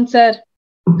afternoon, sir.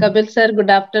 Kapil sir,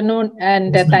 good afternoon,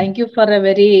 and thank you for a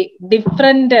very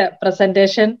different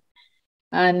presentation.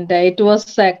 And it was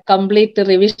a complete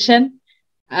revision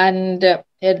and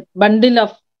a bundle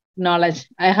of knowledge.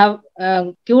 I have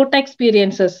cute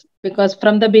experiences because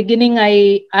from the beginning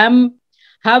I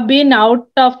have been out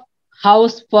of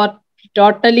house for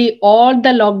totally all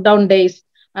the lockdown days,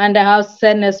 and I have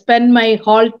spent my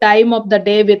whole time of the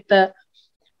day with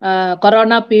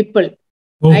corona people.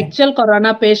 Actual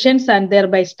corona patients and their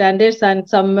bystanders, and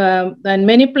some and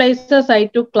many places I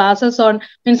took classes on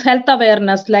health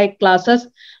awareness like classes,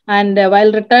 and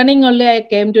while returning only I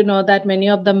came to know that many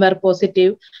of them were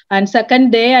positive. And second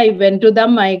day I went to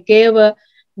them, I gave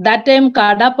that time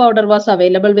Kada powder was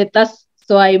available with us,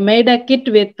 so I made a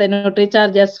kit with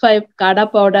Nutricharge S5, Kada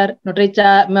powder,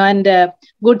 Nutricharge and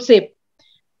Good Sip.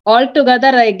 Altogether,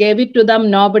 I gave it to them.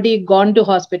 Nobody gone to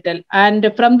hospital.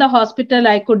 And from the hospital,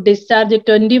 I could discharge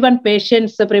 21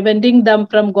 patients, preventing them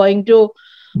from going to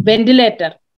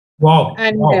ventilator. Wow.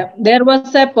 And there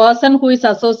was a person who is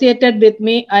associated with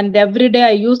me, and every day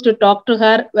I used to talk to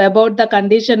her about the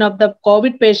condition of the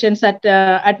COVID patients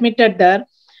admitted there.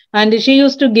 And she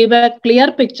used to give a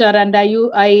clear picture, and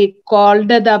I called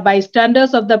the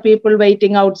bystanders of the people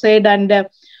waiting outside, and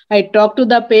I talked to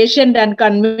the patient and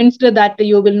convinced that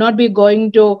you will not be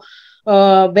going to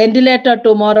ventilator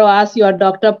tomorrow as your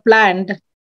doctor planned.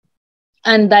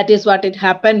 And that is what it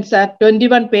happens.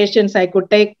 21 patients, I could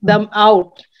take them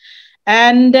out.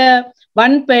 And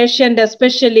one patient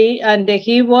especially, and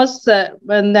he was,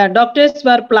 when the doctors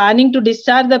were planning to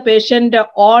discharge the patient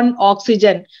on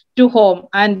oxygen to home,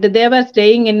 and they were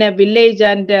staying in a village,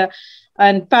 and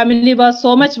family was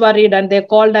so much worried, and they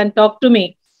called and talked to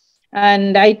me.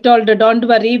 And I told, don't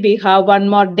worry, we have one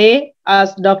more day,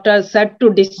 as doctor said, to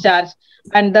discharge.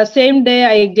 And the same day,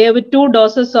 I gave 2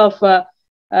 doses of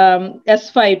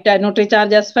S5,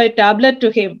 Nutricharge S5 tablet to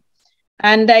him.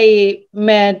 And I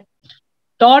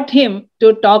taught him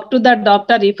to talk to the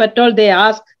doctor. If at all they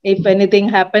ask, if anything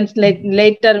happens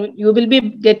later, you will be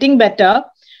getting better.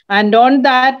 And on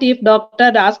that, if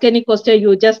doctor asks any question,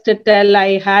 you just tell,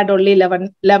 I had only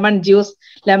lemon juice,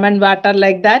 lemon water,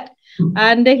 like that.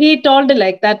 And he told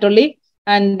like that only.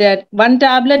 And 1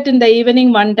 tablet in the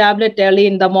evening, 1 tablet early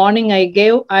in the morning I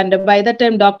gave. And by the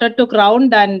time doctor took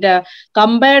round and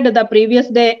compared the previous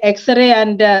day X-ray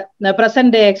and the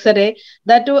present day X-ray,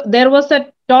 that there was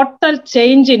a total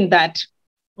change in that.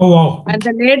 Oh, wow. And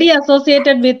the lady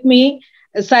associated with me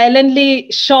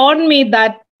silently showed me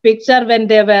that picture when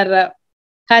they were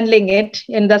handling it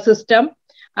in the system.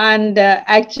 And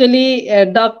actually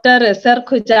doctor sir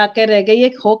खुद जाके रह गई, ये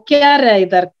हो क्या रहा है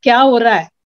इधर, क्या हो रहा है?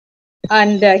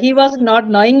 And he was not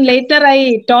knowing. Later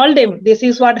I told him, this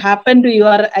is what happened to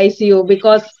your ICU,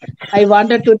 because I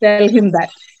wanted to tell him that.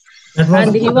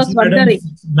 And he was wondering.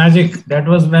 Magic. That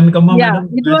was when Kamma Madam.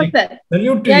 It magic. was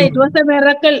Salute to you. It was a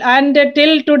miracle. And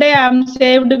till today I am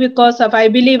saved because of, I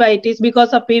believe it is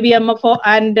because of PVMFO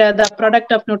and the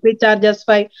product of Nutricharge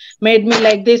S5 made me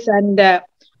like this. And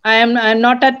I'm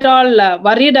not at all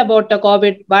worried about the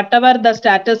COVID. Whatever the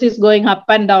status is going up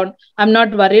and down, I'm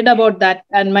not worried about that.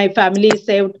 And my family is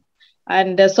saved.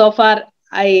 And so far,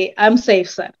 I am safe,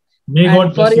 sir. May and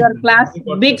God for your you. class,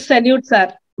 big salute,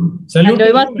 sir. Salute. And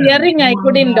I was hearing, I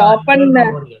couldn't open.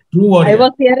 I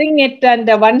was hearing it, and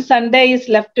one Sunday is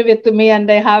left with me,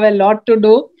 and I have a lot to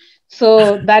do.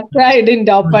 So that's why I didn't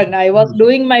open. I was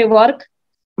doing my work,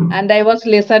 and I was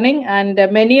listening, and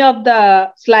many of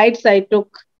the slides I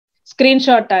took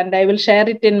screenshot, and I will share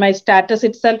it in my status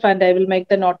itself, and I will make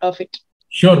the note of it.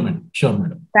 Sure, madam. Sure,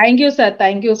 madam. Thank you, sir.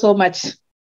 Thank you so much.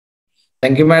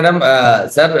 Thank you, madam.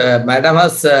 Sir, madam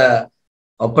has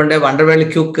opened a wonderful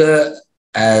cook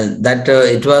that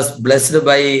it was blessed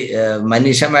by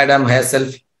Manisha madam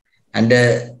herself, and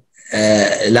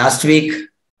last week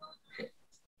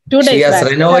 2 days she has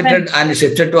back. renovated and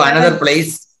shifted to another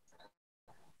place.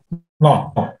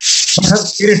 Wow. Her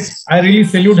spirit, I really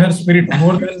salute her spirit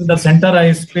more than the center.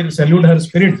 I salute her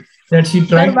spirit that she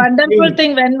tried. The wonderful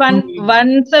thing when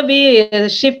once we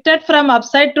shifted from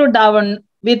upside to down,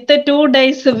 with the 2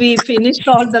 days we finished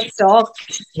all the stock.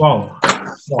 Wow.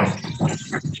 Wow.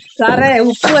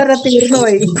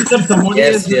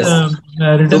 Yes.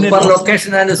 Super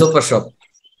location and super shop.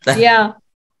 Yeah.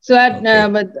 So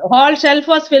whole shelf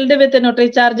was filled with the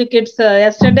Nutricharge kits.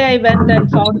 Yesterday I went and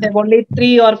found them only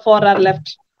 3 or 4 are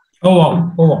left. Oh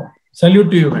wow. Oh wow.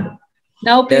 Salute to you, madam.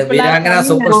 Now people are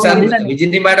superstar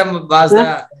Vyomini madam was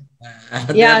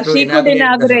yeah, she could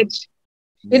inaugurate.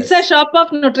 It's a shop of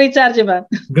Nutricharge, man.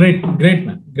 Great,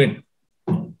 man. Great.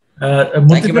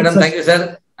 Thank you, madam. Thank you,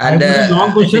 sir. And a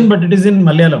long question, but it is in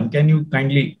Malayalam. Can you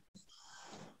kindly?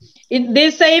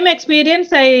 This same experience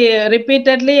I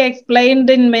repeatedly explained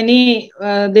in many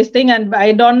this thing, and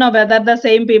I don't know whether the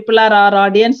same people are our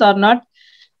audience or not.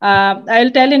 I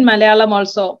will tell in Malayalam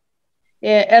also.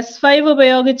 S5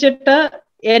 ഉപയോഗിച്ചിട്ട്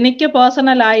എനിക്ക്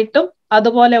personal ആയിട്ടും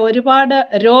അതുപോലെ ഒരുപാട്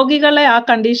രോഗികളെ ആ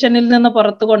കണ്ടീഷനിൽ നിന്ന്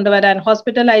പുറത്തു കൊണ്ടുവരാൻ,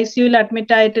 ഹോസ്പിറ്റൽ ICUയിൽ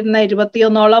അഡ്മിറ്റ് ആയിട്ടിരുന്ന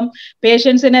 21ഓളം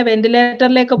പേഷ്യൻസിനെ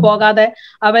വെന്റിലേറ്ററിലേക്ക് പോകാതെ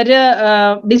അവര്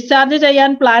ഡിസ്ചാർജ്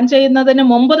ചെയ്യാൻ പ്ലാൻ ചെയ്യുന്നതിന്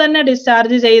മുമ്പ് തന്നെ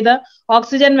ഡിസ്ചാർജ് ചെയ്ത്,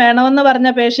 ഓക്സിജൻ വേണമെന്ന് പറഞ്ഞ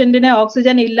പേഷ്യന്റിനെ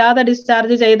ഓക്സിജൻ ഇല്ലാതെ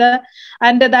ഡിസ്ചാർജ് ചെയ്ത്,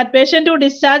 and that patient who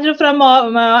discharged from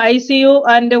ICU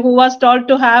and who was told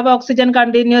to have oxygen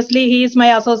continuously, he is my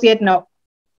associate now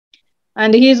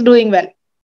and he is doing well.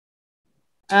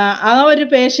 ആ ഒരു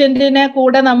പേഷ്യന്റിനെ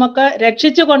കൂടെ നമുക്ക്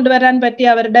രക്ഷിച്ചു കൊണ്ടുവരാൻ പറ്റി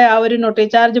അവരുടെ ആ ഒരു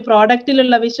ന്യൂട്രിചാർജ്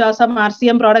പ്രോഡക്റ്റിലുള്ള വിശ്വാസം,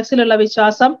 RCM പ്രോഡക്ട്സിലുള്ള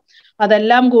വിശ്വാസം,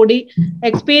 അതെല്ലാം കൂടി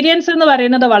എക്സ്പീരിയൻസ് എന്ന്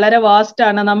പറയുന്നത് വളരെ വാസ്റ്റ്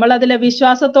ആണ്. നമ്മൾ അതിലെ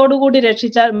വിശ്വാസത്തോടു കൂടി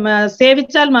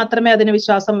സേവിച്ചാൽ മാത്രമേ അതിന്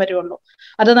വിശ്വാസം വരുള്ളൂ.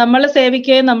 അത് നമ്മൾ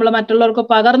സേവിക്കുകയും നമ്മൾ മറ്റുള്ളവർക്ക്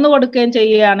പകർന്നു കൊടുക്കുകയും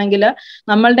ചെയ്യുകയാണെങ്കിൽ,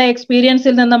 നമ്മളുടെ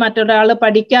എക്സ്പീരിയൻസിൽ നിന്ന് മറ്റൊരാൾ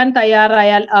പഠിക്കാൻ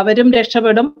തയ്യാറായാൽ അവരും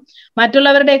രക്ഷപ്പെടും.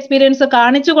 മറ്റുള്ളവരുടെ എക്സ്പീരിയൻസ്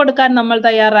കാണിച്ചു കൊടുക്കാൻ നമ്മൾ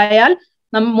തയ്യാറായാൽ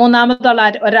മൂന്നാമതുള്ള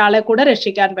ഒരാളെ കൂടെ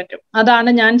രക്ഷിക്കാൻ പറ്റും. അതാണ്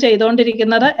ഞാൻ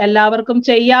ചെയ്തുകൊണ്ടിരിക്കുന്നത്. എല്ലാവർക്കും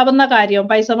ചെയ്യാവുന്ന കാര്യം,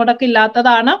 പൈസ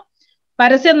മുടക്കില്ലാത്തതാണ്.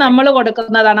 പരസ്യം നമ്മൾ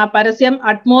കൊടുക്കുന്നതാണ്. ആ പരസ്യം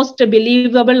അറ്റ്മോസ്റ്റ്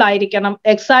ബിലീവബിൾ ആയിരിക്കണം.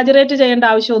 എക്സാജറേറ്റ് ചെയ്യേണ്ട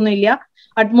ആവശ്യമൊന്നുമില്ല.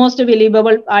 അറ്റ്മോസ്റ്റ്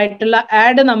ബിലീവബിൾ ആയിട്ടുള്ള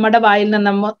ആഡ് നമ്മുടെ വായിൽ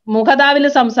നിന്ന് മുഖതാവിൽ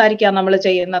സംസാരിക്കാൻ നമ്മൾ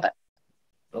ചെയ്യുന്നത്.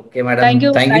 Okay, madam.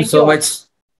 Thank you so much.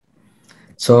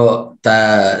 So,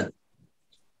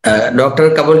 Dr.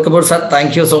 Kapoor sir,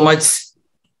 thank you so much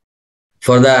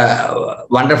for the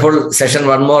wonderful session.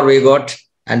 One more we got,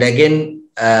 and again,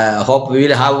 hope we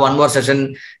will have one more session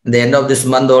in the end of this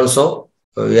month also.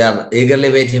 We are eagerly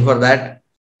waiting for that.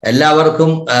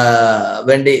 എല്ലാവർക്കും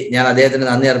വേണ്ടി ഞാൻ അദ്ദേഹത്തിന്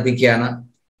നന്ദി അർപ്പിക്കുകയാണ്.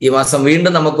 ഈ മാസം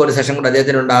വീണ്ടും നമുക്കൊരു സെഷൻ കൂടെ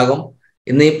അദ്ദേഹത്തിനുണ്ടാകും.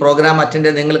 ഇന്ന് ഈ പ്രോഗ്രാം അറ്റൻഡ്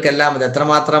ചെയ്ത് നിങ്ങൾക്കെല്ലാം അത്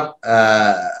എത്രമാത്രം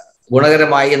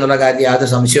ഗുണകരമായി എന്നുള്ള കാര്യം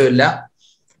യാതൊരു സംശയവുമില്ല.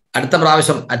 അടുത്ത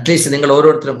പ്രാവശ്യം അറ്റ്ലീസ്റ്റ് നിങ്ങൾ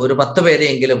ഓരോരുത്തരും ഒരു 10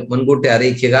 പേരെയെങ്കിലും മുൻകൂട്ടി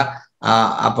അറിയിക്കുക.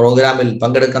 ആ പ്രോഗ്രാമിൽ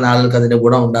പങ്കെടുക്കുന്ന ആളുകൾക്ക് അതിന്റെ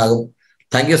ഗുണം ഉണ്ടാകും.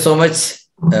 Thank you so much.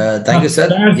 Thank you sir.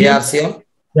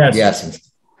 JRCM.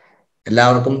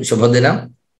 എല്ലാവർക്കും ശുഭദിനം.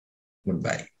 Good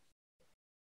bye.